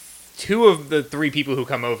 2 of the 3 people who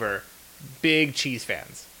come over, big cheese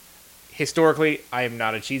fans. Historically, I am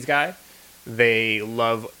not a cheese guy. They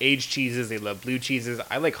love aged cheeses. They love blue cheeses.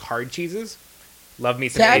 I like hard cheeses. Love me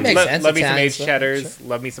some aged cheddars. Sure.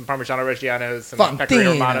 Love me some Parmigiano Reggianos, some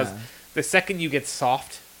Pecorino Romanos. The second you get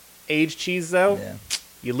soft aged cheese, though,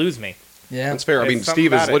 you lose me. Yeah, that's fair. I mean,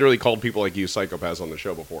 Steve has literally called people like you psychopaths on the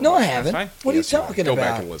show before. No, I haven't. What are you talking about? Go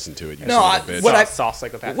back and listen to it. Soft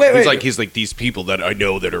psychopath. He's like these people that I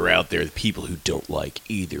know that are out there, the people who don't like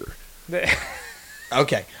either.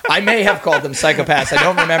 Okay, I may have called them psychopaths. I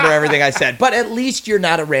don't remember everything I said, but at least you're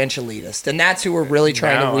not a ranch elitist, and that's who we're really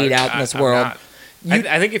trying to weed out in this world.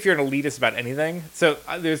 I think if you're an elitist about anything, so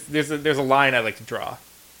there's a line I like to draw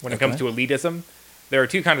when it comes to elitism. There are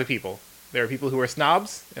 2 kinds of people. There are people who are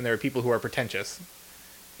snobs, and there are people who are pretentious.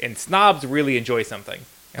 And snobs really enjoy something.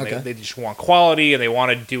 And they just want quality, and they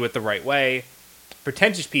want to do it the right way.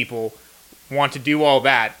 Pretentious people want to do all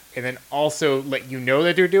that, and then also let you know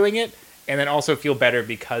that they're doing it, and then also feel better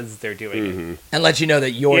because they're doing it. And let you know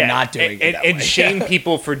that you're not doing it that way. And shame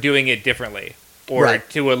people for doing it differently. Or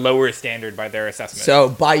to a lower standard by their assessment. So,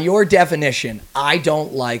 by your definition, I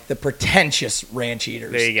don't like the pretentious ranch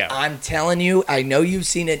eaters. There you go. I'm telling you, I know you've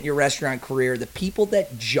seen it in your restaurant career. The people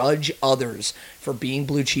that judge others for being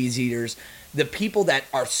blue cheese eaters, the people that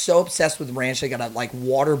are so obsessed with ranch, they gotta like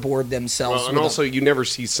waterboard themselves. Well, and also, you never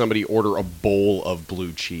see somebody order a bowl of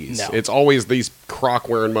blue cheese. No. It's always these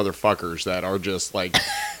crock-wearing motherfuckers that are just like...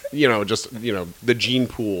 the gene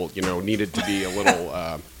pool, needed to be a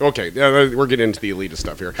little... okay, we're getting into the elitist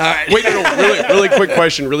stuff here. All right. Wait, really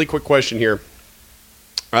quick question here.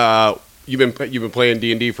 You've been playing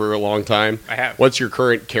D&D for a long time. I have. What's your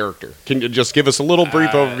current character? Can you just give us a little brief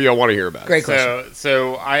overview? I want to hear about it. Great question.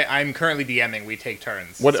 So I'm currently DMing. We take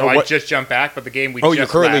turns. I just jumped back, but the game we just you're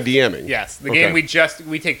currently left, DMing? Yes. The game we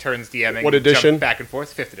take turns DMing. What edition? Jump back and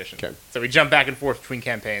forth. 5th edition. Okay. So we jump back and forth between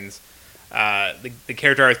campaigns. The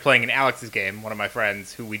character I was playing in Alex's game, one of my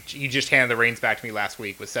friends, he just handed the reins back to me last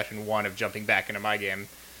week with session 1 of jumping back into my game.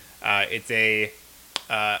 It's a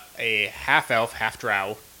half elf, half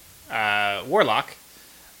drow warlock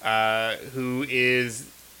who is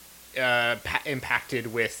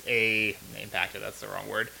impacted with impacted, that's the wrong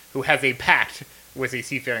word, who has a pact with a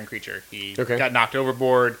seafaring creature. He got knocked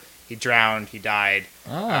overboard, he drowned, he died,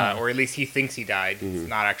 or at least he thinks he died. It's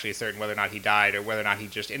not actually certain whether or not he died or whether or not he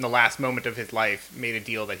just, in the last moment of his life, made a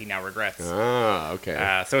deal that he now regrets. So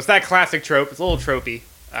it's that classic trope. It's a little tropey,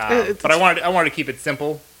 but I wanted to keep it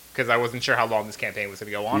simple because I wasn't sure how long this campaign was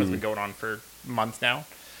going to go on. It's been going on for months now.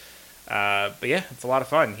 But yeah, it's a lot of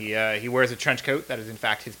fun. He wears a trench coat that is in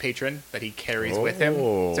fact his patron that he carries with him.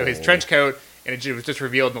 So his trench coat, and it was just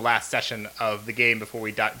revealed in the last session of the game before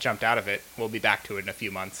we jumped out of it. We'll be back to it in a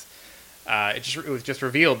few months. It was just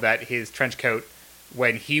revealed that his trench coat,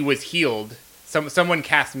 when he was healed, someone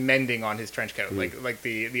cast mending on his trench coat. Like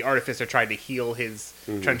the artificer tried to heal his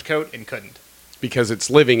trench coat and couldn't. Because it's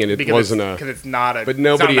living and because it's not a. But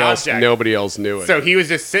nobody else knew it. So he was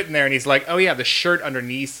just sitting there and he's like, "Oh yeah, the shirt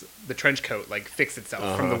underneath the trench coat like fixed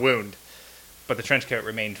itself from the wound, but the trench coat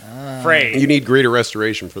remained frayed." You need greater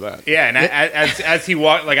restoration for that. Yeah, and as he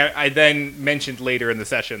walked, like I then mentioned later in the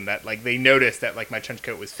session that like they noticed that like my trench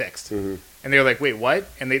coat was fixed, and they were like, "Wait, what?"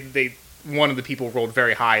 And they one of the people rolled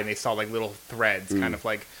very high and they saw like little threads, kind of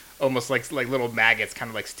like almost like little maggots, kind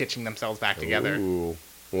of like stitching themselves back together. Ooh.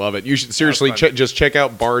 Love it. You should seriously just check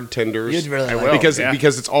out Bartenders. You'd really like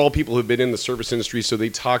because it's all people who've been in the service industry, so they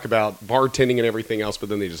talk about bartending and everything else, but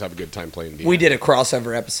then they just have a good time playing D&D. We did a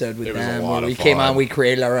crossover episode with them where we came on, we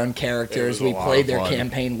created our own characters, we played their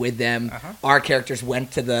campaign with them. Our characters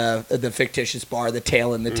went to the fictitious bar, the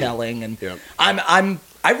tale and the telling, and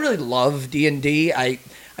I really love D&D. I've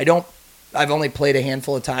only played a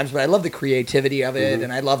handful of times, but I love the creativity of it,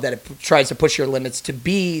 and I love that it tries to push your limits to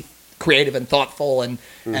be creative and thoughtful and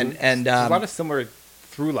There's a lot of similar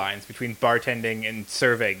through lines between bartending and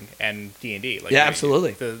serving and D&D. Like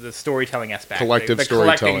absolutely. The storytelling aspect, collective the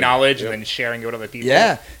storytelling, collecting knowledge and then sharing it with other people.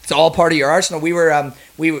 Yeah, it's all part of your arsenal.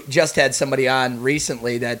 We just had somebody on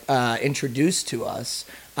recently that introduced to us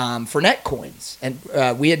Fernet coins, and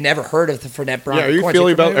we had never heard of the Fernet Branca.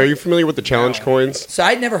 Are you familiar with the challenge coins? So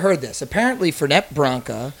I'd never heard this. Apparently, Fernet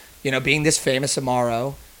Branca, being this famous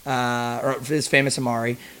Amaro. Or this famous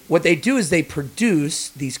Amari, what they do is they produce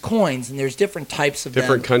these coins, and there's different types of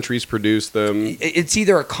different countries produce them. It's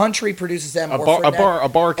either a country produces them, a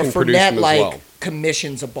bar can produce them as well.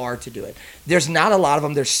 Commissions a bar to do it. There's not a lot of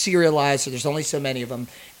them. They're serialized, so there's only so many of them.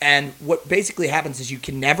 And what basically happens is you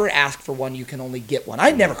can never ask for one, you can only get one.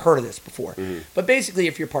 I'd never heard of this before. But basically,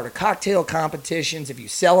 if you're part of cocktail competitions, if you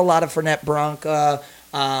sell a lot of Fernet Branca,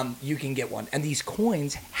 you can get one. And these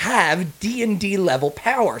coins have D&D level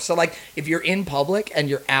power. So like if you're in public and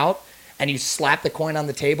you're out and you slap the coin on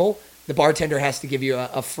the table, the bartender has to give you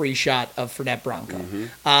a free shot of Fernet Branca.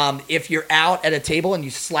 If you're out at a table and you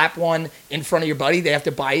slap one in front of your buddy, they have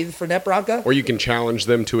to buy you the Fernet Branca. Or you can challenge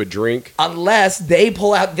them to a drink. Unless they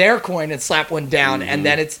pull out their coin and slap one down, and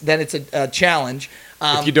then it's a challenge.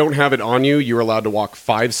 If you don't have it on you, you're allowed to walk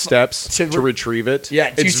 5 steps to retrieve it. Yeah,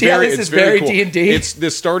 do you see how this is very cool. D&D?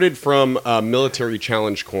 This started from military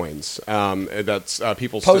challenge coins. That's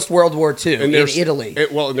people post World War II in Italy.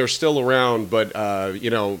 And they're still around, but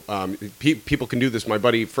people can do this. My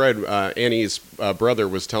buddy Fred, Annie's brother,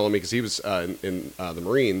 was telling me because he was in the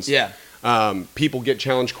Marines. Yeah. People get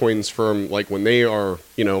challenge coins from like when they are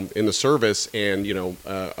in the service, and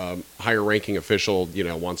a higher ranking official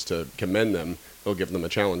wants to commend them. They'll give them a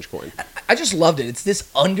challenge coin. I just loved it. It's this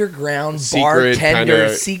underground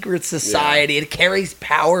bartender secret society. Yeah. It carries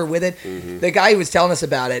power with it. The guy who was telling us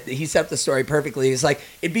about it, he set up the story perfectly. He's like,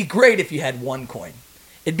 it'd be great if you had 1 coin.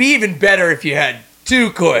 It'd be even better if you had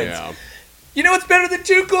 2 coins. Yeah. You know what's better than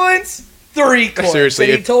 2 coins? 3 coins. Seriously.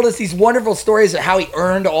 And he told us these wonderful stories of how he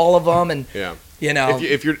earned all of them. And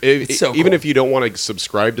if you don't want to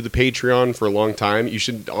subscribe to the Patreon for a long time, you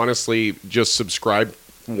should honestly just subscribe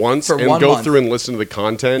once and go through and listen to the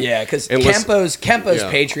content. Yeah, because Kempo's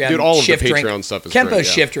Patreon, dude, all of the Patreon stuff is Kempo's great,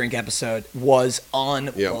 Shift Drink episode was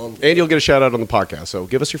unbelievable. And you'll get a shout out on the podcast. So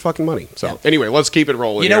give us your fucking money. So anyway, let's keep it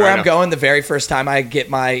rolling. You know where I'm going the very first time I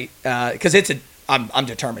get my because I'm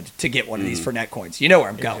determined to get one of these Fernet coins. You know where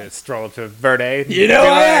I'm going. Stroll up to Verde. You know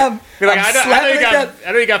I am. Be like,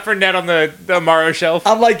 I know you got Fernet on the Amaro shelf.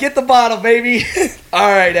 I'm like, get the bottle, baby.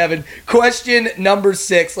 All right, Evan. Question number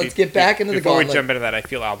 6. Let's get back into the gauntlet. Before we jump into that, I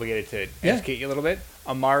feel obligated to educate you a little bit.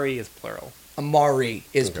 Amari is plural. Amari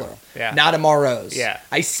is plural. Yeah. Not Amaros. Yeah.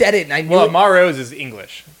 I said it and I knew Well, Amaros is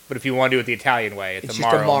English. But if you want to do it the Italian way, it's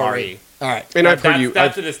Amaro, just Amari. All right. And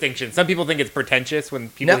that's the distinction. Some people think it's pretentious when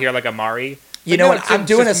people hear like Amari. You know what? I'm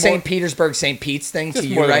doing a St. Petersburg, St. Pete's thing to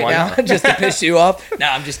you right now just to piss you off. No,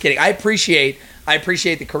 I'm just kidding. I appreciate I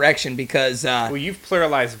appreciate the correction because Well, you've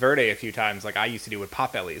pluralized Verde a few times, like I used to do with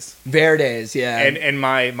Potbellies. Verdes, yeah. And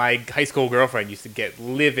my high school girlfriend used to get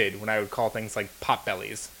livid when I would call things like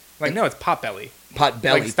Potbellies. Like, no, it's Potbelly.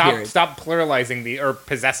 Potbelly, like, stop pluralizing or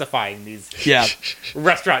possessifying these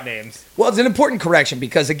restaurant names. Well, it's an important correction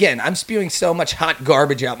because, again, I'm spewing so much hot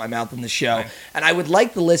garbage out my mouth in the show, Right. and I would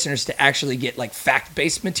like the listeners to actually get, like,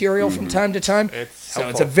 fact-based material from time to time. So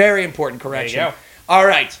it's a very important correction. There you go. All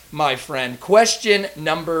right, my friend. Question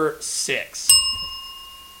number 6.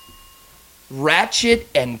 Ratchet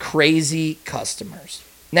and crazy customers.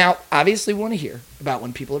 Now, obviously, we want to hear about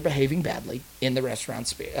when people are behaving badly in the restaurant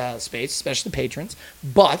space, especially the patrons.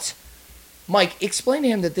 But, Mike, explain to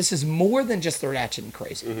him that this is more than just the ratchet and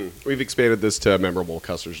crazy. Mm-hmm. We've expanded this to memorable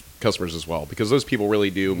customers as well, because those people really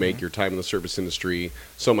do make your time in the service industry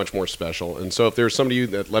so much more special. And so if there's somebody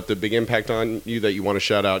that left a big impact on you that you want to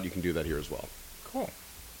shout out, you can do that here as well. Cool.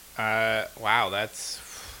 Wow, that's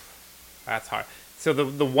hard. So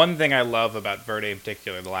the one thing I love about Verde in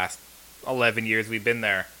particular, the last 11 years we've been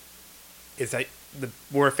there, is that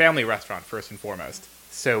we're a family restaurant first and foremost.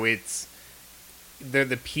 So they're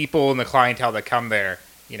the people and the clientele that come there,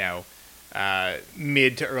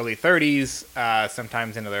 mid to early 30s,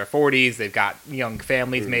 sometimes into their 40s. They've got young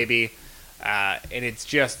families maybe, and it's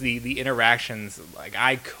just the interactions. Like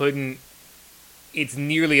it's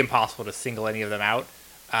nearly impossible to single any of them out.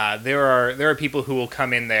 There are people who will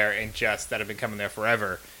come in there and that have been coming there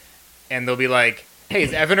forever, and they'll be like, "Hey,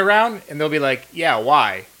 is Evan around?" And they'll be like, "Yeah,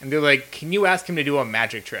 why?" And they're like, "Can you ask him to do a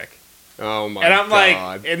magic trick?" Oh my God. And I'm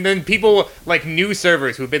God. like, and then people like new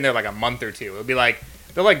servers who've been there like a month or two,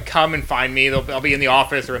 they'll come and find me. I'll be in the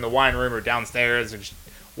office or in the wine room or downstairs or just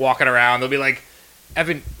walking around. They'll be like,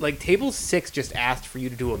 "Evan, like table 6 just asked for you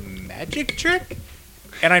to do a magic trick,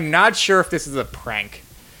 and I'm not sure if this is a prank."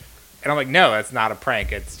 And I'm like, "No, that's not a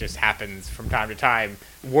prank. It just happens from time to time.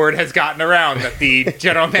 Word has gotten around that the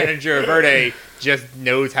general manager of Verde just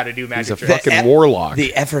knows how to do magic He's a tricks." fucking warlock.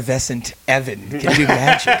 The effervescent Evan can do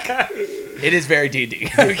magic. It is very D&D.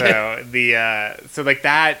 So like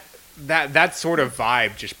that sort of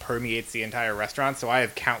vibe just permeates the entire restaurant. So I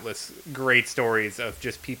have countless great stories of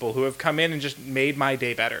just people who have come in and just made my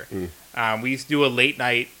day better. We used to do a late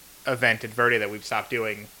night event at Verde that we've stopped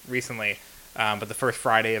doing recently. But the first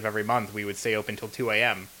Friday of every month, we would stay open till 2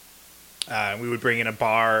 a.m. We would bring in a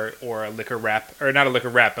bar or a liquor rep, or not a liquor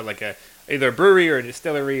rep, but like either a brewery or a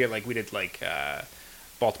distillery, or like we did like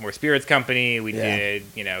Baltimore Spirits Company. We did,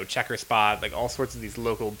 Checker Spot, like all sorts of these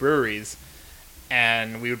local breweries.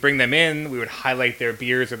 And we would bring them in. We would highlight their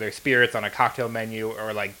beers or their spirits on a cocktail menu,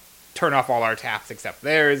 or like turn off all our taps except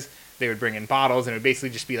theirs. They would bring in bottles, and it would basically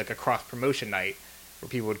just be like a cross promotion night where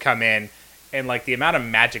people would come in. And, like, the amount of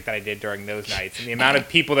magic that I did during those nights and the amount of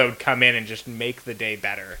people that would come in and just make the day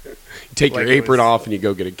better. You take your apron off and you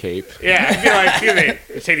go get a cape. Yeah, I'd be like, excuse me.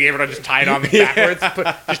 Just take the apron off, just tie it on backwards,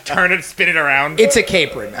 just turn it, spin it around. It's a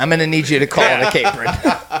capron. I'm going to need you to call it a capron.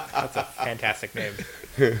 That's a fantastic name.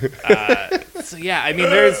 So, yeah, I mean,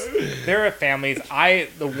 there are families.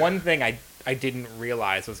 The one thing I didn't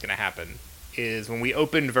realize was going to happen is when we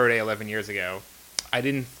opened Verde 11 years ago, I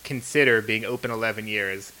didn't consider being open 11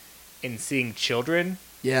 years and seeing children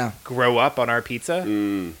grow up on our pizza.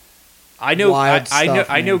 I know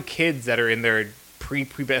I know kids that are in their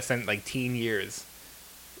pre-pubescent like teen years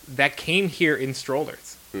that came here in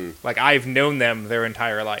strollers. Like I've known them their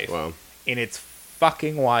entire life. Wow. And it's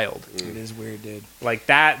fucking wild. It is weird, dude. Like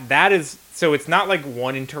that is so it's not like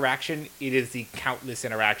one interaction, it is the countless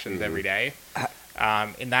interactions every day.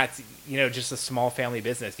 And that's, just a small family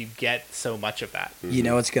business. You get so much of that. You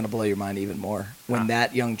know, it's going to blow your mind even more. When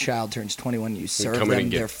that young child turns 21, you serve them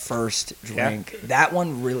their first drink. Yeah. That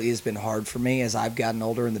one really has been hard for me as I've gotten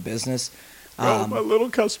older in the business. My little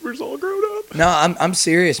customers all grown up. No, I'm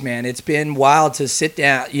serious, man. It's been wild to sit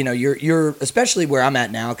down. You're especially where I'm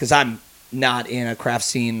at now, because I'm not in a craft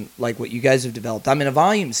scene like what you guys have developed. I'm in a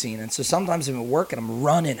volume scene. And so sometimes I'm at work and I'm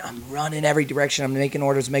running every direction. I'm making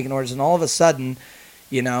orders. And all of a sudden,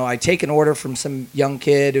 I take an order from some young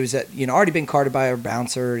kid who's already been carded by a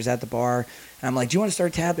bouncer, who's at the bar. And I'm like, "Do you want to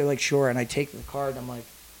start a tab?" They're like, "Sure." And I take the card and I'm like,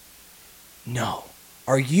 "No.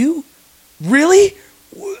 Are you? Really?"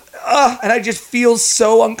 And I just feel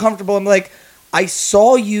so uncomfortable. I'm like, I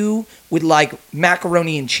saw you with like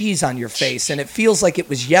macaroni and cheese on your face, and it feels like it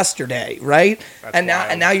was yesterday, right? And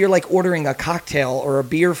now you're like ordering a cocktail or a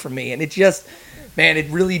beer from me, and it just, man, it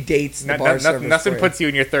really dates the bar service. Nothing puts you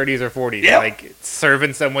in your 30s or 40s, like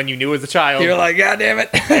serving someone you knew as a child. You're like, God damn it.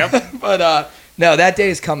 Yep. But no, that day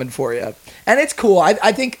is coming for you. And it's cool.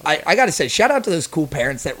 I think I got to say, shout out to those cool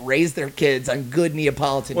parents that raise their kids on good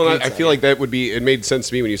Neapolitan pizza. I feel like that would be, it made sense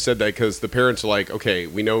to me when you said that, because the parents are like, okay,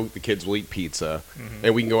 we know the kids will eat pizza,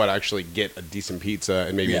 and we can go out and actually get a decent pizza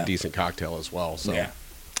and maybe a decent cocktail as well. So. Yeah.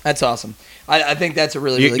 That's awesome. I think that's a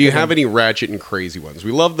really, really good Do you have any ratchet and crazy ones?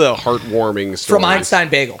 We love the heartwarming stories. From Einstein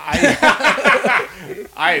Bagel.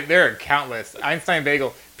 There are countless. Einstein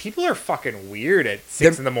Bagel. People are fucking weird at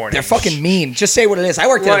 6 in the morning. They're fucking mean. Just say what it is. I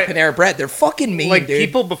worked at Panera Bread. They're fucking mean, like, dude.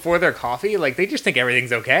 people before their coffee, like, they just think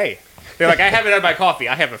everything's okay. They're like, I haven't had my coffee.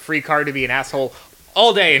 I have a free card to be an asshole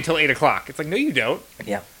all day until 8 o'clock. It's like, no, you don't.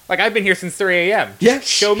 Yeah. Like, I've been here since 3 a.m. Yeah.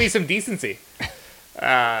 Show me some decency.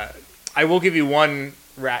 I will give you one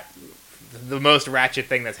the most ratchet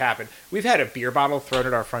thing that's happened. We've had a beer bottle thrown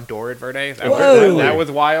at our front door at Verde. That was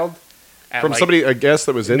wild. From somebody, a guest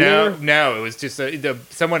that was in there? No, it was just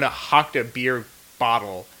someone hucked a beer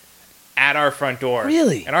bottle at our front door.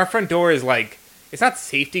 Really? And our front door is like, it's not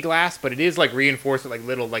safety glass, but it is like reinforced with like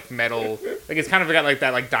little like metal, like it's kind of got like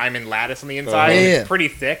that like diamond lattice on the inside. It's pretty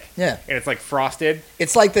thick. Yeah. And it's like frosted.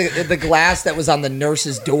 It's like the glass that was on the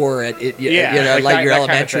nurse's door at like your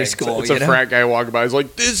elementary school. It's a frat guy walking by. He's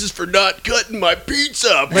like, "This is for not cutting my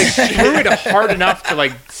pizza." Like, she threw it hard enough to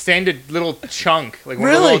like send a little chunk, like one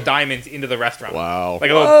of the little diamonds into the restaurant. Wow.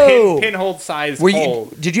 Like a little pinhole sized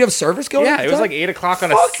hole. Did you have service going? Yeah, it was like 8 o'clock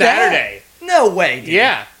on a Saturday. That. No way, dude.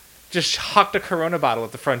 Yeah. Just hucked a Corona bottle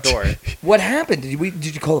at the front door. What happened?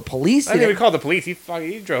 Did you call the police? I think we called the police. He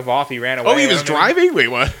drove off. He ran away. Oh, he was driving? Wait,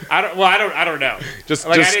 what? I don't know. Just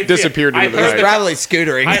disappeared into the night. He was probably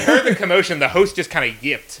scootering. I heard the commotion. The host just kind of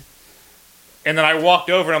yipped, and then I walked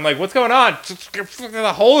over and I'm like, "What's going on?" There's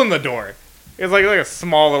a hole in the door. It was like a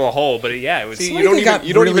small little hole, but it was. See, you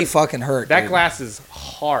don't even fucking hurt. That glass is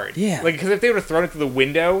hard. Yeah. Like, because if they would have thrown it through the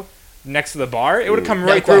window next to the bar, it would have come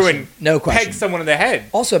right through and pegged someone in the head.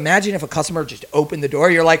 Also, imagine if a customer just opened the door.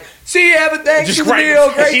 You're like, "See you, Evan. Thanks for the right,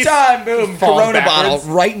 meal. Great time." Boom. Corona backwards.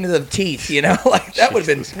 bottle right into the teeth. You know, like that would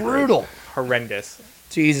have been brutal. Horrendous.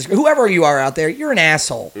 Jesus, whoever you are out there, you're an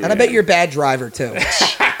asshole, and I bet you're a bad driver too.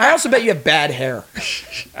 I also bet you have bad hair.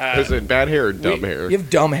 Is it bad hair or dumb hair? You have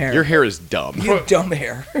dumb hair. Your hair is dumb. You have dumb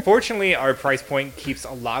hair. Fortunately, our price point keeps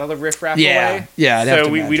a lot of the riffraff away. Yeah, so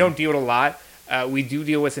we don't deal with a lot. We do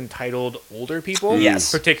deal with entitled older people,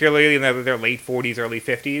 yes, particularly in their late 40s, early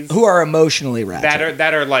 50s, who are emotionally ratchet.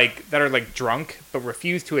 That are like drunk, but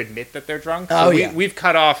refuse to admit that they're drunk. So we've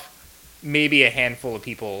cut off maybe a handful of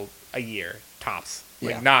people a year tops.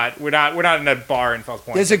 Like we're not in a bar in Fells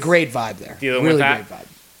Point. There's a great vibe there. Dealing with that. Great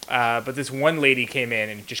vibe. But this one lady came in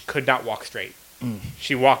and just could not walk straight.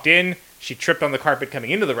 She walked in, she tripped on the carpet coming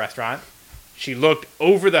into the restaurant. She looked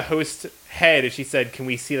over the host's head and she said, "Can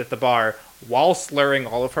we sit at the bar?" while slurring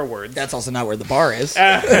all of her words. That's also not where the bar is.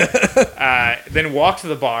 Then walked to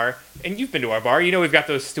the bar, and you've been to our bar. You know we've got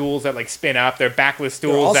those stools that like spin up. They're backless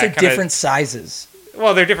stools. They're also different sizes.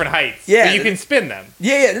 Well, they're different heights. Yeah, but you can spin them.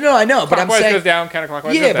 Yeah, no, I know, but I'm saying goes down, counterclockwise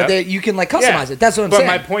goes yeah, up. but you can like customize it. That's what I'm saying. But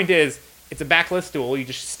my point is, it's a backless stool. You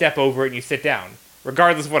just step over it and you sit down,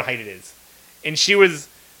 regardless of what height it is. And she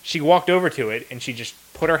walked over to it and she just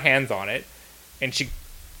put her hands on it, and she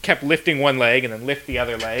kept lifting one leg and then lift the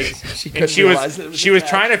other leg. She was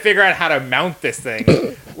trying to figure out how to mount this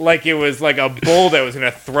thing like it was like a bull that was going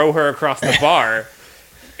to throw her across the bar.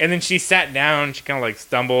 And then she sat down, she kind of like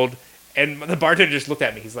stumbled, and the bartender just looked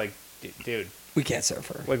at me. He's like, "Dude, we can't serve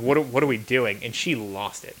her. Like, what are we doing?" And she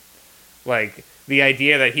lost it. Like, the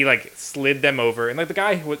idea that he like slid them over, and like the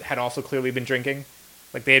guy had also clearly been drinking.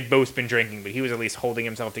 Like, they had both been drinking, but he was at least holding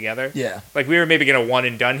himself together. Yeah. Like, we were maybe going to one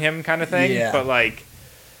and done him kind of thing. Yeah. But like,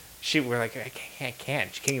 we're like, I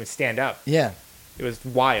can't. She can't even stand up. Yeah. It was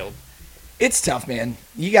wild. It's tough, man.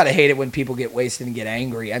 You got to hate it when people get wasted and get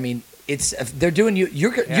angry. I mean, they're doing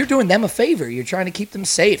you're doing them a favor. You're trying to keep them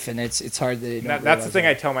safe, and it's hard that that's the thing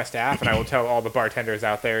I tell my staff, and I will tell all the bartenders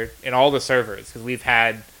out there and all the servers, because we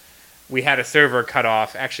had a server cut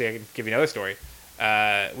off. Actually, I can give you another story.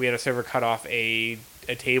 We had a server cut off a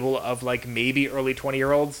table of like maybe early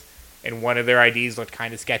 20-year-olds, and one of their IDs looked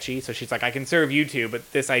kind of sketchy. So she's like, "I can serve you two,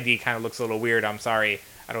 but this ID kind of looks a little weird. I'm sorry,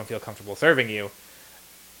 I don't feel comfortable serving you."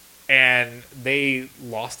 And they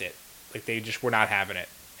lost it. Like, they just were not having it.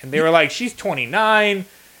 And they were like, "She's 29."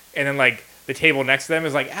 And then, like, the table next to them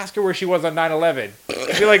is like, "Ask her where she was on 9/11.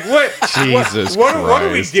 You're like, what? Jesus what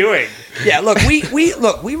are we doing? Yeah, look,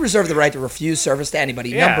 we reserve the right to refuse service to anybody.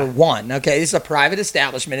 Yeah. Number one, okay, this is a private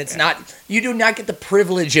establishment. It's not. You do not get the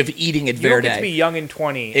privilege of eating at You don't Verde. get to be young and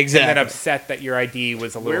 20 Exactly. and then upset that your ID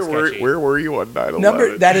was a little sketchy. Where were you on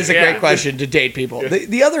 9/11? That is a Yeah. great question to date people.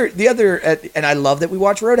 The other, and I love that we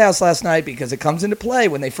watched Roadhouse last night because it comes into play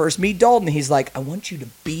when they first meet Dalton. He's like, I want you to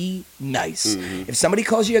be nice. If somebody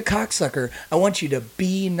calls you a cocksucker, I want you to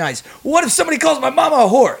be nice. What if somebody calls my mama a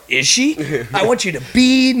whore? Is she? I want you to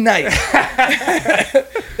be nice.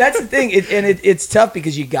 That's the thing. It's tough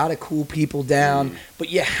because you got to cool people down, but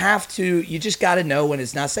you just got to know when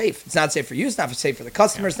it's not safe. It's not safe for you. It's not safe for the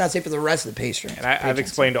customer. It's not safe for the rest of the pastry. And I've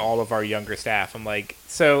explained to all of our younger staff, I'm like,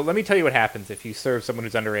 so let me tell you what happens if you serve someone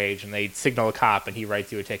who's underage and they signal a cop and he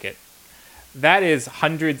writes you a ticket. That is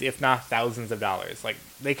hundreds, if not thousands of dollars. Like,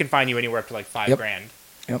 they can fine you anywhere up to like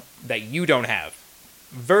 $5,000 that you don't have.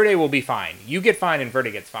 Verde will be fine. You get fined and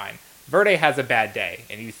Verde gets fined. Verde has a bad day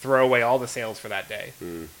and you throw away all the sales for that day.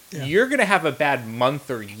 You're going to have a bad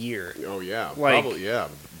month or year. Oh, yeah. Like, probably, yeah.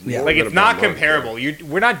 Like, it's not comparable.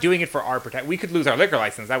 We're not doing it for our protection. We could lose our liquor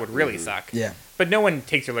license. That would really suck. Yeah. But no one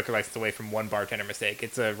takes your liquor license away from one bartender mistake.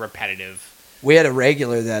 It's a repetitive. We had a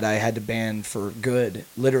regular that I had to ban for good,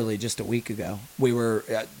 literally just a week ago. We were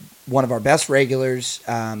one of our best regulars.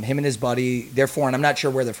 Him and his buddy, they're foreign. I'm not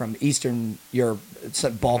sure where they're from. Eastern Europe,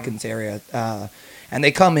 Balkans area. And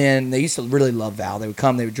they come in. They used to really love Val. They would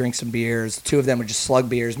come. They would drink some beers. The two of them would just slug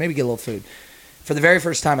beers, maybe get a little food. For the very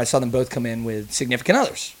first time, I saw them both come in with significant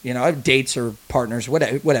others. Dates or partners,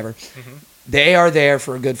 whatever. They are there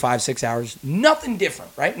for a good 5-6 hours. Nothing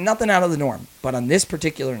different, right? Nothing out of the norm. But on this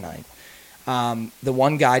particular night, the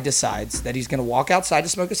one guy decides that he's going to walk outside to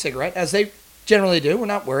smoke a cigarette, as they generally do. We're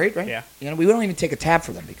not worried, right? Yeah. We don't even take a tab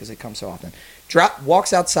for them because they come so often.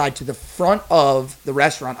 Walks outside to the front of the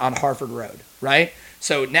restaurant on Harford Road, right?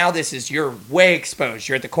 So now you're way exposed.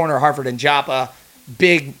 You're at the corner of Harford and Joppa,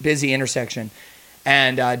 big, busy intersection.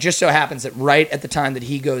 And just so happens that right at the time that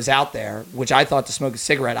he goes out there, which I thought to smoke a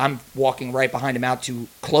cigarette, I'm walking right behind him out to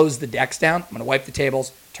close the decks down. I'm going to wipe the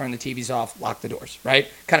tables, turn the TVs off, lock the doors, right?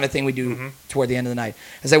 Kind of a thing we do toward the end of the night.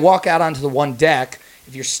 As I walk out onto the one deck,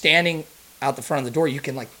 if you're standing out the front of the door, you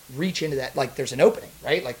can like reach into that, like there's an opening,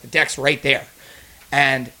 right? Like the deck's right there.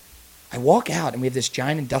 And I walk out and we have this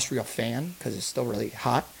giant industrial fan because it's still really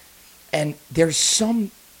hot. And there's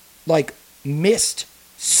some like mist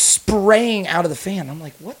spraying out of the fan. I'm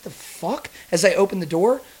like, what the fuck? As I open the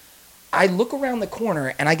door, I look around the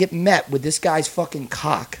corner and I get met with this guy's fucking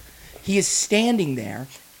cock. He is standing there,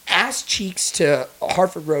 ass cheeks to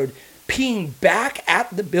Hartford Road, peeing back at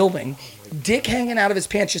the building, dick hanging out of his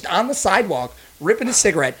pants, just on the sidewalk, ripping a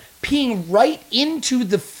cigarette, peeing right into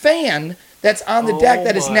the fan that's on the deck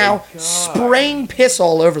that is now spraying piss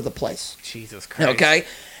all over the place. Jesus Christ. Okay?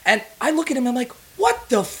 And I look at him and I'm like, what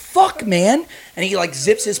the fuck, man? And he like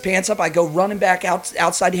zips his pants up. I go running back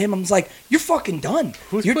outside to him. I'm like, you're fucking done.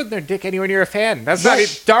 Who's putting their dick anywhere near a fan? That's not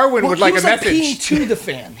it. Darwin would like a message. He was like peeing to the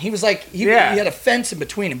fan. He was like, he had a fence in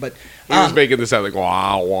between him. But he was making this sound like,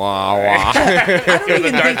 wah, wah, wah. I don't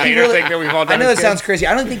even think he really, I know that kids. sounds crazy.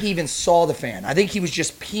 I don't think he even saw the fan. I think he was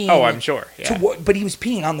just peeing. Oh, I'm sure. Yeah. But he was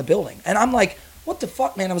peeing on the building. And I'm like, what the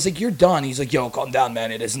fuck, man? I was like, you're done. He's like, yo, calm down,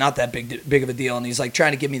 man. It is not that big of a deal. And he's like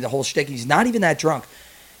trying to give me the whole shtick. He's not even that drunk.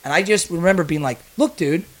 And I just remember being like, look,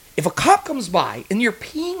 dude, if a cop comes by and you're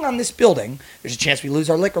peeing on this building, there's a chance we lose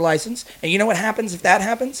our liquor license. And you know what happens if that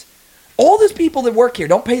happens? All those people that work here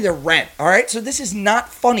don't pay their rent, all right? So this is not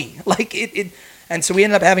funny. Like, and so we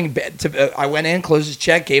ended up having I went in, closed his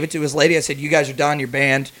check, gave it to his lady. I said, you guys are done, you're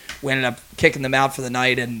banned. We ended up kicking them out for the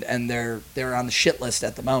night, and they're on the shit list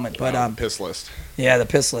at the moment. But piss list. Yeah, the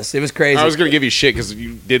piss list. It was crazy. I was going to give you shit because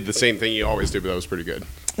you did the same thing you always do, but that was pretty good.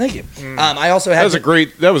 Thank you. I also had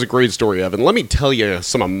that was a great story, Evan. Let me tell you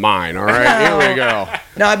some of mine. All right, here we go.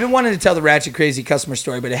 No, I've been wanting to tell the ratchet crazy customer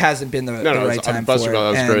story, but it hasn't been the right time for it. That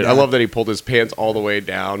was great. I love that he pulled his pants all the way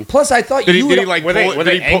down. Plus, I thought did he like were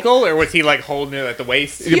they ankle or was he like holding it at the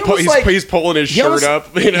waist? He's pulling his shirt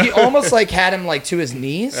up. You know? He almost like had him like to his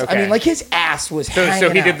knees. Okay. I mean, like his ass was hanging So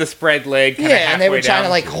he out. did the spread leg. Yeah, and they were trying to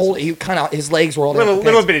like hold. He kind of his legs were holding.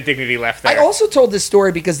 Little bit of dignity left there. I also told this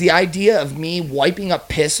story because the idea of me wiping up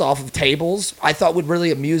piss off of tables, I thought would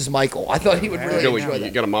really amuse Michael. I thought he would really enjoy that.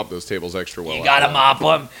 You got to mop those tables extra well. You got to mop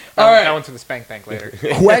them. All right. That one's to the spank bank later.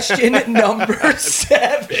 Question number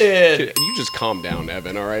 7. You just calm down,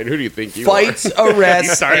 Evan. All right. Who do you think you Fights, are?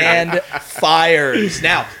 arrests, and fires.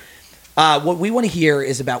 Now, what we want to hear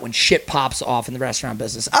is about when shit pops off in the restaurant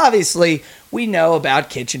business. Obviously, we know about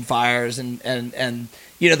kitchen fires and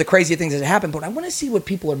you know the crazy things that happen, but I want to see what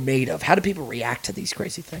people are made of. How do people react to these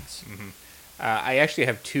crazy things? Mm-hmm. I actually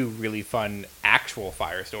have two really fun actual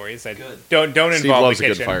fire stories that Good. don't involve Steve loves the a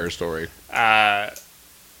kitchen. good fire story.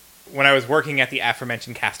 When I was working at the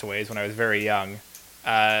aforementioned Castaways when I was very young,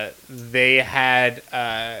 they had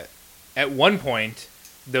at one point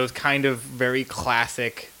those kind of very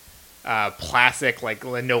classic like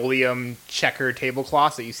linoleum checker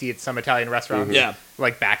tablecloths that you see at some Italian restaurants. Yeah.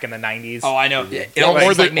 Like back in the 90s. Oh, I know. Yeah, it Or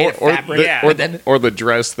almost the- like made of fabric. yeah. or, Then or the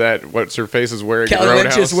dress that what's her face is wearing Kelly in Lynch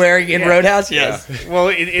Roadhouse. is wearing in Yeah. Roadhouse. Yes. Well,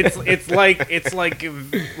 it's like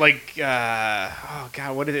oh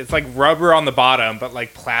god, what is it? It's like rubber on the bottom, but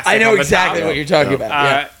like plastic. I know on the exactly top. what you're talking about.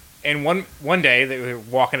 Yeah. And one day they were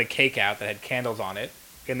walking a cake out that had candles on it,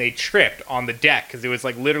 and they tripped on the deck because it was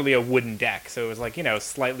like literally a wooden deck, so it was like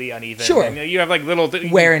slightly uneven. Sure. And you have like little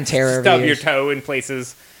Wear and tear over stub the your years. toe in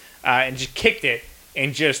places, and just kicked it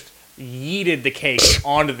and just yeeted the cake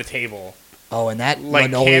onto the table. Oh, and that Like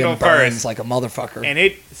linoleum candle burns first. like a motherfucker. And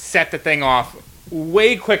it set the thing off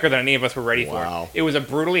way quicker than any of us were ready Wow. for. It was a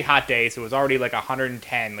brutally hot day, so it was already like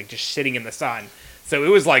 110, like just sitting in the sun. So it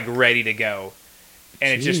was like ready to go.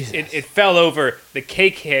 And Jesus. it fell over, the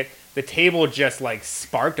cake hit, the table just like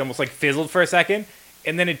sparked, almost like fizzled for a second,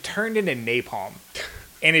 and then it turned into napalm.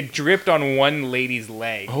 And it dripped on one lady's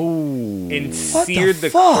leg. Oh. And What the seared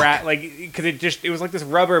the fuck? crap, like, because it was like this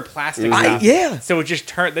rubber plastic stuff. Yeah. So it just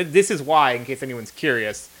turned. This is why, in case anyone's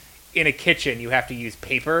curious, in a kitchen you have to use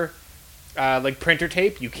paper, like printer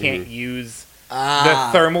tape. You can't use the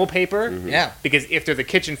thermal paper. Yeah. Because if there's a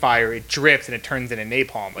kitchen fire, it drips and it turns into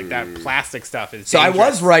napalm. Like that plastic stuff is. So I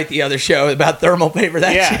dangerous. was right the other show about thermal paper.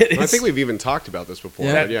 That Yeah. shit is. I think we've even talked about this before.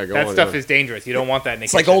 Yeah. But yeah, go that on. stuff yeah. is dangerous. You don't want that in a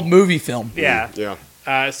it's kitchen. like old movie film. Yeah. Yeah.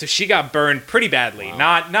 So she got burned pretty badly.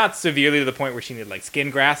 Not severely to the point where she needed like skin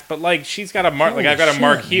grafts, but like she's got a mark. Like Holy I've got a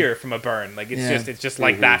mark shit. here from a burn. Like Yeah. it's just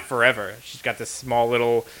like that forever. She's got this small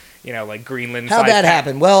little, like Greenland. How'd that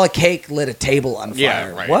happen? Well, a cake lit a table on fire. Yeah,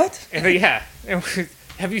 right. What? Yeah.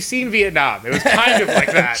 Have you seen Vietnam? It was kind of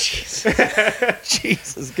like that.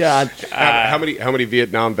 Jesus God. How many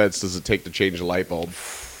Vietnam vets does it take to change a light bulb?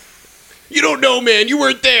 You don't know, man. You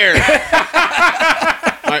weren't there.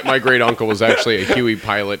 My great uncle was actually a Huey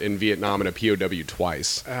pilot in Vietnam and a POW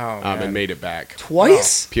twice, and made it back.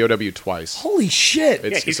 Twice? POW twice. Holy shit.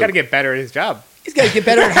 It's- He's so- got to get better at his job. He's got to get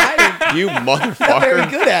better at hiding. You Not very motherfucker.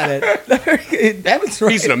 good at it. Not very good. That was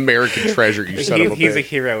right. He's an American treasure. You son of a He's a bitch.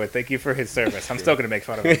 hero, and thank you for his service. I'm still going to make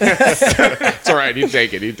fun of him. It's all right. He'd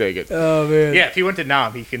take it. He'd take it. Oh, man. Yeah, if he went to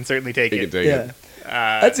Nam, he can certainly take He it. can take Yeah. it.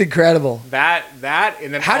 That's incredible. That,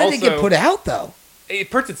 and then How did also, it get put out, though? It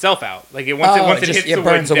puts itself out. Like once Oh, it it just- hits it the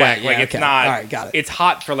burns wood away. deck, Yeah, like it's okay. not. All right, got it. It's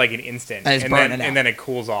hot for like an instant, And it's burning out. then it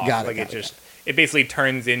cools off. Got it, like got it, it basically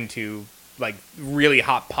turns into like really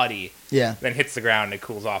hot putty. Yeah. Then hits the ground and it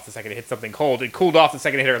cools off the second it hits something cold. It cooled off the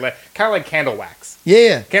second it hit her leg. Kind of like candle wax.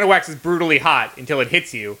 Yeah. Candle wax is brutally hot until it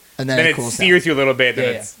hits you, And then it it cools sears you a little bit.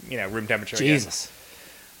 Then Yeah, it's room temperature. Jesus.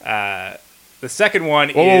 Again. The second one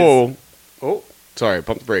Whoa, is whoa, whoa. oh. Sorry,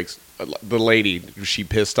 pump the brakes. The lady, was she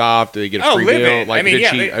pissed off? Did they get a Oh, free livid. meal? Like, I mean,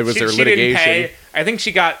 did yeah, was there she didn't litigation? pay. I think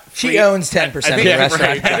she got. She owns 10% of the restaurant.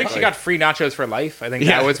 I think Exactly. she got free nachos for life. I think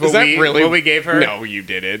Yeah. that was Is what that we really- what we gave her. No, you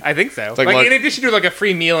didn't. I think so. like, Like, look- in addition to like a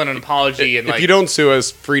free meal and an apology and If like you don't sue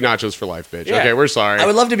us, free nachos for life, bitch. Yeah. Okay, we're sorry. I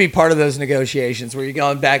would love to be part of those negotiations where you're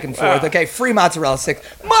going back and forth. Wow. Okay, free mozzarella sticks.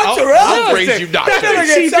 Mozzarella I'll raise sticks. you I never nachos.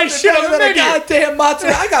 get Cheese something and shit on better the than a menu. goddamn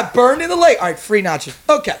mozzarella. I got burned in the leg. All right, free nachos.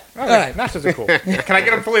 Okay. All right. nachos are cool. Can I get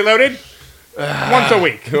them fully loaded? Once a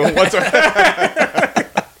week. What's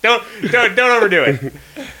Don't overdo it.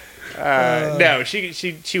 No,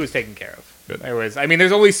 she was taken care of. Good. I mean,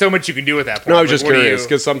 there's only so much you can do at that point. No, I was Like, just what do curious you-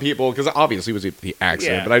 because some people, because obviously it was the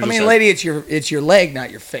accident, Yeah. but I I just mean, lady, it's your leg,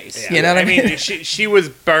 not your face. Yeah. You know what I mean? she was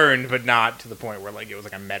burned, but not to the point where like it was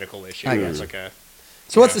like a medical issue. I It got was you. like a.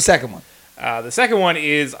 So what's the second one? The second one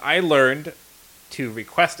is I learned, to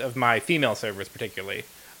request of my female servers particularly,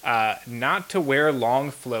 not to wear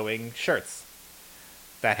long flowing shirts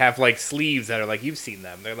that have like sleeves that are like you've seen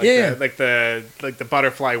them. They're like Yeah. the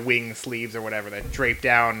butterfly wing sleeves or whatever that drape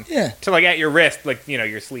down Yeah. to like at your wrist. Like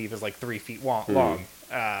your sleeve is like 3 feet long.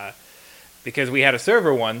 Because we had a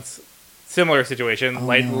server once, similar situation,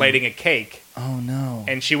 lighting a cake. Oh no.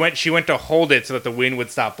 And she went to hold it so that the wind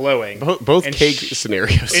would stop blowing. both and cake she-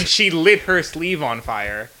 scenarios. And she lit her sleeve on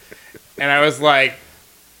fire. And I was like,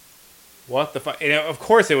 what the fuck? And of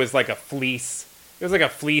course it was like a fleece. It was like a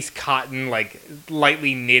fleece cotton, like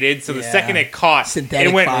lightly knitted. So the Yeah. second it caught, Synthetic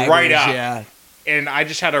it went fibers, right up. Yeah. And I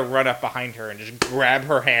just had to run up behind her and just grab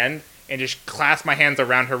her hand and just clasp my hands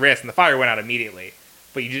around her wrist. And the fire went out immediately.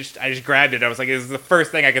 but I just grabbed it. I was like, this is the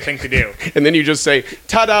first thing I could think to do. And then you just say,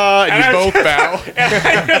 ta-da, and you both bow. And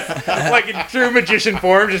I just, like in true magician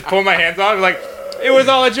form, just pull my hands off. Like, it was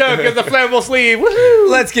all a joke. It was a flammable sleeve. Woohoo!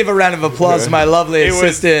 Let's give a round of applause to my lovely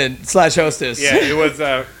assistant / hostess. Yeah, it was.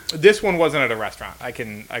 This one wasn't at a restaurant. I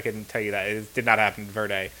can tell you that. It did not happen in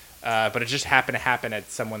Verde. But it just happened to happen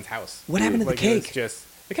at someone's house. What happened to the cake?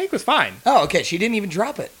 The cake was fine. Oh, okay. She didn't even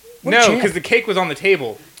drop it. No, because the cake was on the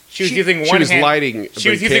table. She was using one hand. She was lighting. She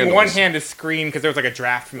was using one hand to screen because there was like a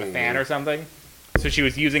draft from the fan or something. So she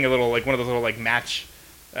was using a little like one of those little like match,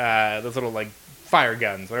 those little like fire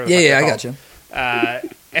guns. Whatever I got you.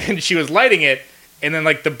 And she was lighting it, and then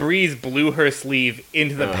like the breeze blew her sleeve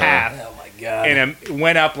into the path. Oh my god! And it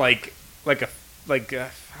went up like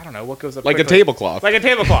I don't know what goes up like quickly. a tablecloth. Like a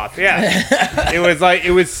tablecloth, yeah.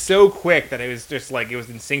 It was so quick that it was just like it was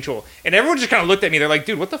instinctual, and everyone just kind of looked at me. They're like,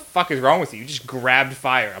 "Dude, what the fuck is wrong with you? You just grabbed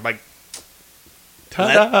fire." I'm like,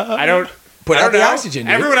 I don't put out the know. oxygen.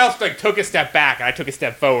 Dude. Everyone else like took a step back, and I took a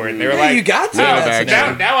step forward. And they were like, "You got to."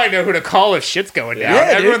 Now I know who to call if shit's going down.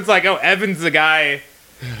 Yeah, everyone's like, "Oh, Evan's the guy."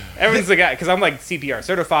 Everyone's the guy because I'm like CPR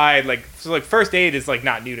certified. Like so, like first aid is like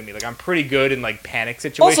not new to me. Like I'm pretty good in like panic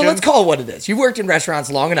situations. Also, let's call it what it is. You've worked in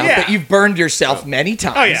restaurants long enough that you've burned yourself many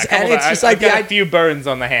times. Oh yeah, and it's just I've like got a few burns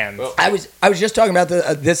on the hands. Well, I was just talking about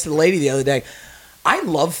this to the lady the other day. I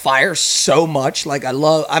love fire so much. Like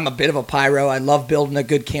I'm a bit of a pyro. I love building a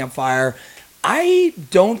good campfire. I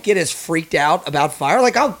don't get as freaked out about fire.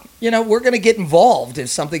 Like we're gonna get involved if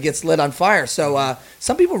something gets lit on fire. So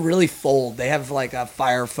some people really fold. They have like a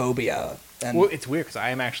fire phobia. Well, it's weird because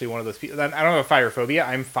I am actually one of those people. I don't have a fire phobia.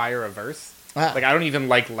 I'm fire averse. Like I don't even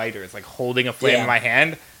like lighters. Like holding a flame in my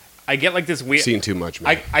hand. I get like this weird. Seen too much,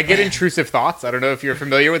 man. I get intrusive thoughts. I don't know if you're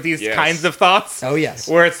familiar with these kinds of thoughts. Oh yes.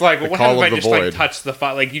 Where it's like, what happens if I just void. like touch the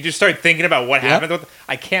fire? Like you just start thinking about what happened.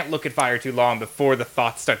 I can't look at fire too long before the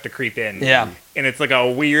thoughts start to creep in. Yeah. And it's like a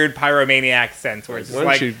weird pyromaniac sense where it's just Why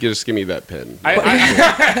don't like, you just give me that pen?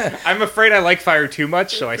 I'm afraid I like fire too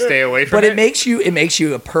much, so I stay away from it. But it makes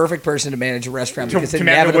you a perfect person to manage a restaurant because to manage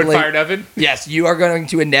a inevitably, wood-fired oven? Yes, you are going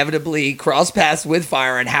to inevitably cross paths with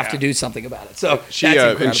fire and have to do something about it. So that's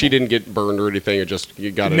incredible. And she didn't get burned or anything. It just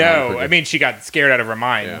you got it. No, I mean she got scared out of her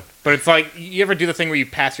mind. Yeah. But it's like you ever do the thing where you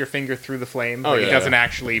pass your finger through the flame, Oh, but yeah. it doesn't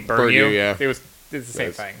actually burn you. Yeah. It's the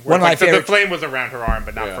same thing. One of my so favorite- the flame was around her arm,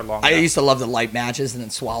 but not for long. I enough. used to love to light matches and then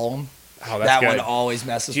swallow them. Oh, that's that good. one always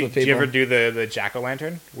messes with people. Do you ever do the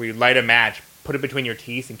jack-o'-lantern where you light a match, put it between your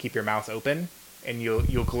teeth, and keep your mouth open, and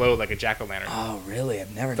you'll glow like a jack-o'-lantern? Oh, really?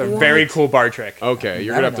 I've never It's a done very cool bar trick. Okay,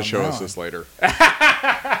 you're I gonna have don't to show know. us this later.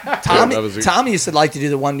 Tom used to like to do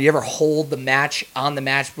the one. You ever hold the match on the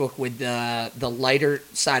matchbook with the lighter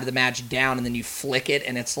side of the match down, and then you flick it,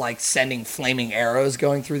 and it's like sending flaming arrows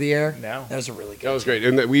going through the air? No. That was a really good. That was great,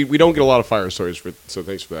 and we don't get a lot of fire stories, so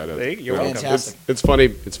thanks for that. You're welcome. Fantastic. It's funny.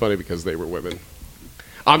 It's funny because they were women.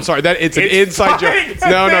 I'm sorry. It's an inside fine joke.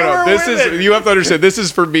 that No. they were This women. is you have to understand. This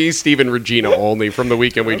is for me, Steve, and Regina only from the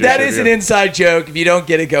weekend we just. That did is an here. inside joke. If you don't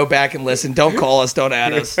get it, go back and listen. Don't call us. Don't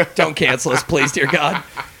add us. Don't cancel us, please, dear God.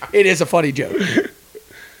 It is a funny joke.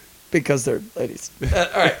 Because they're ladies. All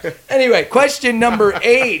right. Anyway, question number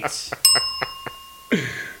 8.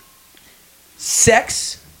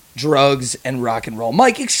 Sex, drugs, and rock and roll.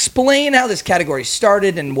 Mike, explain how this category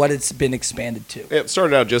started and what it's been expanded to. It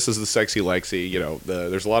started out just as the sexy Lexi.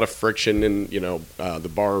 There's a lot of friction in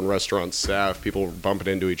the bar and restaurant staff. People were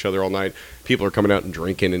bumping into each other all night. People are coming out and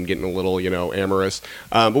drinking and getting a little amorous.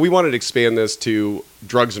 But we wanted to expand this to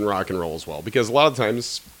drugs and rock and roll as well because a lot of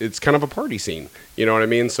times it's kind of a party scene. You know what I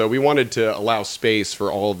mean? So we wanted to allow space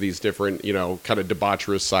for all of these different kind of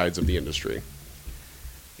debaucherous sides of the industry.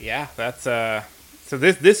 Yeah, that's so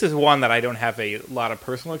this is one that I don't have a lot of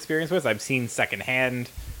personal experience with. I've seen secondhand.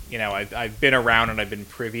 I've been around and I've been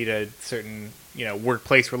privy to certain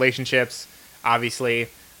workplace relationships. Obviously,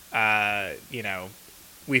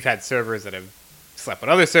 we've had servers that have slept with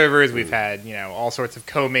other servers. We've had all sorts of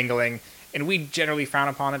commingling, and we generally frown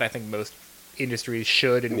upon it. I think most industries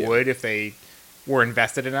should and would if they were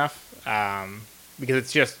invested enough, because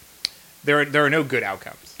it's just there are no good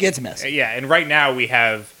outcomes. Gets messy. Yeah, and right now we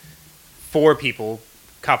have 4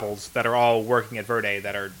 couples that are all working at Verde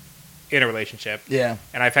that are in a relationship. Yeah.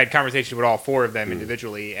 And I've had conversations with all 4 of them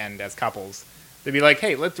individually and as couples. They'd be like,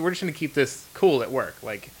 "Hey, we're just going to keep this cool at work.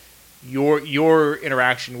 Like, your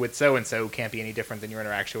interaction with so and so can't be any different than your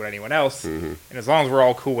interaction with anyone else. And as long as we're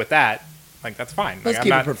all cool with that, like that's fine. Let's like,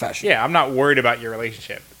 keep it professional. Yeah, I'm not worried about your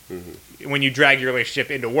relationship. When you drag your relationship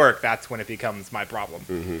into work, that's when it becomes my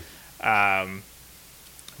problem."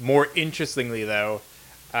 More interestingly, though,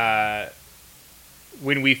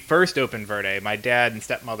 when we first opened Verde, my dad and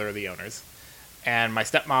stepmother are the owners. and my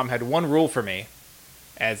stepmom had one rule for me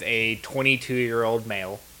as a 22-year-old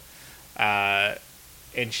male.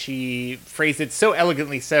 And she phrased it so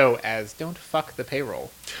elegantly so as, don't fuck the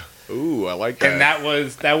payroll. Ooh, I like that. And that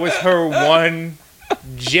was her one,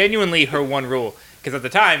 genuinely her one rule. Because at the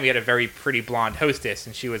time, we had a very pretty blonde hostess,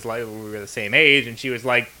 and she was like, we were the same age, and she was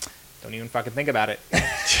like, don't even fucking think about it.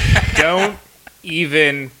 Don't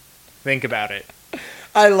even think about it.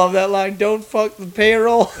 I love that line. Don't fuck the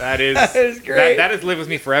payroll. That is great. That has lived with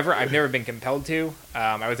me forever. I've never been compelled to.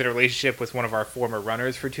 I was in a relationship with one of our former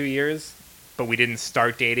runners for 2 years, but we didn't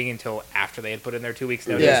start dating until after they had put in their 2 weeks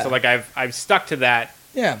notice. Yeah. So like I've stuck to that.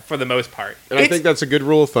 Yeah. For the most part. And I think that's a good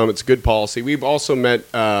rule of thumb. It's a good policy. We've also met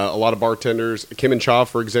a lot of bartenders. Kim and Cha,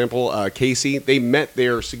 for example, Casey, they met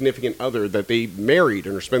their significant other that they married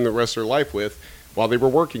and are spending the rest of their life with while they were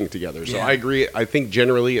working together. So Yeah. I agree. I think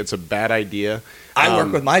generally it's a bad idea. I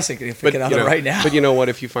work with my significant other right now. But you know what?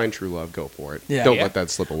 If you find true love, go for it. Yeah. Don't Yeah. let that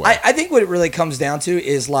slip away. I think what it really comes down to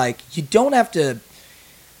is like you don't have to.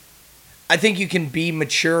 I think you can be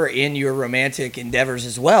mature in your romantic endeavors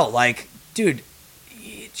as well. Like, dude,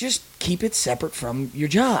 just keep it separate from your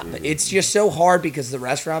job. It's just so hard because the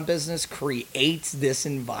restaurant business creates this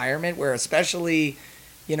environment where, especially,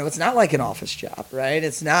 it's not like an office job, right?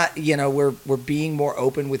 It's not, we're being more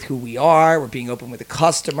open with who we are. We're being open with the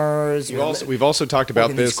customers. We've also talked about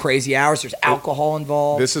working these this. crazy hours. There's alcohol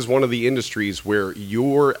involved. This is one of the industries where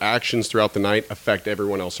your actions throughout the night affect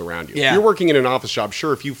everyone else around you. Yeah. If you're working in an office job,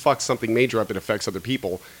 sure, if you fuck something major up, it affects other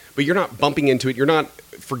people. But you're not bumping into it. You're not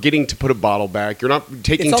forgetting to put a bottle back. You're not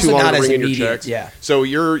taking It's too also long not to as bring in your immediate, checks. yeah. So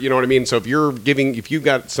you know what I mean? So if you've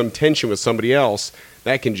got some tension with somebody else,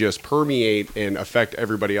 that can just permeate and affect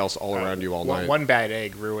everybody else all around you all night. One bad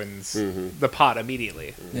egg ruins the pot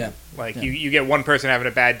immediately. Yeah. Like you get one person having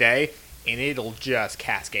a bad day, and it'll just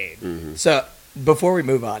cascade. So before we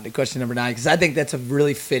move on to question number 9, because I think that's a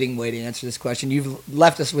really fitting way to answer this question, you've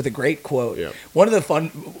left us with a great quote. Yep.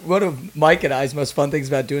 One of Mike and I's most fun things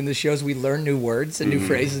about doing this show is we learn new words and new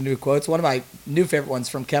phrases and new quotes. One of my new favorite ones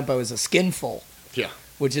from Kempo is a skinful. Yeah.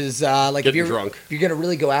 Which is like if Getting you're drunk. if you're gonna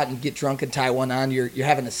really go out and get drunk and tie one on, you're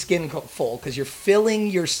having a skin full because you're filling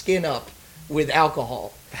your skin up with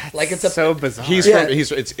alcohol. Like it's So bizarre.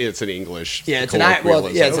 It's an English. It's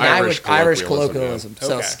colloquialism. an Irish colloquialism. yeah.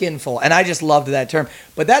 So Okay. skinful, and I just loved that term.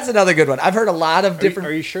 But that's another good one. I've heard a lot of different.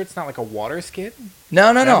 Are you sure it's not like a water skin?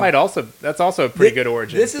 No. That's also a pretty good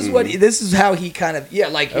origin. This is this is how he kind of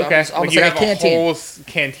like okay. almost you like have a canteen. whole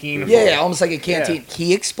canteen. Yeah, almost like a canteen.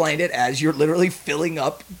 He explained it as you're literally filling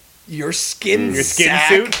up your skin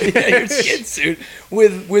sack, suit, your skin suit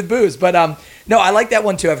with booze. But no, I like that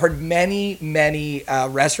one too. I've heard many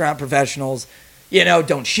restaurant professionals,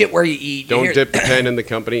 don't shit where you eat. Don't dip the pen in the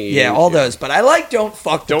company. Yeah, all those. But I like don't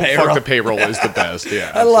fuck the payroll. Fuck the payroll is the best.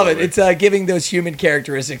 Yeah, I love it. absolutely. It's giving those human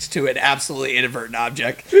characteristics to an absolutely inadvertent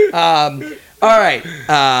object. All right,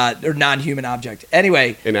 or non-human object.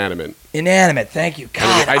 Anyway, Inanimate. Thank you.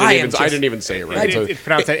 God, I didn't even say it right. So- It's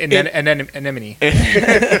pronounced anemone.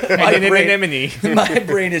 My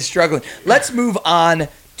brain is struggling. Let's move on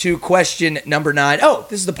to question number 9. Oh,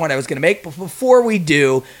 this is the point I was going to make. But before we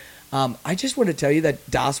do, I just want to tell you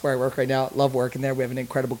that DOS, where I work right now, love working there. We have an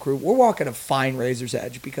incredible crew. We're walking a fine razor's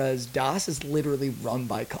edge because DOS is literally run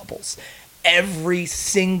by couples. Every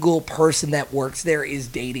single person that works there is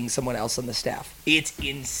dating someone else on the staff. It's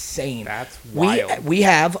insane. That's wild. We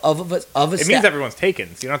have of a It staff. means everyone's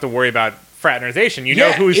taken, so you don't have to worry about fraternization. You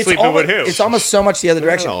know who's it's sleeping with who. It's almost so much the other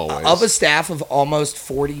direction. always. Of a staff of almost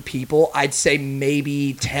 40 people, I'd say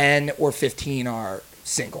maybe 10 or 15 are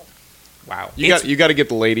single. Wow. You got to get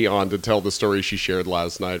the lady on to tell the story she shared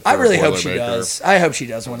last night. I really hope Boilermaker. she does. I hope she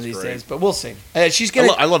does one of these great. days, but we'll see. She's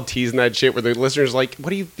gonna. I love teasing that shit where the listeners like,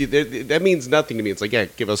 what do you? That means nothing to me. It's like, yeah,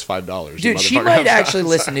 give us $5, Dude, she might actually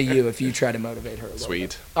listen to you if you try to motivate her a little Sweet.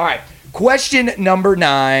 bit. All right. Question number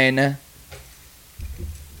 9.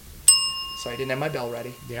 Sorry, I didn't have my bell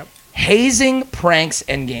ready. Yep. Hazing, pranks,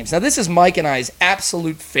 and games. Now, this is Mike and I's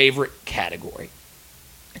absolute favorite category.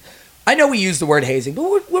 I know we use the word hazing, but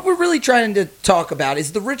what we're really trying to talk about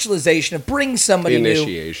is the ritualization of bringing somebody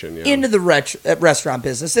Initiation, new yeah. into the restaurant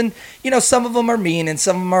business. And, some of them are mean and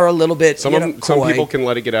some of them are a little bit, Some people can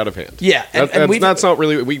let it get out of hand. Yeah, that's not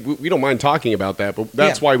really. We don't mind talking about that, but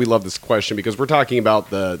that's why we love this question because we're talking about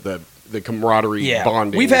the camaraderie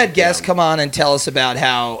bonding. We've had guests come on and tell us about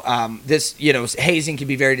how this, hazing can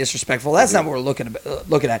be very disrespectful. That's not what we're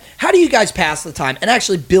looking at. How do you guys pass the time and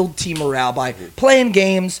actually build team morale by playing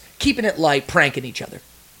games, keeping it light, pranking each other?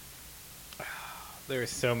 There are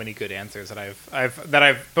so many good answers that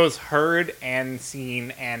I've both heard and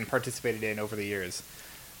seen and participated in over the years.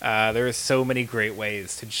 There are so many great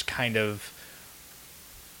ways to just kind of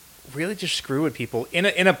really just screw with people in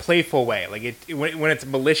a playful way. Like when it's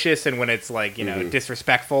malicious and when it's like, you know,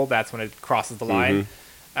 disrespectful, that's when it crosses the line.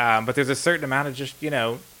 But there's a certain amount of just, you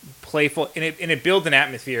know, playful, and it builds an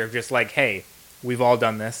atmosphere of just like, hey, we've all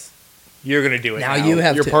done this. You're going to do it now.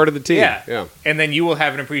 You're part of the team. Yeah. And then you will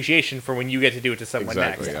have an appreciation for when you get to do it to someone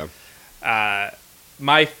next. Yeah.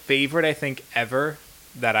 My favorite, I think, ever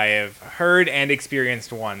that I have heard and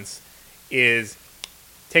experienced once is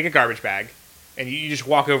take a garbage bag and you just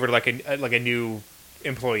walk over to like a new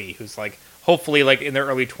employee who's like hopefully like in their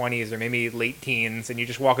early 20s or maybe late teens, and you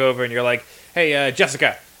just walk over and you're like, hey,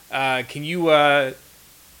 Jessica, can you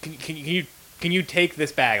take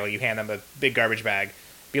this bag? Like you hand them a big garbage bag.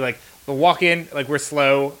 Be like, the walk-in, like we're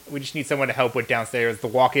slow. We just need someone to help with downstairs. The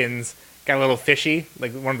walk-ins got a little fishy.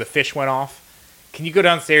 Like one of the fish went off. Can you go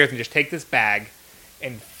downstairs and just take this bag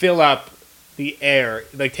and fill up the air?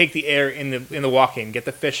 Like take the air in the walk-in, get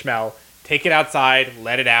the fish smell, take it outside,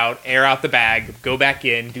 let it out, air out the bag, go back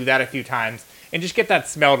in, do that a few times, and just get that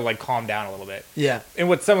smell to like calm down a little bit. Yeah. And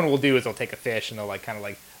what someone will do is they'll take a fish and they'll like kind of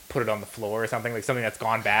like put it on the floor or something, like something that's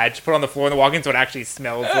gone bad. Just put it on the floor in the walk-in so it actually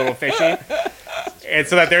smells a little fishy. And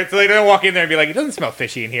so they don't walk in there and be like, it doesn't smell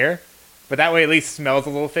fishy in here. But that way at least smells a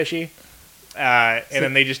little fishy. And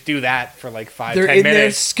then they just do that for like 5-10 minutes. They're in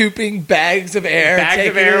there scooping bags of air.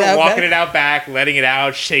 Walking it out back, letting it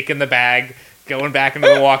out, shaking the bag, going back into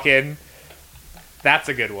the walk-in. That's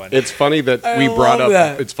a good one. It's funny that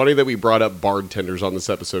It's funny that we brought up bartenders on this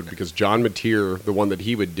episode because John Mateer, the one that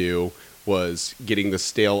he would do, was getting the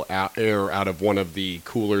stale air out of one of the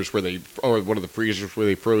coolers or one of the freezers where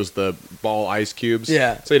they froze the ball ice cubes.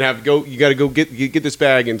 Yeah. So you got to go get this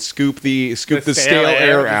bag and scoop the stale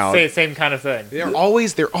air out. Same kind of thing. They're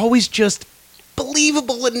always just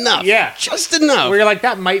believable enough. Yeah. Just enough. Where you're like,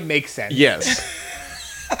 that might make sense. Yes.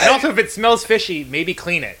 And also, if it smells fishy, maybe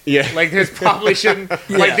clean it. Yeah. Like, there's probably shouldn't...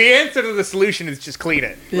 Yeah. Like, the answer to the solution is just clean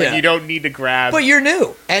it. Like, yeah. You don't need to grab... But you're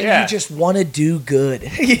new. And you just want to do good.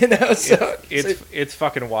 You know? So it's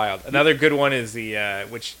fucking wild. Another good one is the...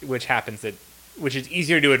 which is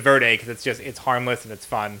easier to do at Verde, because it's harmless and it's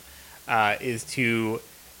fun, is to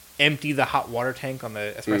empty the hot water tank on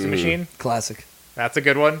the espresso machine. Classic. That's a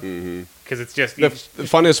good one. Because it's just... The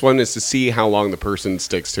funnest one is to see how long the person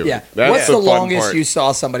sticks to it. That's What's the longest part. You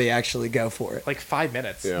saw somebody actually go for it? Like 5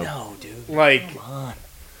 minutes. Yeah. No, dude. Like... Come on.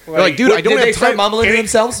 Like, dude, I don't have time. Did they start mumbling to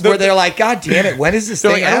themselves? Where they're like, God damn it, when is this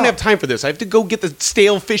thing like, I don't have time for this. I have to go get the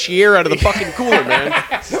stale, fishy air out of the fucking cooler, man.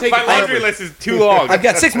 My laundry list is too long. I've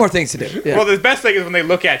got 6 more things to do. Yeah. Well, the best thing is when they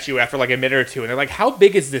look at you after like a minute or two, and they're like, how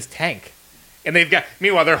big is this tank? And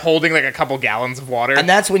meanwhile, they're holding like a couple gallons of water. And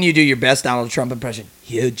that's when you do your best Donald Trump impression.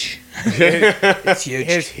 Huge. It's huge.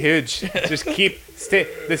 It's huge. Just keep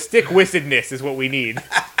the stick-wistedness is what we need.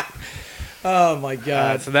 Oh my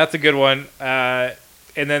God. So that's a good one.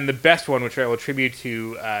 And then the best one, which I will attribute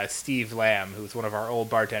to Steve Lamb, who's one of our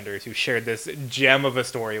old bartenders who shared this gem of a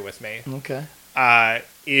story with me. Okay.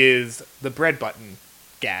 Is the bread button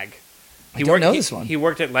gag. I don't know this one. He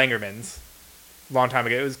worked at Langerman's. Long time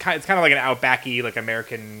ago. It's kind of like an Outbacky, like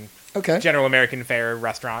American, general American fare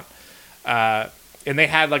restaurant, and they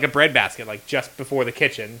had like a bread basket, like just before the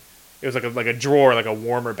kitchen. It was like a drawer, like a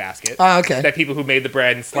warmer basket. Oh, okay. That people who made the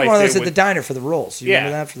bread and sliced it. One of those at the diner for the rolls. You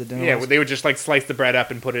remember that for the dinner? Yeah, they would just like slice the bread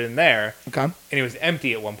up and put it in there. Okay. And it was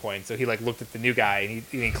empty at one point, so he like looked at the new guy and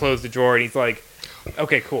he closed the drawer and he's like,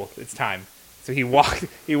 "Okay, cool, it's time." So he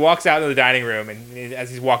walks out into the dining room, and as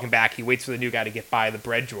he's walking back, he waits for the new guy to get by the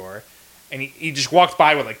bread drawer. And he just walks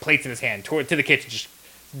by with like plates in his hand to the kitchen, just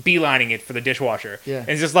beelining it for the dishwasher. Yeah. And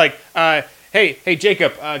it's just like, hey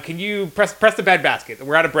Jacob, can you press the bread basket?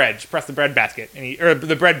 We're out of bread. Just press the bread basket or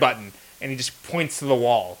the bread button. And he just points to the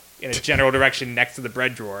wall in a general direction next to the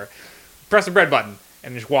bread drawer. Press the bread button,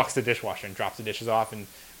 and just walks to the dishwasher and drops the dishes off and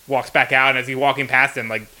walks back out. And as he's walking past him,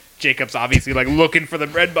 like Jacob's obviously like looking for the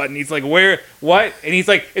bread button. He's like, where? What? And he's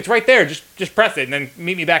like, it's right there. Just press it, and then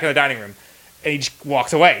meet me back in the dining room. And he just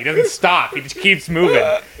walks away. He doesn't stop. He just keeps moving.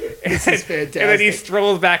 This is fantastic. And then he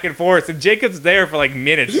strolls back and forth. And Jacob's there for like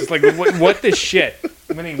minutes. Just like, what the shit?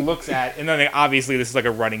 And then he looks at, and then obviously this is like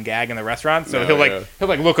a running gag in the restaurant. So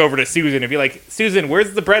he'll look over to Susan and be like, Susan,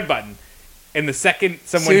 where's the bread button? And the second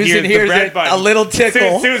someone hears the bread button, a little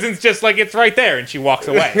tickle. Susan's just like, it's right there, and she walks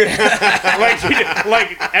away.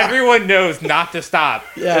 like everyone knows not to stop.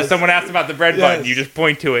 Yes. If someone asks about the bread button, you just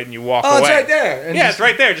point to it and you walk away. Oh, it's right there. And it's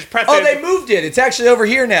right there. Just press it. Oh, they moved it. It's actually over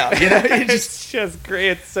here now. You know, it's just great.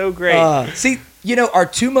 It's so great. See, our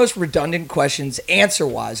two most redundant questions,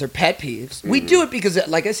 answer-wise, are pet peeves. We do it because,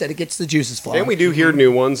 like I said, it gets the juices flowing. And we do hear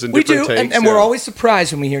new ones and we different do, takes. and we're always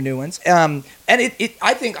surprised when we hear new ones. And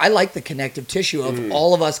I think I like the connective tissue of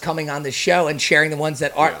all of us coming on the show and sharing the ones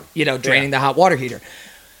that aren't, draining the hot water heater.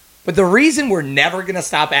 But the reason we're never going to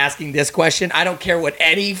stop asking this question, I don't care what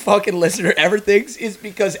any fucking listener ever thinks, is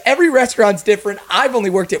because every restaurant's different. I've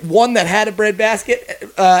only worked at one that had a bread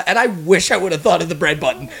basket, and I wish I would have thought of the bread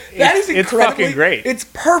button. That is incredibly... It's fucking great. It's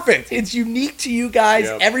perfect. It's unique to you guys.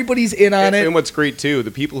 Yep. Everybody's in on it. And what's great, too,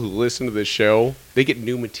 the people who listen to this show, they get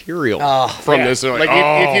new material from this. They're like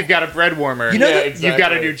if you've got a bread warmer, you've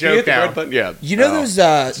got a new joke now.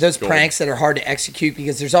 Those pranks that are hard to execute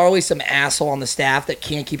because there's always some asshole on the staff that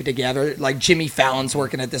can't keep it together. Like Jimmy Fallon's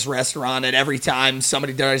working at this restaurant, and every time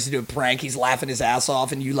somebody tries to do a prank, he's laughing his ass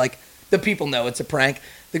off, and the people know it's a prank.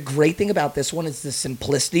 The great thing about this one is the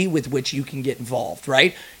simplicity with which you can get involved,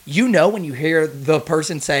 right? When you hear the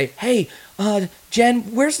person say, hey, Jen,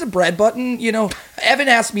 where's the bread button? Evan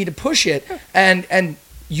asked me to push it, and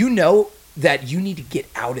that you need to get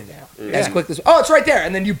out of there as quick as, it's right there,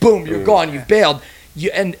 and then you're gone, you've bailed.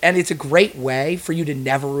 And it's a great way for you to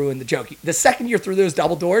never ruin the joke. The second you're through those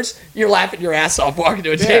double doors, you're laughing your ass off walking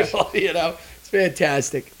to a table, It's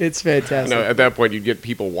fantastic. It's fantastic. No, at that point, you'd get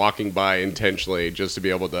people walking by intentionally just to be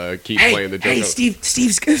able to keep playing the joke. Hey,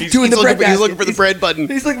 Steve's doing the bread basket. He's looking for the bread button.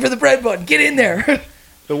 He's looking for the bread button. Get in there.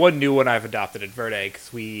 The one new one I've adopted at Verde, because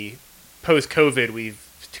post-COVID,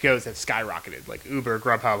 to-goes have skyrocketed. Like Uber,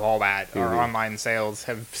 Grubhub, all that. Our online sales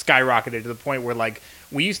have skyrocketed to the point where,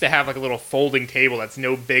 we used to have, a little folding table that's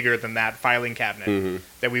no bigger than that filing cabinet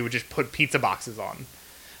that we would just put pizza boxes on.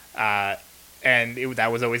 And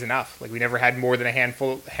that was always enough. We never had more than a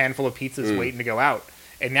handful of pizzas waiting to go out.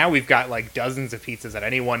 And now we've got, dozens of pizzas at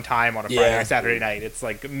any one time on a Friday or Saturday night. It's,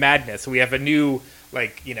 madness. We have a new,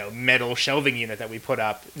 metal shelving unit that we put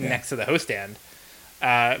up next to the host stand.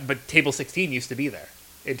 But Table 16 used to be there.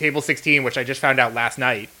 And Table 16, which I just found out last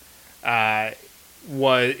night,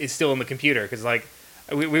 is still in the computer. Because,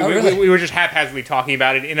 we were just haphazardly talking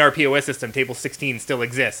about it in our POS system. Table 16 still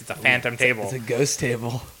exists. It's a phantom table. It's a ghost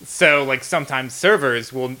table. So, sometimes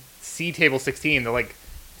servers will see Table 16. They'll,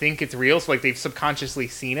 think it's real. So, they've subconsciously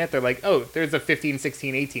seen it. They're like, oh, there's a 15,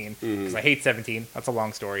 16, 18. Because I hate 17. That's a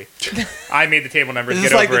long story. I made the table numbers. Is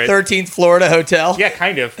this like the 13th Florida hotel? Yeah,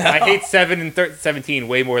 kind of. I hate 7 and 17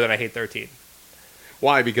 way more than I hate 13.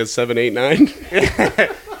 Why? Because 7, 8, 9?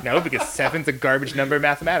 No, because 7's a garbage number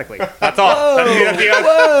mathematically. That's all.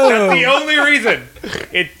 That's the only reason.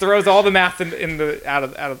 It throws all the math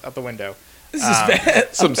out the window. This is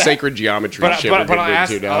bad. Some sacred geometry shit. But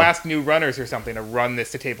I'll ask new runners or something to run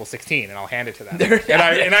this to Table 16, and I'll hand it to them.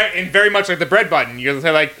 And very much like the bread button, you'll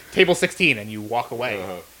say Table 16, and you walk away.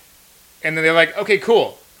 And then they're like, okay,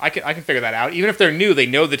 cool. I can figure that out. Even if they're new, they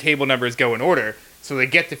know the table numbers go in order, so they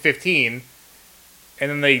get to 15. And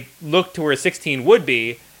then they look to where 16 would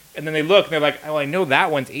be, and then they look, and they're like, oh, I know that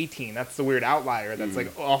one's 18. That's the weird outlier. That's,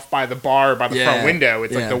 off by the bar, by the front window.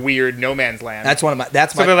 It's, the weird no man's land. That's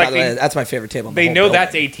that's my favorite table. They know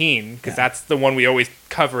that's 18, because that's the one we always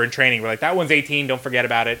cover in training. We're like, that one's 18, don't forget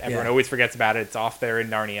about it. Everyone always forgets about it. It's off there in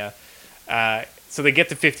Narnia. So they get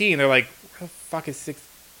to 15, they're like, where the fuck is 6?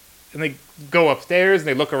 And they go upstairs, and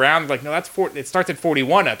they look around, they're like, no, that's it starts at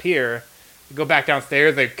 41 up here. They go back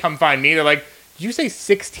downstairs, they come find me, they're like, did you say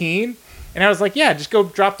 16? And I was like, yeah, just go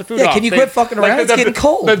drop the food off. Can you quit fucking around? It's getting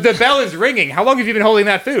cold. The bell is ringing. How long have you been holding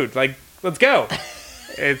that food? Let's go.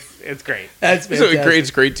 It's great. That's fantastic.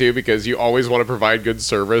 It's great too because you always want to provide good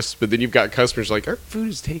service, but then you've got customers like our food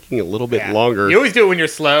is taking a little bit longer. You always do it when you're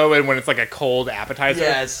slow and when it's a cold appetizer.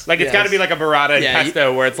 Yes, it's got to be a burrata and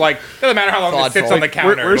pesto where it's doesn't matter how long it sits on the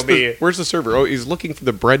counter. Where's the server? Oh, he's looking for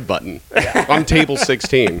the bread button on table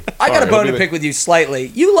 16. I got a bone to pick with you slightly.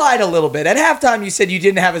 You lied a little bit at halftime. You said you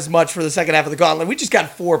didn't have as much for the second half of the gauntlet. We just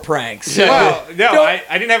got 4 pranks. Well, no, I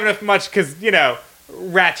didn't have enough much because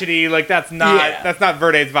ratchety, that's not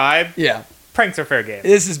Verde's vibe. Yeah. Pranks are fair game.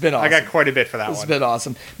 This has been awesome. I got quite a bit for that one. This has been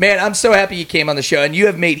awesome. Man, I'm so happy you came on the show, and you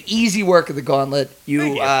have made easy work of the gauntlet.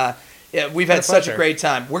 We've had such a great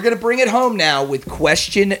time. We're going to bring it home now with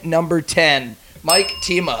question number 10. Mike,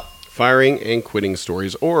 team up. Firing and quitting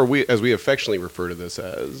stories, or as we affectionately refer to this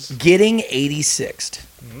as... Getting 86'd.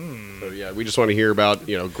 So we just want to hear about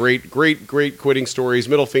great quitting stories.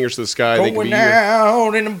 Middle fingers to the sky. Going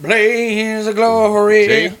down in a blaze of glory.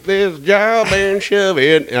 Take this job and shove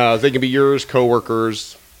it. They can be yours,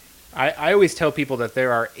 coworkers. I always tell people that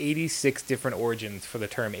there are 86 different origins for the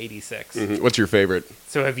term 86. Mm-hmm. What's your favorite?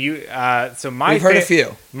 So have you? We've heard a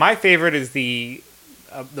few. My favorite is the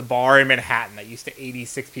the bar in Manhattan that used to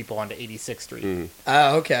 86 people onto 86th Street.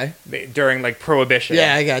 Oh, okay. During like Prohibition.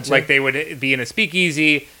 Yeah, I got you. Like they would be in a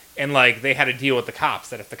speakeasy, and like they had to deal with the cops.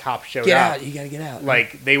 That if the cops showed Get up, out. You got to get out.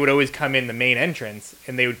 like they would always come in the main entrance,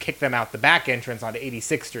 and they would kick them out the back entrance onto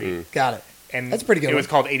 86th Street. Got it. And That's a pretty good It one. was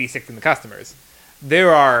called 86th and the Customers.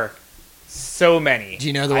 There are so many. Do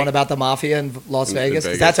you know the one about the mafia in Las Vegas?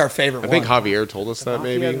 'Cause that's our favorite I think one. Javier told us that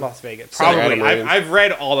Mafia maybe. in Las Vegas. Adam Probably. Ray's. I've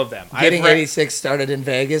read all of them. Getting I've read, 86 started in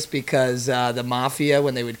Vegas because the mafia,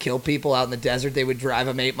 when they would kill people out in the desert, they would drive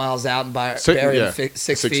them 8 miles out and bury them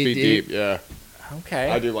 6 feet deep. Yeah, Okay.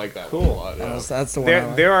 I do like that Cool. one a lot. Yeah. That's the one. I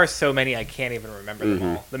like. There are so many I can't even remember them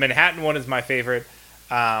all. The Manhattan one is my favorite.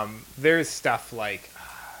 There's stuff like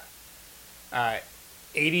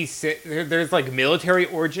 86. There's like military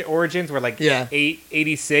origins where like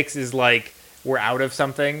 86 is like we're out of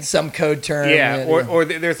something. Some code term. Yeah, or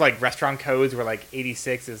there's like restaurant codes where like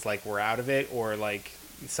 86 is like we're out of it, or like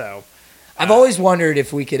so. I've always wondered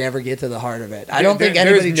if we could ever get to the heart of it. I don't think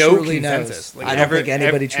anybody there's no truly consensus. knows. Like, I don't think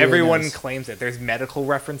anybody truly everyone knows. claims it. There's medical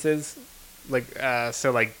references, like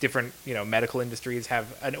so like different medical industries have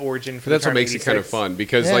an origin for. But that's the what term makes it kind of 86. fun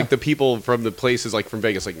because like the people from the places like from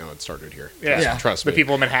Vegas, like no, it started here. Yeah. Trust The me.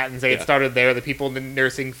 people in Manhattan say it started there. The people in the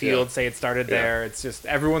nursing field say it started there. It's just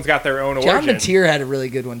everyone's got their own John origin. Mateer had a really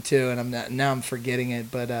good one too, and I'm forgetting it.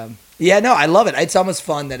 But yeah, no, I love it. It's almost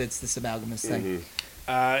fun that it's this amalgamous thing.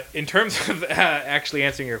 In terms of actually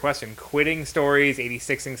answering your question, quitting stories,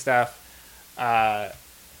 86ing stuff,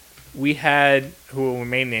 we had, who will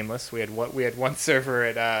remain nameless, we had one server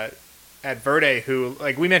at Verde who,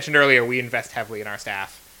 like we mentioned earlier, we invest heavily in our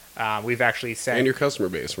staff. We've actually sent... And your customer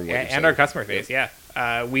base, from what you and our customer base, yeah.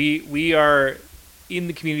 We are in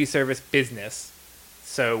the community service business,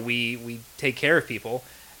 so we take care of people.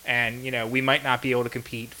 And we might not be able to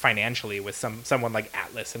compete financially with someone like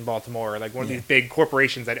Atlas in Baltimore, or like one of these big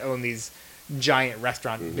corporations that own these giant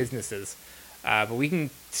restaurant businesses. But we can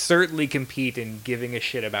certainly compete in giving a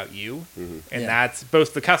shit about you, and that's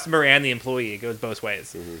both the customer and the employee. It goes both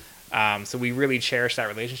ways. So we really cherish that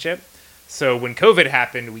relationship. So when COVID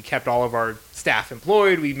happened, we kept all of our staff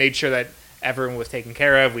employed. We made sure that everyone was taken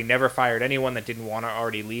care of. We never fired anyone that didn't want to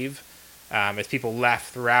already leave. As people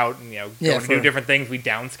left throughout and going to do different things, we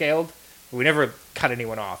downscaled. We never cut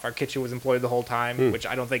anyone off. Our kitchen was employed the whole time, which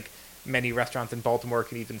I don't think many restaurants in Baltimore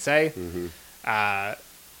can even say.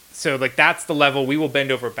 So like that's the level we will bend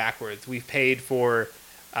over backwards. We've paid for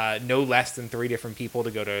no less than 3 different people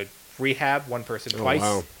to go to rehab, one person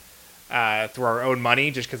twice, through our own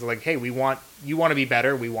money, just because like, hey, you want to be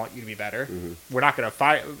better, we want you to be better. We're not going to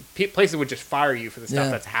fire. Places would just fire you for the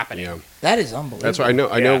stuff that's happening. Yeah. That is unbelievable. That's why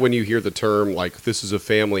I know when you hear the term like this is a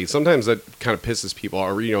family, sometimes that kind of pisses people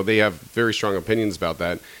off. They have very strong opinions about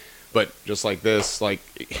that. But just like this, like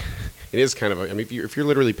it is kind of I mean, if you're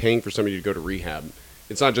literally paying for somebody to go to rehab,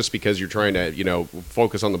 it's not just because you're trying to,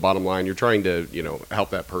 focus on the bottom line. You're trying to, help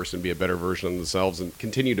that person be a better version of themselves and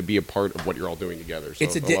continue to be a part of what you're all doing together. So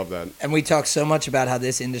I love that. And we talk so much about how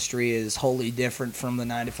this industry is wholly different from the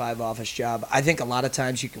 9-to-5 office job. I think a lot of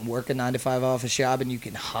times you can work a 9-to-5 office job and you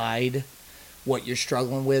can hide what you're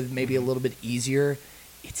struggling with maybe a little bit easier.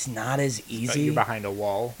 It's not as easy. You're behind a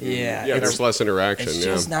wall. Yeah, there's less interaction. It's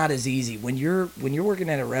just not as easy when you're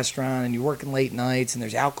working at a restaurant and you're working late nights and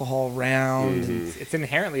there's alcohol around. It's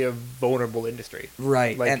inherently a vulnerable industry,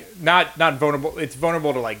 right? Like and not vulnerable. It's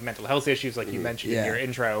vulnerable to like mental health issues, like you mentioned in your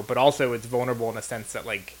intro, but also it's vulnerable in a sense that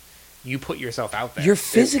like you put yourself out there. You're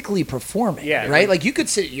physically performing, right? Like you could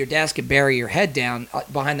sit at your desk and bury your head down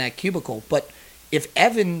behind that cubicle, but if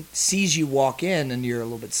Evan sees you walk in and you're a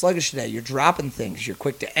little bit sluggish today, you're dropping things, you're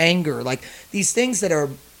quick to anger, like these things that are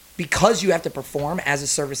because you have to perform as a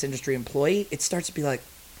service industry employee, it starts to be like,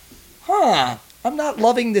 I'm not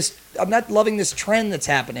loving this trend that's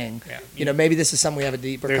happening. Yeah. Maybe this is something we have a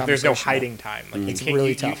deeper conversation. There's no hiding time. Like it's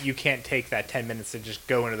really tough. You can't take that 10 minutes to just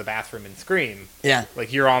go into the bathroom and scream. Yeah.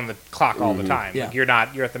 Like you're on the clock all the time. Yeah. Like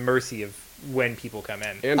you're at the mercy of when people come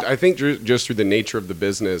in. And I think just through the nature of the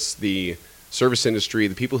business, the service industry,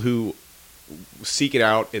 the people who seek it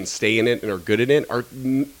out and stay in it and are good at it are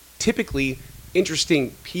typically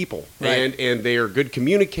interesting people, right. and they are good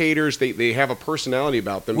communicators. They have a personality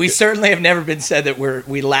about them. We certainly have never been said that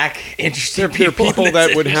we lack interesting people. There are people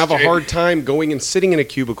that would have a industry. hard time going and sitting in a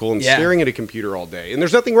cubicle and staring at a computer all day, and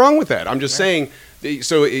there's nothing wrong with that. I'm just saying.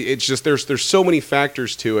 So it's just there's so many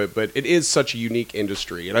factors to it, but it is such a unique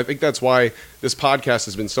industry, and I think that's why this podcast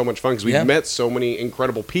has been so much fun because we've met so many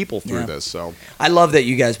incredible people through this. So I love that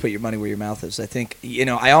you guys put your money where your mouth is. I think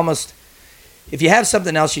if you have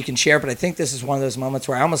something else you can share, but I think this is one of those moments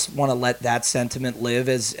where I almost want to let that sentiment live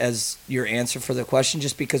as your answer for the question,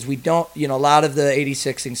 just because we don't, a lot of the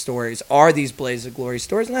 86ing stories are these Blaze of Glory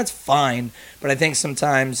stories, and that's fine. But I think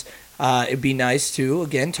sometimes it'd be nice to,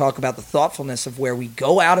 again, talk about the thoughtfulness of where we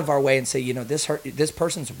go out of our way and say, this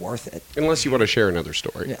person's worth it. Unless you want to share another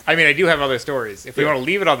story. Yeah. I mean, I do have other stories. If we want to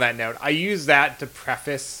leave it on that note, I use that to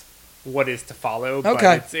preface what is to follow.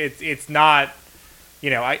 Okay. But it's not,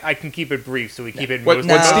 I can keep it brief, so we keep it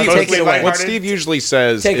What Steve usually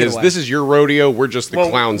says is, this is your rodeo, we're just the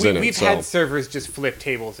clowns in it. We've had servers just flip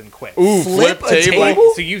tables and quit. Ooh, flip a table?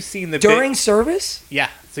 table? So you've seen the During service? Yeah.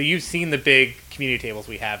 So you've seen the big community tables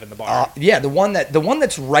we have in the bar. Yeah, the one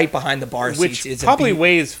that's right behind the bar which seats is probably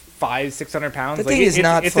weighs 500-600 pounds. That thing is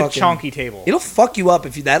not it's fucking... a chonky table. It'll fuck you up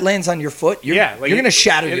if that lands on your foot. You're going to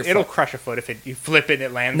shatter your foot. It'll crush a foot if you flip it and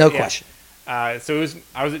it lands. No question. So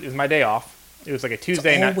it was my day off. It was like a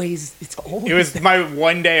Tuesday night. It's always. It was my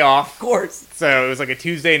one day off. Of course. So it was like a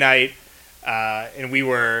Tuesday night, and we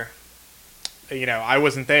were, I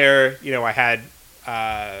wasn't there. I had,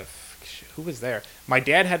 who was there? My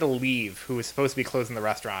dad had to leave, who was supposed to be closing the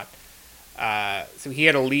restaurant. So he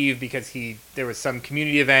had to leave because there was some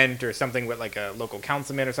community event or something with like a local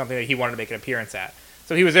councilman or something that he wanted to make an appearance at.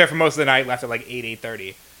 So he was there for most of the night, left at like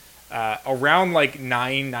 8:30. Around like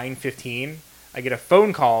 9:15, I get a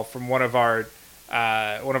phone call from one of our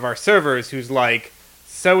servers who's like,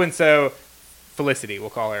 so and so, Felicity, we'll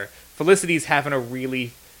call her. Felicity's having a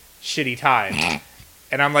really shitty time,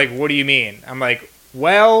 and I'm like, what do you mean? I'm like,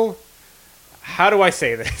 well, how do I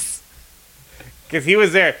say this? Because he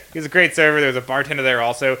was there. He was a great server. There was a bartender there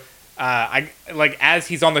also. As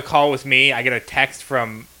he's on the call with me, I get a text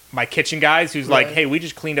from my kitchen guys who's like, hey, we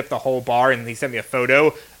just cleaned up the whole bar, and he sent me a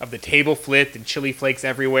photo of the table flipped and chili flakes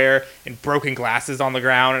everywhere and broken glasses on the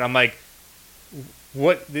ground, and I'm like,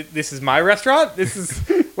 what? This is my restaurant? This is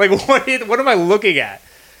like, what am I looking at?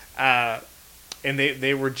 And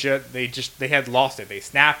they had lost it. They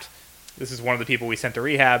snapped. This is one of the people we sent to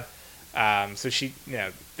rehab. So she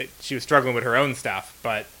was struggling with her own stuff,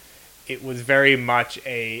 but it was very much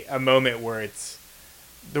a moment where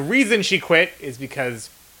the reason she quit is because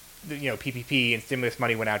PPP and stimulus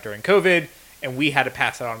money went out during COVID, and we had to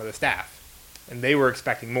pass it on to the staff. And they were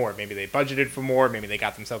expecting more. Maybe they budgeted for more. Maybe they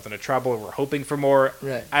got themselves into trouble and were hoping for more.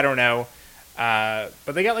 Right. I don't know.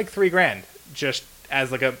 But they got like $3,000 just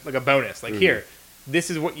as like a bonus. Like, here,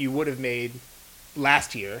 this is what you would have made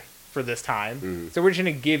last year for this time. So we're just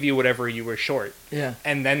going to give you whatever you were short. Yeah.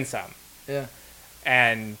 And then some. Yeah.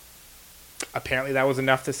 And apparently that was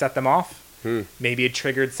enough to set them off. Maybe it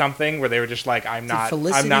triggered something where they were just like, I'm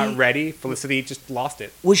not ready. Felicity just lost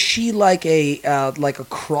it. Was she like a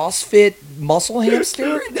CrossFit muscle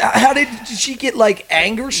hamster? How did she get like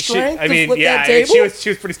anger strength to flip that table? She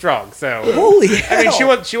was pretty strong. So holy hell. I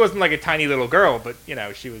mean, she wasn't like a tiny little girl, but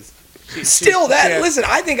she was. Listen,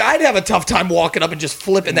 I think I'd have a tough time walking up and just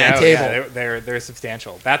flipping that table. Yeah, they're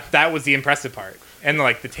substantial. That was the impressive part. And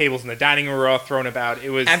like the tables in the dining room were all thrown about.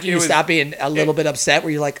 It was after you stopped being a little bit upset,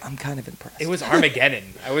 where you're like, I'm kind of impressed. It was Armageddon.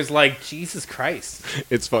 I was like, Jesus Christ.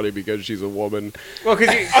 It's funny because she's a woman. Well,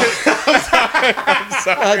 because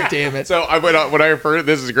God damn it. So when I first,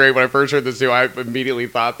 this is great. When I first heard this too, I immediately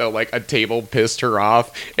thought that like a table pissed her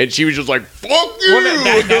off, and she was just like, "Fuck you."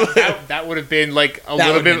 Well, that would have been like a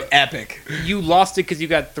little bit epic. You lost it because you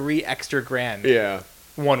got $3 extra grand. Yeah.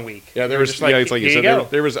 1 week. Yeah, there was like, it's like you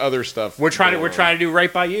said, there was other stuff. We're trying to do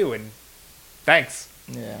right by you, and thanks.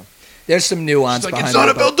 Yeah, there's some nuance. It's like, it's not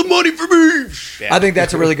about the money for me. Yeah. I think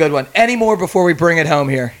that's a really good one. Any more before we bring it home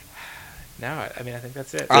here? No, I mean I think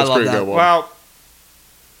that's it. I love that. Well,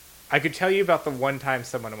 I could tell you about the one time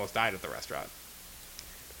someone almost died at the restaurant.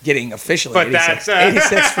 Getting officially but 86, that's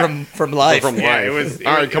 86 from life. From life.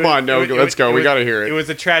 All right, come on, let's go. We got to hear it. It was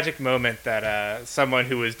a tragic moment that someone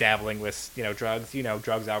who was dabbling with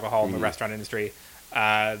drugs, alcohol in the restaurant industry,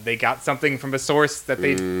 they got something from a source that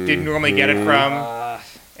they didn't normally get it from,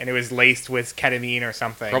 and it was laced with ketamine or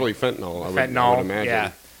something. Probably fentanyl. I would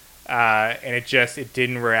imagine. Yeah. And it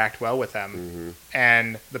didn't react well with them.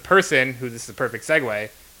 And the person who, this is a perfect segue,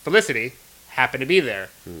 Felicity, happened to be there,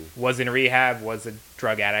 was in rehab, was a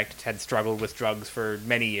drug addict, had struggled with drugs for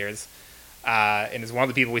many years, and is one of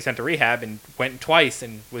the people we sent to rehab and went twice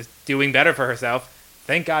and was doing better for herself.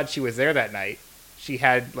 Thank God she was there that night. She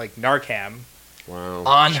had like Narcan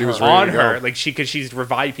on her, like because she's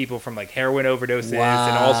revived people from like heroin overdoses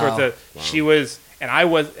and all sorts of. She was, and I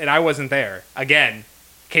wasn't there. Again,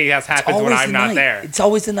 chaos happens when I'm not there. It's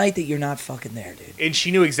always the night that you're not fucking there, dude. And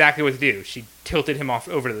she knew exactly what to do. She tilted him off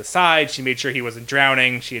over to the side. She made sure he wasn't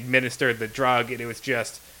drowning. She administered the drug, and it was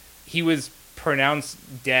just, he was pronounced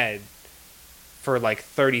dead for like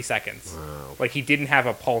 30 seconds. Wow. Like he didn't have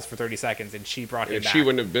a pulse for 30 seconds, and she brought him And back. she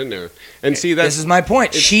wouldn't have been there. And see, This is my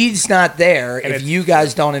point. She's not there if you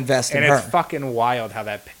guys don't invest in and her. it's fucking wild how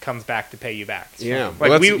that comes back to pay you back. Yeah. Like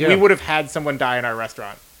Well, we would have had someone die in our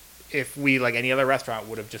restaurant if we, like any other restaurant,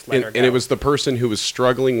 would have just let her go. And it was the person who was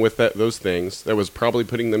struggling with those things that was probably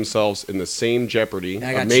putting themselves in the same jeopardy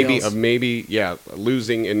I got of maybe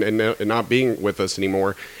losing and not being with us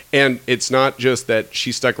anymore. And it's not just that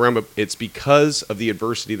she stuck around, but it's because of the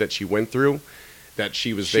adversity that she went through that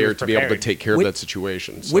she was there to be able to take care of that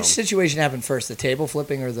situation. So. Which situation happened first, the table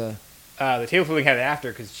flipping or the... The table flipping happened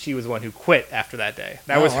after because she was the one who quit after that day.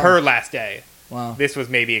 That was her last day. Wow. This was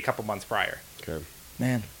maybe a couple months prior. Okay.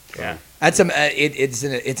 Man. Yeah. That's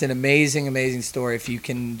it's an amazing story if you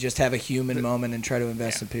can just have a human moment and try to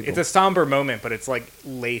invest in people. It's a somber moment, but it's like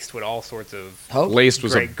laced with all sorts of hope. Laced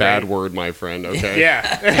was a bad word, my friend. Okay.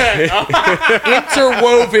 Yeah.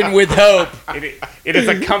 Interwoven with hope. It is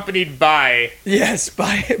accompanied by Yes,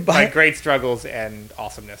 by great struggles and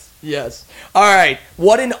awesomeness. Yes. All right.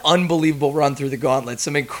 What an unbelievable run through the gauntlet.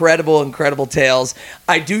 Some incredible tales.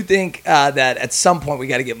 I do think that at some point we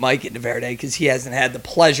got to get Mike into Verde because he hasn't had the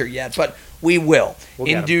pleasure yet, but we will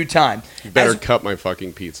in due time. You better cut my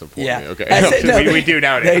fucking pizza for me, okay? We do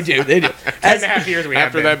nowadays. They do. 10.5 years we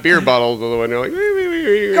After have that beer bottle, the one you're like,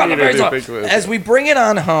 as we bring it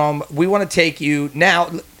on home, we want to take you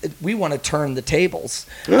now. We want to turn the tables.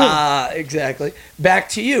 Exactly. Back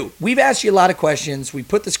to you. We've asked you a lot of questions. We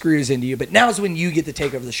put the screws into you, but now is when you get to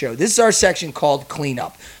take over the show. This is our section called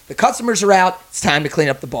Cleanup. The customers are out. It's time to clean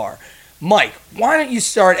up the bar. Mike, why don't you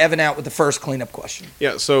start Evan out with the first cleanup question?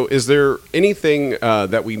 Yeah, so is there anything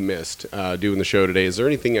that we missed doing the show today? Is there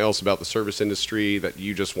anything else about the service industry that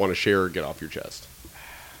you just want to share or get off your chest?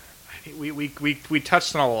 We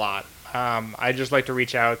touched on a lot. I'd just like to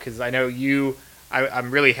reach out because I know you.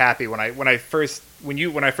 I'm really happy when I first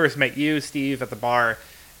met you, Steve, at the bar,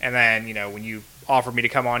 and then when you offered me to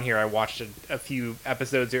come on here, I watched a few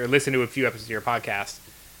episodes or listened to a few episodes of your podcast,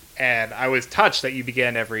 and I was touched that you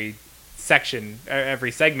began every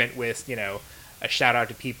segment with a shout out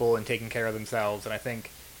to people and taking care of themselves. And I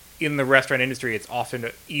think in the restaurant industry, it's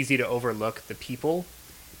often easy to overlook the people.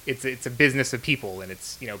 It's a business of people, and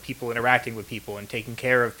it's people interacting with people and taking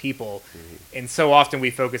care of people. Mm-hmm. And so often we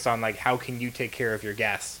focus on like how can you take care of your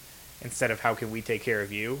guests instead of how can we take care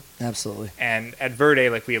of you. Absolutely. And at Verde,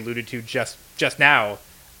 like we alluded to just now,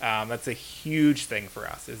 that's a huge thing for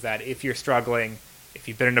us. Is that if you're struggling, if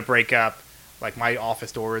you've been in a breakup, like my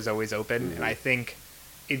office door is always open, mm-hmm. and I think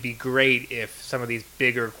it'd be great if some of these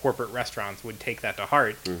bigger corporate restaurants would take that to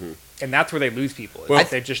heart. Mm-hmm. And that's where they lose people. Well,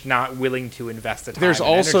 they're just not willing to invest the time. There's and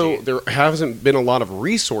also energy. There hasn't been a lot of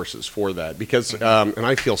resources for that because, Mm-hmm. and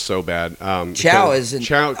I feel so bad. Chow is.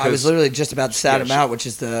 I was literally just about to shout him out, which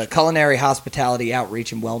is the Culinary Hospitality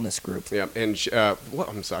Outreach and Wellness Group. Yeah, and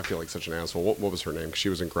I feel like such an asshole. What was her name? She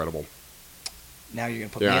was incredible. Now you're gonna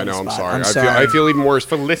put me on the spot. I'm sorry. I'm sorry. I feel even worse.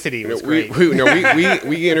 Felicity was great.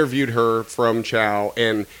 We interviewed her from Chow,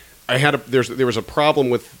 and there was a problem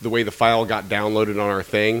with the way the file got downloaded on our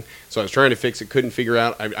thing. So I was trying to fix it, couldn't figure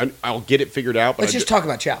out. I'll get it figured out. But Let's just talk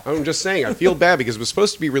about Chow. I'm just saying, I feel bad because it was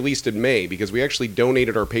supposed to be released in May because we actually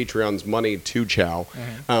donated our Patreon's money to Chow.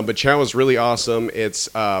 Mm-hmm. But Chow is really awesome. It's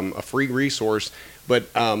a free resource.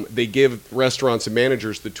 But they give restaurants and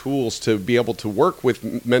managers the tools to be able to work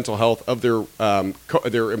with mental health of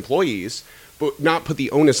their employees, but not put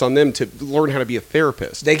the onus on them to learn how to be a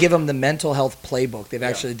therapist. They give them the mental health playbook. They've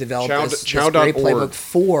actually developed this great playbook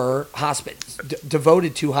for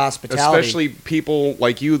devoted to hospitality. Especially people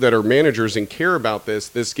like you that are managers and care about this.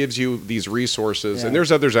 This gives you these resources, and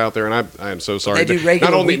there's others out there. And I am so sorry. They do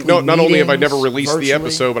regular not only have I never released virtually. the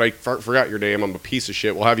episode, but I forgot your name. I'm a piece of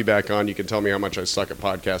shit. We'll have you back on. You can tell me how much I suck at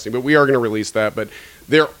podcasting. But we are going to release that. But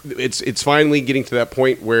it's finally getting to that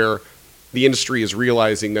point where the industry is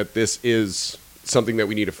realizing that this is something that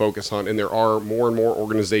we need to focus on, and there are more and more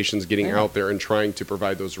organizations getting out there and trying to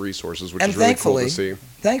provide those resources, which is really cool to see.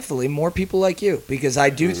 Thankfully, more people like you, because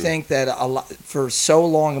I do think that for so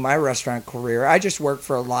long in my restaurant career, I just worked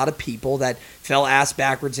for a lot of people that fell ass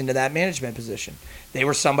backwards into that management position. They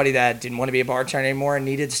were somebody that didn't want to be a bartender anymore and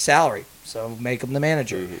needed a salary, so make them the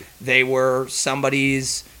manager. Mm-hmm. They were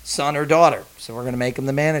somebody's son or daughter, so we're going to make them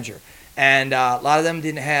the manager. And a lot of them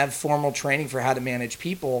didn't have formal training for how to manage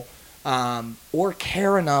people or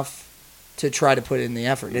care enough to try to put in the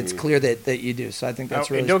effort. It's clear that you do. So I think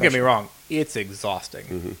that's really And don't special. get me wrong, it's exhausting.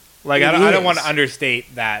 Mm-hmm. Like, I don't want to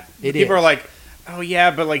understate that. People are like, oh,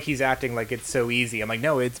 yeah, but like he's acting like it's so easy. I'm like,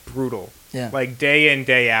 no, it's brutal. Yeah. Like day in,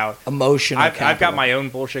 day out. Emotional I've got my own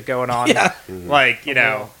bullshit going on. Yeah. Like,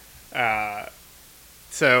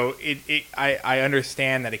 So I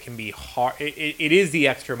understand that it can be hard. It is the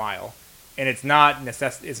extra mile, and it's not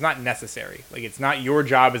necessary. Like, it's not your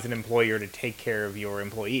job as an employer to take care of your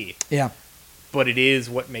employee. Yeah. But it is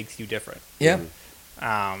what makes you different. Yeah.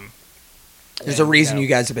 There's a reason you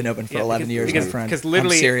guys have been open for 11 years, my friend. Because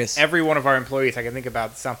literally I'm serious. every one of our employees, I can think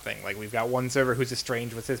about something. Like, we've got one server who's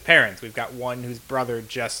estranged with his parents. We've got one whose brother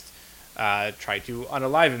just tried to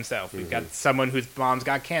unalive himself. We've got someone whose mom's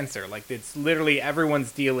got cancer. Like, it's literally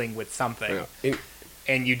everyone's dealing with something. Yeah.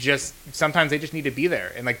 And you just, sometimes they just need to be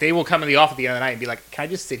there. And, like, they will come in the office at the end of the night and be like, can I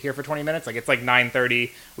just sit here for 20 minutes? Like, it's like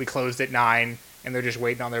 9:30. We closed at 9, and they're just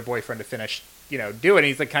waiting on their boyfriend to finish, do it. And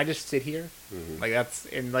he's like, can I just sit here? Like, that's,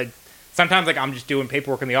 and, like, sometimes, like, I'm just doing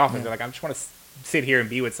paperwork in the office. They're like, I just want to sit here and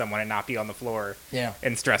be with someone and not be on the floor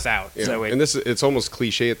and stress out. Yeah. So it's almost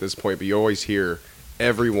cliche at this point, but you always hear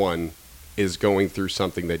everyone is going through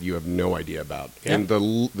something that you have no idea about. Yeah. And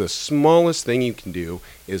the smallest thing you can do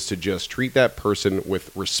is to just treat that person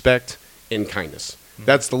with respect and kindness.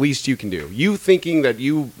 That's the least you can do. You thinking that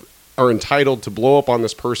you are entitled to blow up on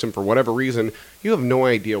this person for whatever reason, you have no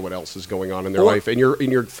idea what else is going on in their life, and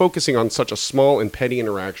you're focusing on such a small and petty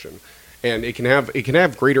interaction. And it can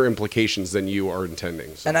have greater implications than you are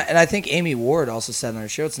intending. So. And I think Amy Ward also said on her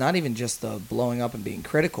show, it's not even just the blowing up and being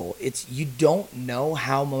critical. It's you don't know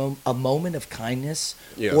how a moment of kindness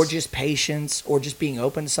or just patience or just being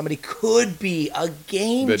open to somebody could be a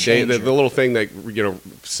game changer. The little thing that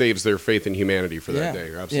saves their faith in humanity for that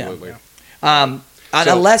day. Absolutely. Yeah. On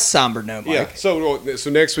a less somber note, Mike. Yeah. So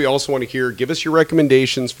next we also want to hear, give us your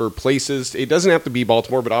recommendations for places. It doesn't have to be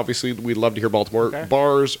Baltimore, but obviously we'd love to hear Baltimore. Okay.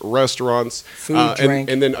 Bars, restaurants. Food, drink.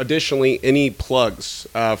 And then additionally, any plugs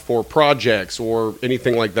for projects or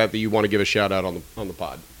anything like that you want to give a shout out on the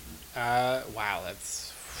pod. Wow,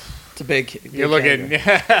 it's a big you're looking.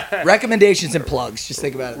 Recommendations and plugs. Just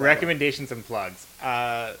think about it. Recommendations and plugs.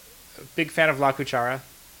 Big fan of La Cuchara.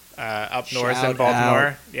 Up north in Baltimore.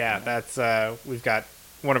 Out. Yeah, that's we've got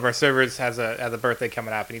one of our servers has a birthday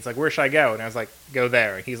coming up, and he's like, "Where should I go?" And I was like, "Go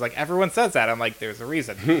there." And he's like, "Everyone says that." I'm like, "There's a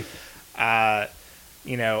reason." Why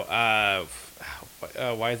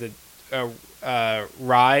is it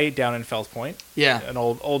Rye down in Fells Point? Yeah, an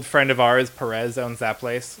old friend of ours, Perez, owns that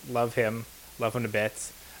place. Love him to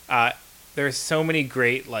bits. There's so many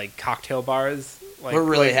great like cocktail bars. Like, we're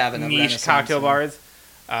really having a niche cocktail bars.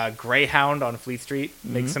 Greyhound on Fleet Street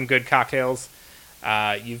makes some good cocktails.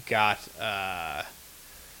 You've got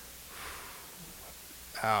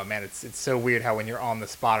oh man, it's so weird how when you're on the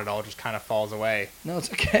spot it all just kind of falls away. No,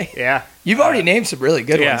 it's okay. Yeah, you've already named some really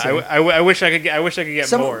good ones. Yeah, I wish I could get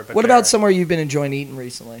more. But what about somewhere you've been enjoying eating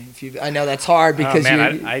recently? I know that's hard because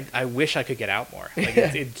I wish I could get out more. Like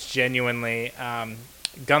it's genuinely.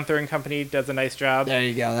 Gunther and Company does a nice job. There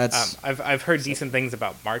you go. That's I've heard decent things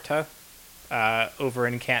about Marta. Over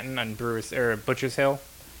in Canton on Butcher's Hill.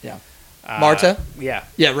 Yeah. Marta? Yeah.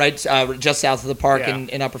 Yeah, right. Just south of the park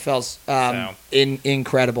in Upper Fells.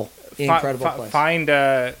 Incredible place. Find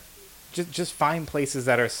just find places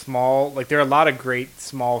that are small. Like, there are a lot of great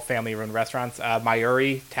small family-run restaurants.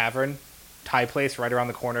 Mayuri Tavern, Thai place right around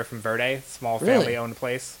the corner from Verde. Small family-owned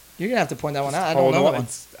place. You're going to have to point that one out. I don't know that one.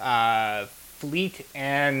 It's Fleet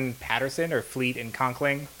and Patterson, or Fleet and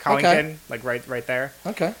Collington, like right there.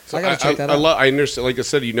 Okay, so I gotta check that out. I understand. Like I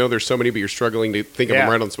said, there's so many, but you're struggling to think of them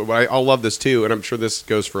right on the spot. But I'll love this too, and I'm sure this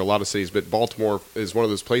goes for a lot of cities. But Baltimore is one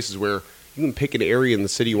of those places where you can pick an area in the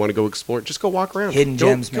city you want to go explore. Just go walk around, hidden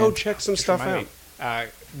gems, go check some stuff out.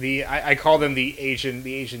 I call them the Asian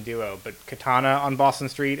duo, but Katana on Boston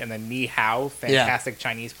Street and then Ni Hao, fantastic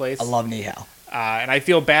Chinese place. I love Ni Hao, and I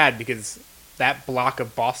feel bad because that block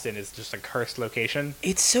of Boston is just a cursed location.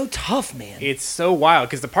 It's so tough, man. It's so wild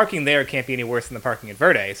because the parking there can't be any worse than the parking at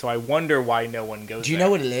Verde. So I wonder why no one goes there. Do you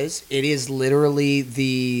know what it is? It is literally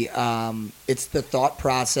it's the thought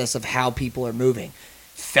process of how people are moving.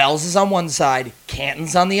 Fells is on one side,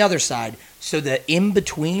 Canton's on the other side. So the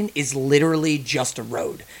in-between is literally just a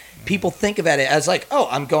road. Mm-hmm. People think about it as like, oh,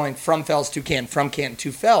 I'm going from Fells to Canton, from Canton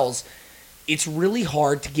to Fells. It's really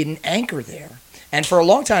hard to get an anchor there. And for a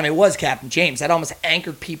long time, it was Captain James. That almost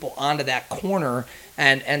anchored people onto that corner,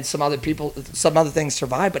 and some other things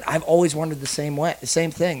survived. But I've always wondered the same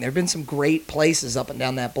thing. There have been some great places up and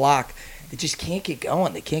down that block that just can't get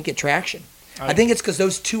going. They can't get traction. I think it's because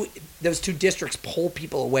those two districts pull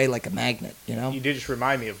people away like a magnet. You did just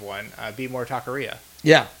remind me of one. Be More Taqueria.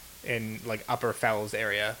 Yeah. In like Upper Fells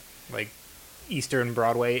area, like Eastern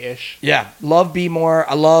Broadway-ish. Yeah, love Be More.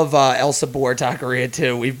 I love El Sabor Taqueria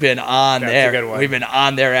too. We've been on there. That's a good one. We've been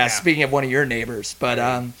on their ass. Yeah. Speaking of one of your neighbors, but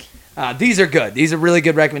These are good. These are really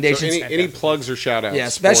good So recommendations. any plugs or shout outs? Yeah,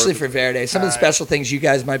 especially for Verde. Some of the special things you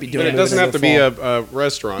guys might be doing. But it doesn't have to be a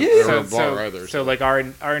restaurant or a bar either. So like our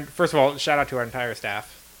first of all, shout out to our entire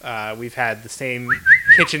staff. We've had the same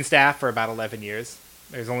kitchen staff for about 11 years.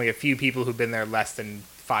 There's only a few people who've been there less than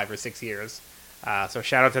 5 or 6 years. So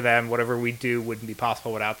shout out to them. Whatever we do wouldn't be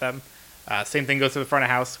possible without them. Same thing goes to the front of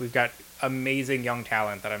house. We've got amazing young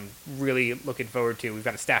talent that I'm really looking forward to. We've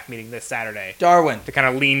got a staff meeting this Saturday. Darwin. To kind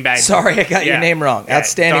of lean back. Sorry, I got your name wrong. Yeah.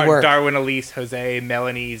 Outstanding work. Darwin, Elise, Jose,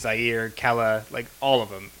 Melanie, Zaire, Kella, like all of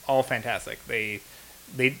them. All fantastic. They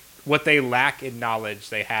what they lack in knowledge,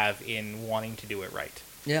 they have in wanting to do it right.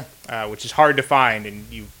 Yeah. Which is hard to find, and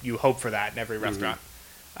you hope for that in every restaurant.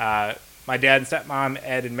 My dad and stepmom,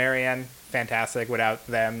 Ed and Marianne, fantastic. Without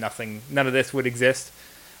them, none of this would exist.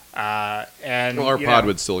 And our pod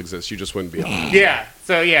would still exist. You just wouldn't be on it. Yeah.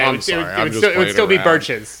 So yeah, it would still be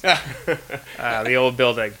Birch's, the old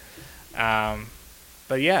building.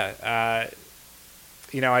 But yeah,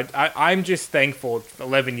 I'm just thankful.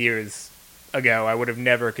 11 years ago, I would have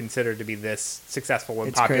never considered to be this successful and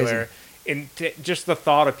It's popular. And just the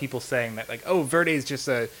thought of people saying that, like, oh, Verde is just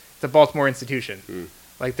it's a Baltimore institution.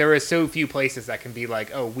 Like, there are so few places that can be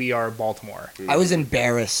like, oh, we are Baltimore. I was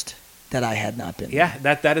embarrassed that I had not been. Yeah,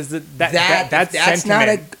 that is that's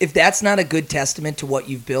if that's not a good testament to what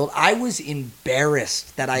you've built, I was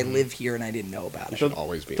embarrassed that I live here and I didn't know about it. Should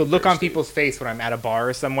always be the look on people's face when I'm at a bar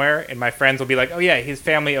or somewhere, and my friends will be like, oh yeah, his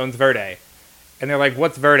family owns Verde. And they're like,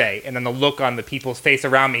 what's Verde? And then the look on the people's face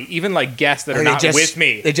around me, even like guests that are not with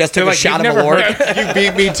me. They just took a like, shot of Malort. You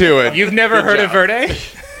beat me to it. You've never heard of Verde?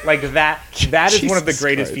 Like that is one of the Jesus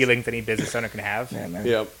greatest Christ. feelings any business owner can have. Yeah, man.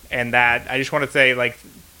 Yep. And that, I just want to say, like,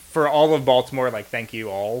 for all of Baltimore, like, thank you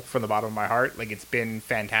all from the bottom of my heart. Like, it's been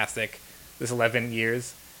fantastic this 11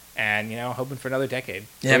 years. And, hoping for another decade.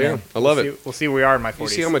 Yeah, man. I love it. We'll see where we are in my 40s. You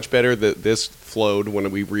see how much better this flowed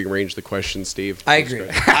when we rearranged the questions, Steve? I agree.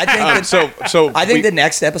 I think the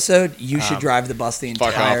next episode, you should drive the bus the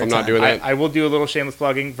entire fuck off, I'm not time. doing that. I will do a little shameless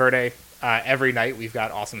plugging. Verde, every night we've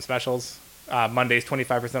got awesome specials. Mondays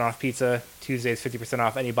 25% off pizza. Tuesdays 50%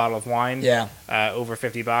 off any bottle of wine. Yeah. Over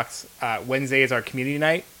 $50. Wednesday is our community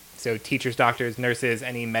night. So teachers, doctors, nurses,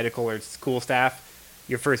 any medical or school staff,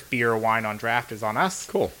 your first beer or wine on draft is on us.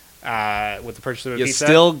 Cool. With the purchase of a You pizza.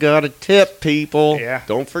 still got to tip, people. Yeah.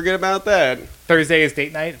 Don't forget about that. Thursday is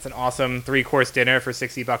date night. It's an awesome 3-course dinner for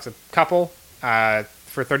 $60 a couple.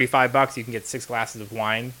 For $35, you can get 6 glasses of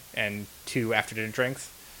wine and 2 after-dinner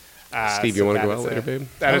drinks. Steve, you want to go out later, babe?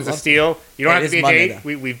 That is a steal. You don't have to be a Monday,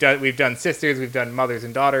 date. We've done sisters, we've done mothers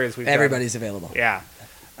and daughters. Everybody's available. Yeah.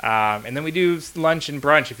 And then we do lunch and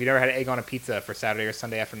brunch if you never had egg on a pizza for Saturday or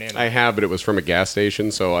Sunday afternoon. I have, but it was from a gas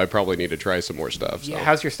station, so I probably need to try some more stuff. So. Yeah,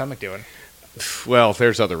 how's your stomach doing? Well,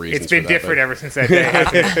 there's other reasons. It's been for that, different but- ever since that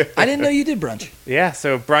day. I didn't know you did brunch. Yeah,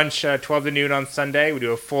 so brunch 12 to noon on Sunday. We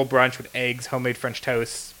do a full brunch with eggs, homemade French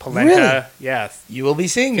toast, polenta. Really? Yes. You will be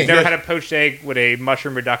seeing me. You've never had a poached egg with a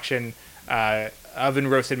mushroom reduction, oven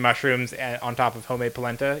roasted mushrooms on top of homemade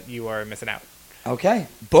polenta, you are missing out. Okay,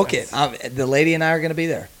 book it. The lady and I are going to be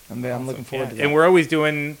there. I'm looking forward to that. And we're always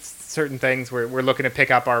doing certain things. We're looking to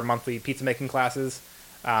pick up our monthly pizza making classes.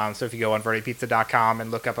 So if you go on verdepizza.com and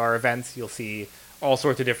look up our events, you'll see all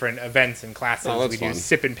sorts of different events and classes. Oh, that's we fun. do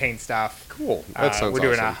sip and paint stuff. Cool. That sounds We're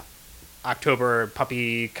doing awesome. a October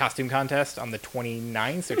puppy costume contest on the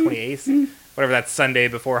 29th or 28th, whatever that Sunday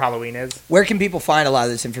before Halloween is. Where can people find a lot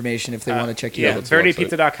of this information if they want to check you Yeah, out?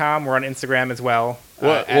 verdepizza.com. We're on Instagram as well.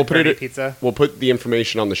 We'll put Verde Pizza. We'll put the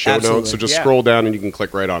information on the show Absolutely. notes, so just Yeah. scroll down and you can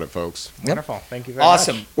click right on it, folks. Wonderful. Thank you very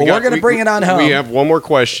Awesome. much. Well, we're going to bring it on home. We have one more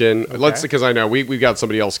question. Okay. Let's, because I know we've got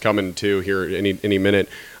somebody else coming too here any minute.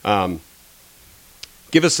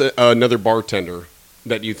 Give us another bartender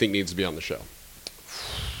that you think needs to be on the show.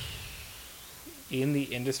 In the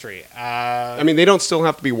industry. I mean, they don't still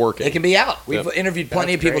have to be working. They can be out. We've Yep. interviewed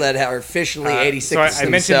plenty That's of people great. that are officially 86 So I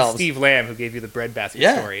mentioned themselves. Steve Lamb, who gave you the breadbasket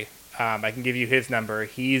Yeah. story. I can give you his number.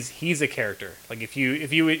 He's a character. Like if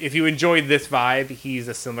you enjoyed this vibe, he's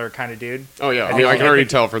a similar kind of dude. Oh yeah, I mean, I can already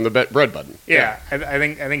tell from the bread button. Yeah, I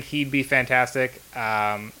think he'd be fantastic.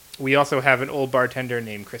 We also have an old bartender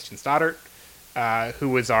named Christian Stoddart, who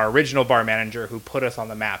was our original bar manager, who put us on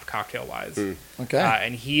the map cocktail wise. Okay.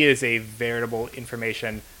 And he is a veritable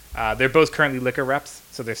information. They're both currently liquor reps,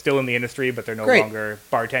 so they're still in the industry, but they're no Great. longer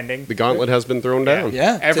bartending. The gauntlet has been thrown down.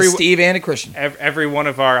 yeah, every- to Steve and a Christian. Every one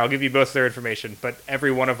of our, I'll give you both their information, but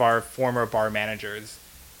every one of our former bar managers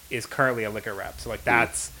is currently a liquor rep. So like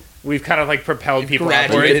that's we've kind of like propelled people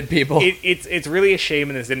graduated people. It's really a shame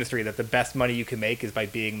in this industry that the best money you can make is by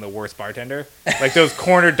being the worst bartender. Like those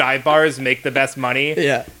corner dive bars make the best money.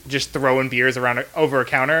 Yeah. Just throwing beers around over a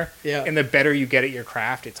counter. Yeah. And the better you get at your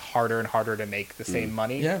craft, it's harder and harder to make the same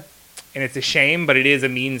money. Yeah. And it's a shame, but it is a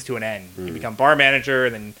means to an end. You become bar manager,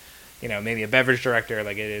 and then maybe a beverage director.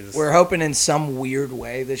 Like it is. We're hoping in some weird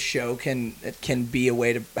way this show can be a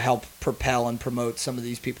way to help propel and promote some of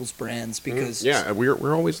these people's brands because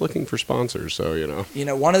we're always looking for sponsors. So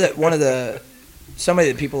some of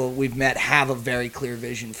the people we've met have a very clear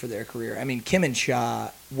vision for their career. I mean, Kim and Shaw,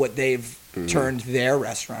 what they've turned their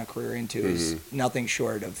restaurant career into is nothing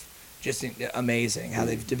short of just amazing. How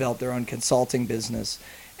they've developed their own consulting business,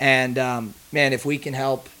 and man, if we can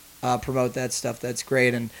help promote that stuff, that's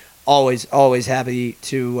great. And always happy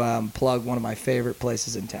to plug one of my favorite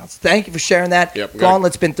places in town. So thank you for sharing that. Yep,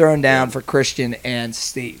 Gauntlet's been thrown down for Christian and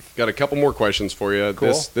Steve. Got a couple more questions for you.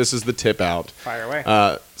 Cool. This is the tip out. Fire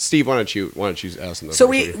away. Steve, why don't you ask them? So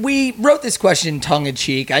we wrote this question tongue in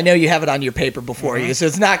cheek. I know you have it on your paper before you, so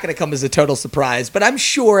it's not going to come as a total surprise. But I'm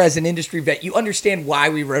sure as an industry vet, you understand why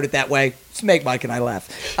we wrote it that way. Just make Mike and I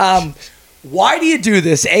laugh. Why do you do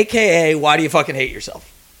this? AKA, why do you fucking hate yourself?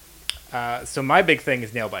 So my big thing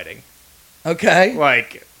is nail biting. Okay.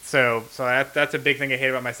 Like so that's a big thing I hate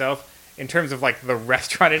about myself. In terms of like the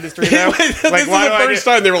restaurant industry, though, like this is the first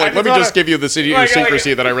time they were like, "Let me just give you the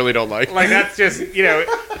idiosyncrasy that I really don't like." Like that's just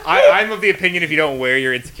I'm of the opinion if you don't wear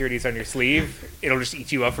your insecurities on your sleeve, it'll just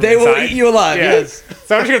eat you up from inside. They will eat you alive. Yeah. Yes.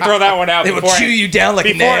 So I'm just gonna throw that one out. They will chew you down like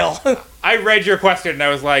a nail. I read your question and I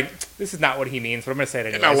was like, "This is not what he means," but I'm gonna say it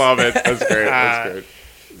anyways. I love it. That's great. That's great.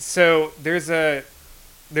 So there's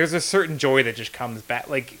a certain joy that just comes back.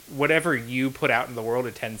 Like, whatever you put out in the world,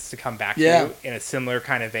 it tends to come back to you in a similar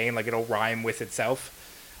kind of vein. Like, it'll rhyme with itself.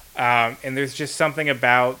 And there's just something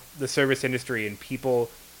about the service industry and people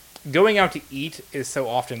going out to eat is so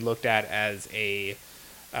often looked at as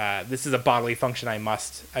this is a bodily function I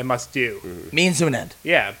must do. Means to an end.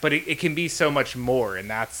 Yeah, but it can be so much more. And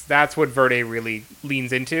that's what Verde really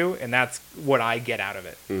leans into. And that's what I get out of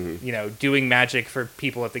it. Doing magic for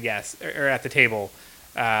people at the table.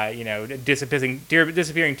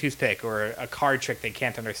 Disappearing toothpick, or a card trick they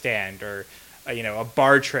can't understand, or a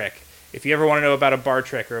bar trick. If you ever want to know about a bar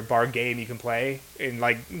trick or a bar game you can play and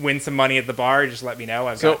like win some money at the bar, just let me know.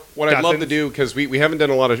 I'd love to do, because we haven't done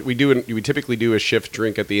a lot of we typically do a shift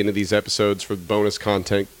drink at the end of these episodes for bonus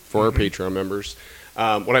content for our Patreon members.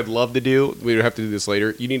 What I'd love to do, we would have to do this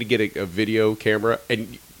later. You need to get a video camera,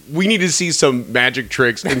 and we need to see some magic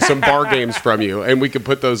tricks and some bar games from you, and we can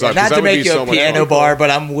put those up. Not to make you a piano bar, but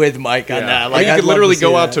I'm with Mike on that. Like, you could literally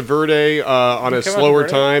go out to Verde on a slower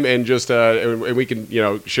time, and just and we can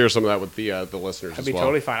share some of that with the listeners. That'd be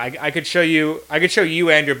totally fine. I could show you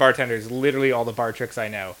and your bartenders literally all the bar tricks I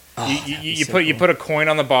know. You put a coin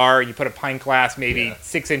on the bar, you put a pint glass maybe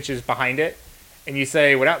 6 inches behind it, and you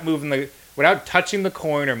say without touching the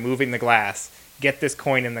coin or moving the glass, get this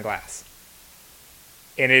coin in the glass.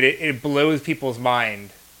 And it blows people's mind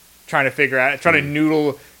trying to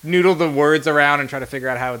noodle the words around and try to figure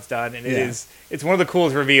out how it's done. And it's one of the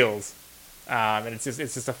coolest reveals. And it's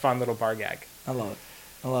just a fun little bar gag. I love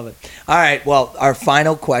it. All right. Well, our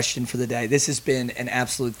final question for the day. This has been an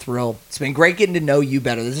absolute thrill. It's been great getting to know you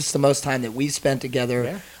better. This is the most time that we've spent together.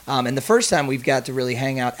 Yeah. And the first time we've got to really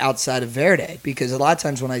hang out outside of Verde, because a lot of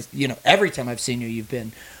times every time I've seen you, you've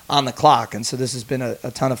been on the clock. And so this has been a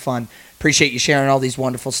ton of fun. Appreciate you sharing all these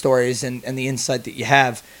wonderful stories and the insight that you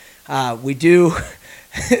have. We do.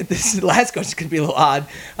 This last question is going to be a little odd.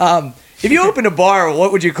 If you open a bar,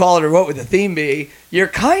 what would you call it, or what would the theme be? You're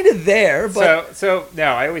kind of there, but so no.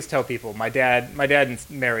 I always tell people my dad and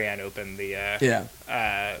Marianne opened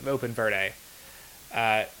opened Verde.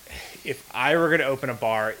 If I were going to open a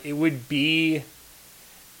bar, there would be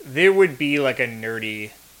like a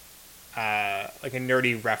nerdy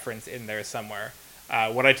reference in there somewhere.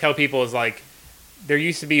 What I tell people is, like, there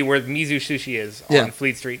used to be where Mizu Sushi is on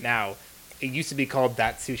Fleet Street now. It used to be called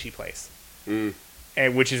That Sushi Place,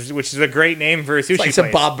 and which is a great name for a sushi place.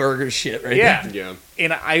 Some Bob Burger shit, right? Yeah.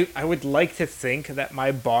 And I would like to think that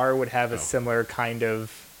my bar would have a similar kind of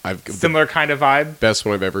vibe. Best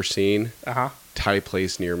one I've ever seen. Thai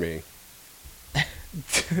place near me.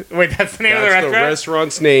 Wait, that's the name of the restaurant? The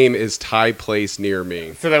restaurant's name is Thai place near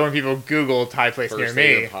me. So that when people Google Thai place near me,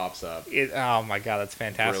 it pops up. Oh my god, that's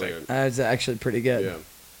fantastic. Brilliant. That's actually pretty good. Yeah.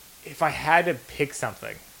 If I had to pick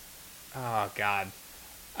something, oh god.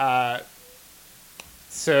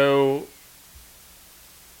 So,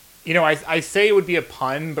 I say it would be a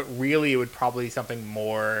pun, but really it would probably be something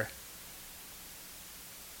more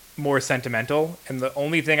more sentimental, and the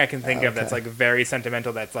only thing I can think of that's like very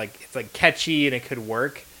sentimental, that's like it's like catchy and it could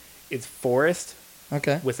work, is Forest.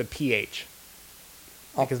 Okay. With a PH.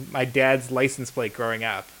 Because my dad's license plate growing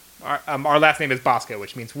up, our last name is Bosco,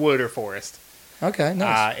 which means wood or forest. Okay,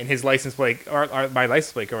 nice. And his license plate, my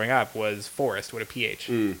license plate growing up was Forest with a PH.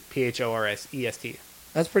 Phorest.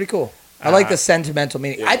 That's pretty cool. I like the sentimental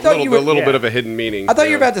meaning. Yeah, I thought a little bit of a hidden meaning. I thought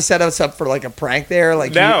you were about to set us up for like a prank there.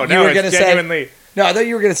 Like you were going to genuinely. No, I thought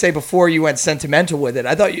you were going to say before you went sentimental with it.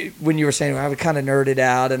 I thought when you were saying I would kind of nerd it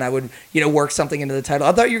out and I would, work something into the title.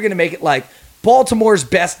 I thought you were going to make it like Baltimore's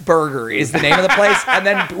Best Burger is the name of the place. And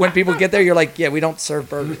then when people get there, you're like, yeah, we don't serve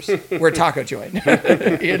burgers. We're a taco joint.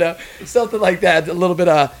 Something like that. A little bit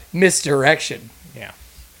of misdirection. Yeah.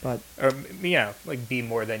 But like be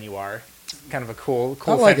more than you are. Kind of a cool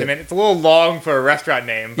like sentiment. It's a little long for a restaurant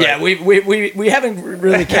name. But yeah, we haven't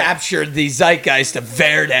really captured the zeitgeist of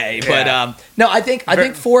Verde, but no, I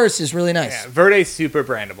think Forest is really nice. Yeah, Verde's super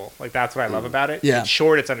brandable. Like that's what I love about it. Yeah. It's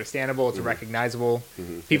short, it's understandable, it's recognizable.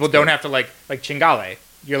 People don't have to like Chingale.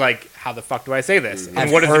 You're like, how the fuck do I say this?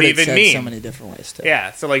 And what does it even mean? So many different ways too.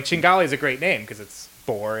 Yeah, so like Chingale is a great name because it's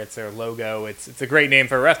Boar, it's their logo, it's a great name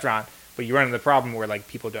for a restaurant. But you run into the problem where like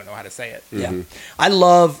people don't know how to say it. Yeah, I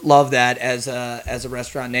love that as a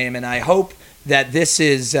restaurant name, and I hope that this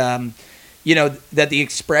is, that the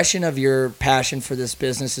expression of your passion for this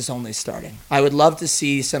business is only starting. I would love to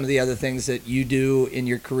see some of the other things that you do in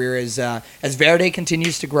your career as Verde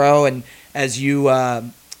continues to grow, and as you are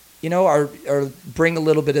bring a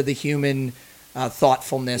little bit of the human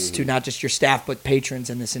thoughtfulness to not just your staff, but patrons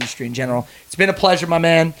in this industry in general. It's been a pleasure, my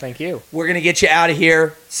man. Thank you. We're going to get you out of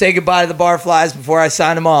here. Say goodbye to the barflies before I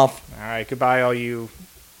sign them off. All right. Goodbye, all you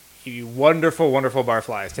wonderful, wonderful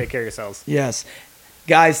barflies. Take care of yourselves. Yes.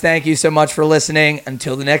 Guys, thank you so much for listening.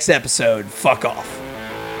 Until the next episode, fuck off.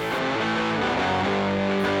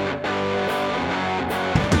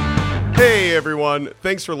 Hey everyone,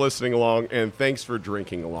 thanks for listening along and thanks for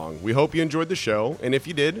drinking along. We hope you enjoyed the show, and if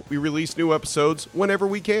you did, we release new episodes whenever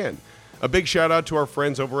we can. A big shout out to our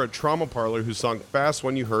friends over at Trauma Parlor who sung Fast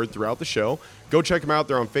One You Heard throughout the show. Go check them out.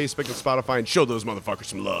 They're on Facebook and Spotify and show those motherfuckers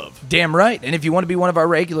some love. Damn right. And if you want to be one of our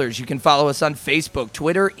regulars, you can follow us on Facebook,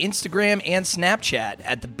 Twitter, Instagram, and Snapchat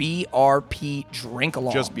at the BRP Drink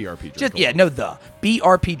Along. Just BRP Drink Along. Yeah, no, the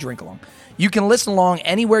BRP Drink Along. You can listen along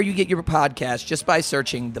anywhere you get your podcast just by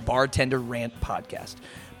searching the Bartender Rant Podcast.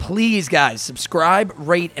 Please, guys, subscribe,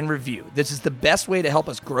 rate, and review. This is the best way to help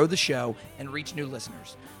us grow the show and reach new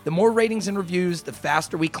listeners. The more ratings and reviews, the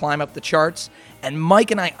faster we climb up the charts. And Mike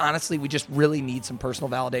and I, honestly, we just really need some personal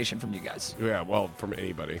validation from you guys. Yeah, well, from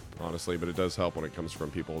anybody, honestly, but it does help when it comes from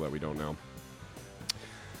people that we don't know.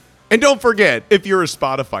 And don't forget, if you're a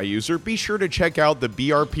Spotify user, be sure to check out the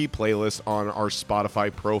BRP playlist on our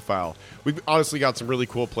Spotify profile. We've honestly got some really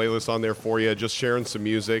cool playlists on there for you, just sharing some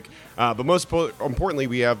music. But most importantly,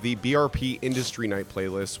 we have the BRP Industry Night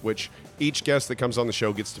playlist, which each guest that comes on the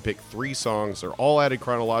show gets to pick 3 songs. They're all added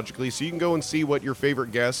chronologically, so you can go and see what your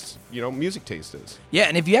favorite guest's, music taste is. Yeah,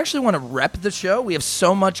 and if you actually want to rep the show, we have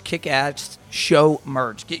so much kick-ass show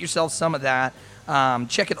merch. Get yourself some of that.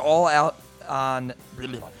 Check it all out on...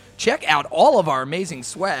 Check out all of our amazing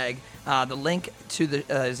swag. The link to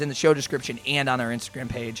is in the show description and on our Instagram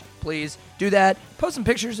page. Please do that. Post some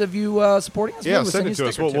pictures of you supporting us. Yeah, send it to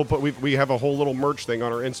us. We have a whole little merch thing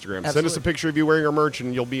on our Instagram. Absolutely. Send us a picture of you wearing our merch,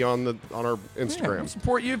 and you'll be on our Instagram. Yeah, we'll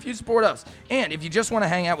support you if you support us. And if you just want to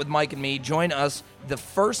hang out with Mike and me, join us the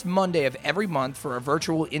first Monday of every month for a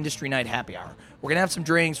virtual Industry Night happy hour. We're going to have some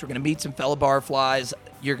drinks. We're going to meet some fellow barflies.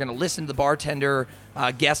 You're going to listen to the bartender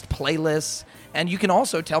guest playlists. And you can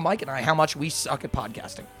also tell Mike and I how much we suck at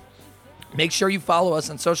podcasting. Make sure you follow us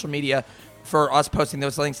on social media for us posting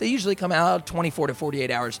those links. They usually come out 24 to 48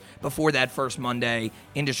 hours before that first Monday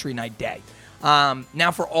Industry Night day.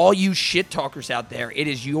 Now, for all you shit talkers out there, it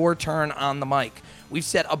is your turn on the mic. We've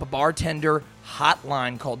set up a bartender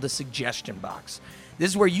hotline called the Suggestion Box.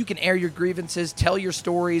 This is where you can air your grievances, tell your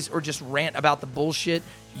stories, or just rant about the bullshit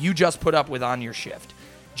you just put up with on your shift.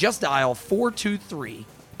 Just dial 423-POD.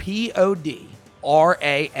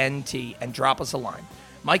 RANT and drop us a line.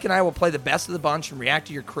 Mike and I will play the best of the bunch and react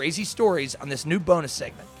to your crazy stories on this new bonus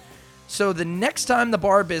segment. So the next time the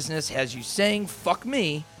bar business has you saying fuck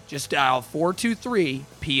me, just dial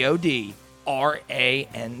 423-POD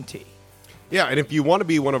RANT. Yeah, and if you want to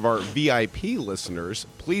be one of our VIP listeners,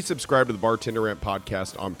 please subscribe to the Bartender Rant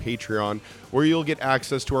podcast on Patreon, where you'll get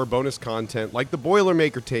access to our bonus content like the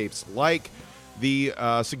Boilermaker tapes, like the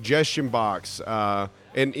suggestion box,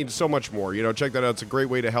 and so much more. Check that out. It's a great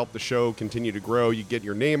way to help the show continue to grow. You get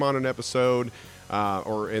your name on an episode.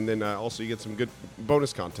 And then also you get some good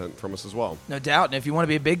bonus content from us as well. No doubt. And if you want to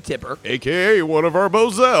be a big tipper, AKA one of our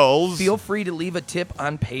Bozels, feel free to leave a tip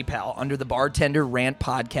on PayPal under the Bartender Rant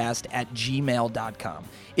Podcast at gmail.com.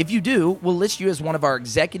 If you do, we'll list you as one of our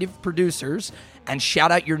executive producers and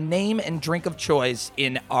shout out your name and drink of choice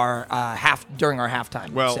in our during our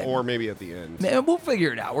halftime. Well, segment. or maybe at the end. We'll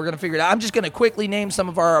figure it out. We're going to figure it out. I'm just going to quickly name some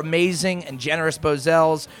of our amazing and generous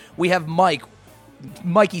Bozels. We have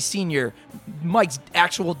Mikey Sr., Mike's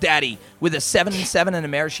actual daddy, with a 7-7 and a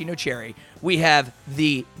maraschino cherry. We have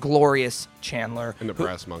the glorious Chandler. And the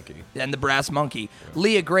brass monkey. And the brass monkey. Yeah.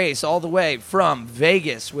 Leah Grace, all the way from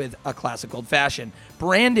Vegas with a classic old fashioned.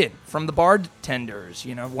 Brandon from the Bartenders,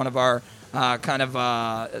 one of our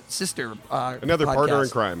sister Another podcasts. partner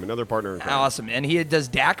in crime. Awesome. And he does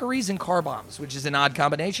daiquiris and car bombs, which is an odd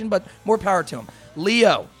combination, but more power to him.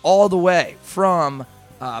 Leo, all the way from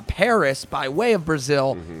Paris by way of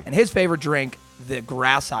Brazil, and his favorite drink, the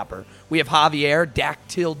grasshopper. We have Javier,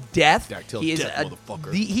 Dactyl Death.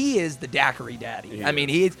 Motherfucker. He is the daiquiri daddy. I mean,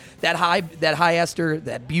 he is that high ester,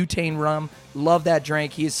 that butane rum. Love that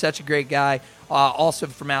drink. He is such a great guy. Also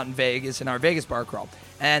from out in Vegas in our Vegas bar crawl.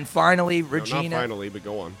 And finally, Regina. Not finally, but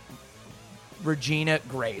go on. Regina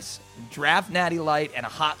Grace, draft natty light and a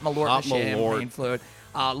hot Malort champagne fluid.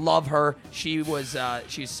 Love her. She's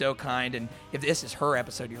so kind. And if this is her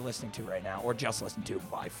episode you're listening to right now, or just listening to,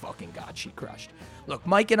 my fucking God, she crushed. Look,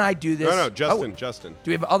 Mike and I do this. No, Justin.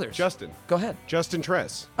 Do we have others? Justin. Go ahead. Justin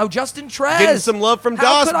Tress. Oh, Justin Tress. Getting some love from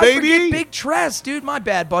How DOS, could baby. I forget Big Tress, dude? My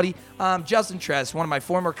bad, buddy. Justin Tress, one of my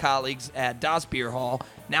former colleagues at DOS Beer Hall.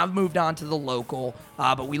 Now moved on to the local,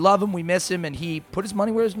 but we love him, we miss him, and he put his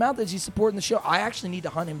money where his mouth is. He's supporting the show. I actually need to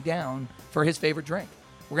hunt him down for his favorite drink.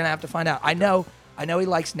 We're gonna have to find out. I know he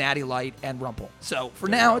likes Natty Light and Rumple. So for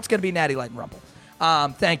now, it's gonna be Natty Light and Rumple.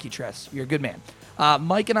 Thank you, Tress. You're a good man.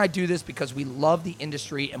 Mike and I do this because we love the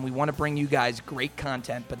industry and we want to bring you guys great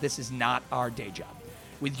content, but this is not our day job.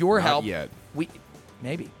 With your help,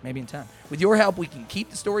 maybe in time. With your help, we can keep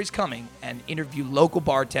the stories coming and interview local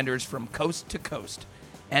bartenders from coast to coast.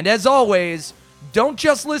 And as always, don't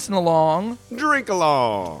just listen along. Drink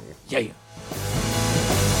along. Yeah.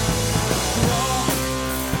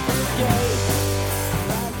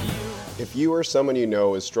 If you or someone you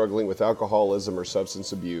know is struggling with alcoholism or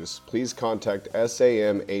substance abuse, please contact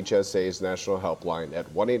SAMHSA's National Helpline at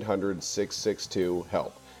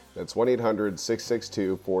 1-800-662-HELP. That's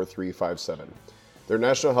 1-800-662-4357. Their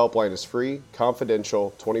national helpline is free,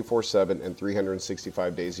 confidential, 24/7, and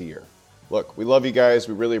 365 days a year. Look, we love you guys.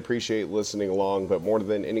 We really appreciate listening along, but more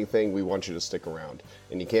than anything, we want you to stick around.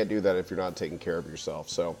 And you can't do that if you're not taking care of yourself.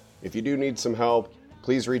 So if you do need some help,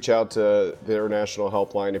 please reach out to their national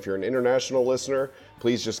helpline. If you're an international listener,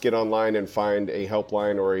 please just get online and find a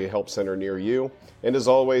helpline or a help center near you. And as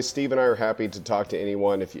always, Steve and I are happy to talk to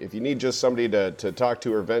anyone. If you need just somebody to talk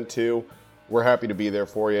to or vent to, we're happy to be there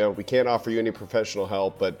for you. We can't offer you any professional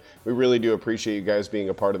help, but we really do appreciate you guys being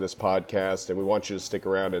a part of this podcast, and we want you to stick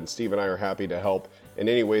around, and Steve and I are happy to help in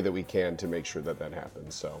any way that we can to make sure that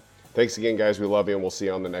happens. So thanks again, guys. We love you, and we'll see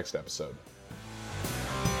you on the next episode.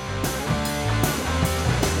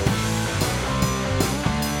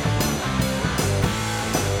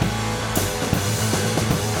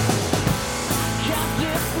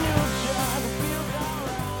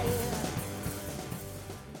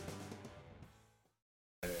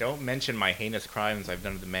 Don't mention my heinous crimes I've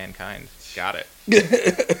done to mankind. Got it.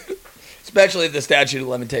 Especially if the statute of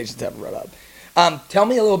limitations haven't run up. Tell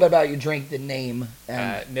me a little bit about your drink, the name.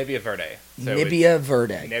 Nebbia Verde. Nebbia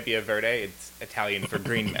Verde. Nebbia Verde. It's Italian for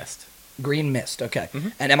green mist. Green mist, okay. Mm-hmm.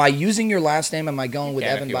 And am I using your last name? Am I going with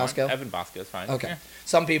Evan Bosco? Evan Bosco is fine. Okay. Yeah.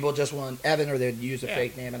 Some people just want Evan or they'd use a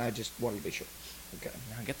fake name, and I just wanted to be sure. Okay.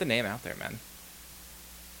 Now get the name out there, man.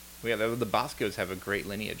 Yeah, the Boscos have a great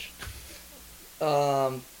lineage.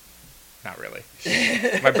 Not really.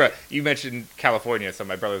 You mentioned California, so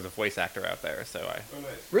my brother's a voice actor out there, so nice.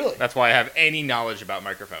 Really? That's why I have any knowledge about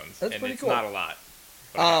microphones. That's and pretty it's cool. Not a lot.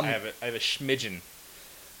 But I have a schmidgen.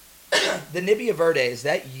 The Nebbia Verde, is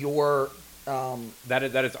that your... That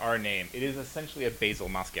is our name. It is essentially a basil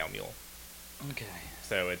Moscow Mule. Okay.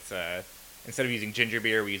 So it's instead of using ginger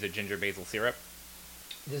beer, we use a ginger basil syrup.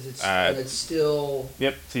 Does it? And it's still.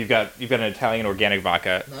 Yep. So you've got an Italian organic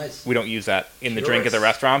vodka. Nice. We don't use that in the drink at the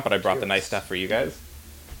restaurant, but I brought the nice stuff for you guys.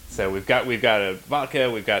 So we've got a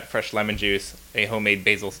vodka, we've got fresh lemon juice, a homemade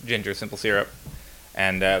basil ginger simple syrup,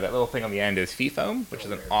 and that little thing on the end is Fee Foam, which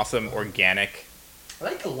is an awesome organic. I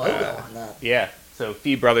like the logo on that. Yeah. So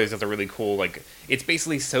Fee Brothers is a really cool, it's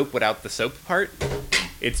basically soap without the soap part.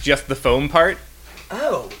 It's just the foam part.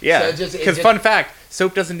 Oh. Yeah. Because fun fact,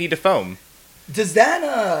 soap doesn't need to foam. Does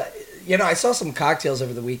that I saw some cocktails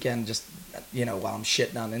over the weekend just, while I'm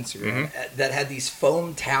shitting on Instagram that had these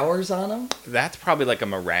foam towers on them. That's probably like a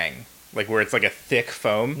meringue, like where it's like a thick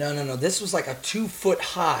foam. No. This was like a 2-foot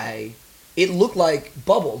high. It looked like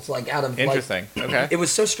bubbles, like out of. Interesting. Okay. It was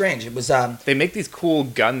so strange. It was. They make these cool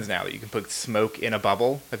guns now that you can put smoke in a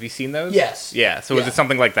bubble. Have you seen those? Yes. Yeah. So is it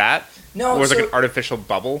something like that? No. Or is it like an artificial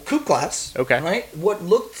bubble? Coupe glass. Okay. Right. What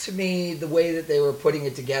looked to me, the way that they were putting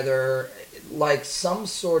it together, like some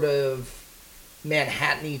sort of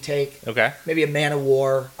Manhattan-y take. Okay. Maybe a Man of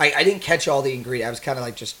War. I didn't catch all the ingredients. I was kind of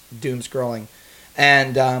like just doom scrolling,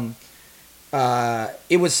 and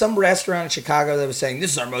it was some restaurant in Chicago that was saying,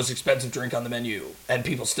 this is our most expensive drink on the menu, and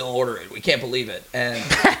people still order it. We can't believe it. And,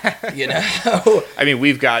 I mean,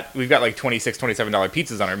 we've got like $26, $27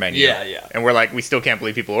 pizzas on our menu. Yeah. And we're like, we still can't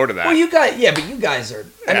believe people order that. Well, but you guys are,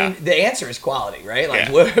 I mean, the answer is quality, right? Like,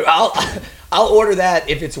 I'll order that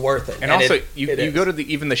if it's worth it. And also, you go to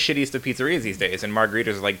even the shittiest of pizzerias these days, and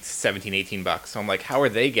margaritas are like $17, $18. So I'm like, how are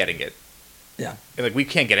they getting it? Yeah. And like, we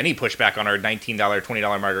can't get any pushback on our $19,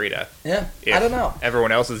 $20 margarita. Yeah. I don't know.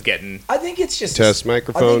 Everyone else is getting. I think it's just. Test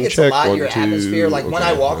microphone, I think it's check, a lot 1, your 2. atmosphere. Like, when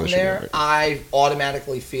I walk in there, right. I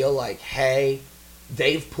automatically feel like, hey,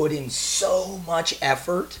 they've put in so much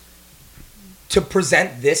effort to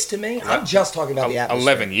present this to me. I'm just talking about the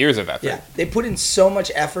atmosphere. 11 years of effort. Yeah. They put in so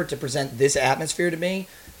much effort to present this atmosphere to me.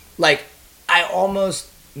 Like, I almost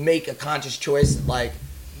make a conscious choice that, like,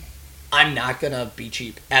 I'm not going to be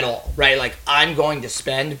cheap at all, right? Like, I'm going to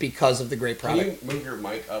spend because of the great product. Can you move your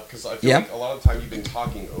mic up? Because I feel like a lot of the time you've been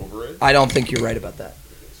talking over it. I don't think you're right about that.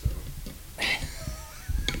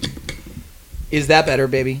 Is that better,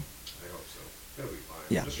 baby? I hope so. It'll be fine.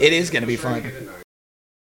 Yeah, it is going to be fine.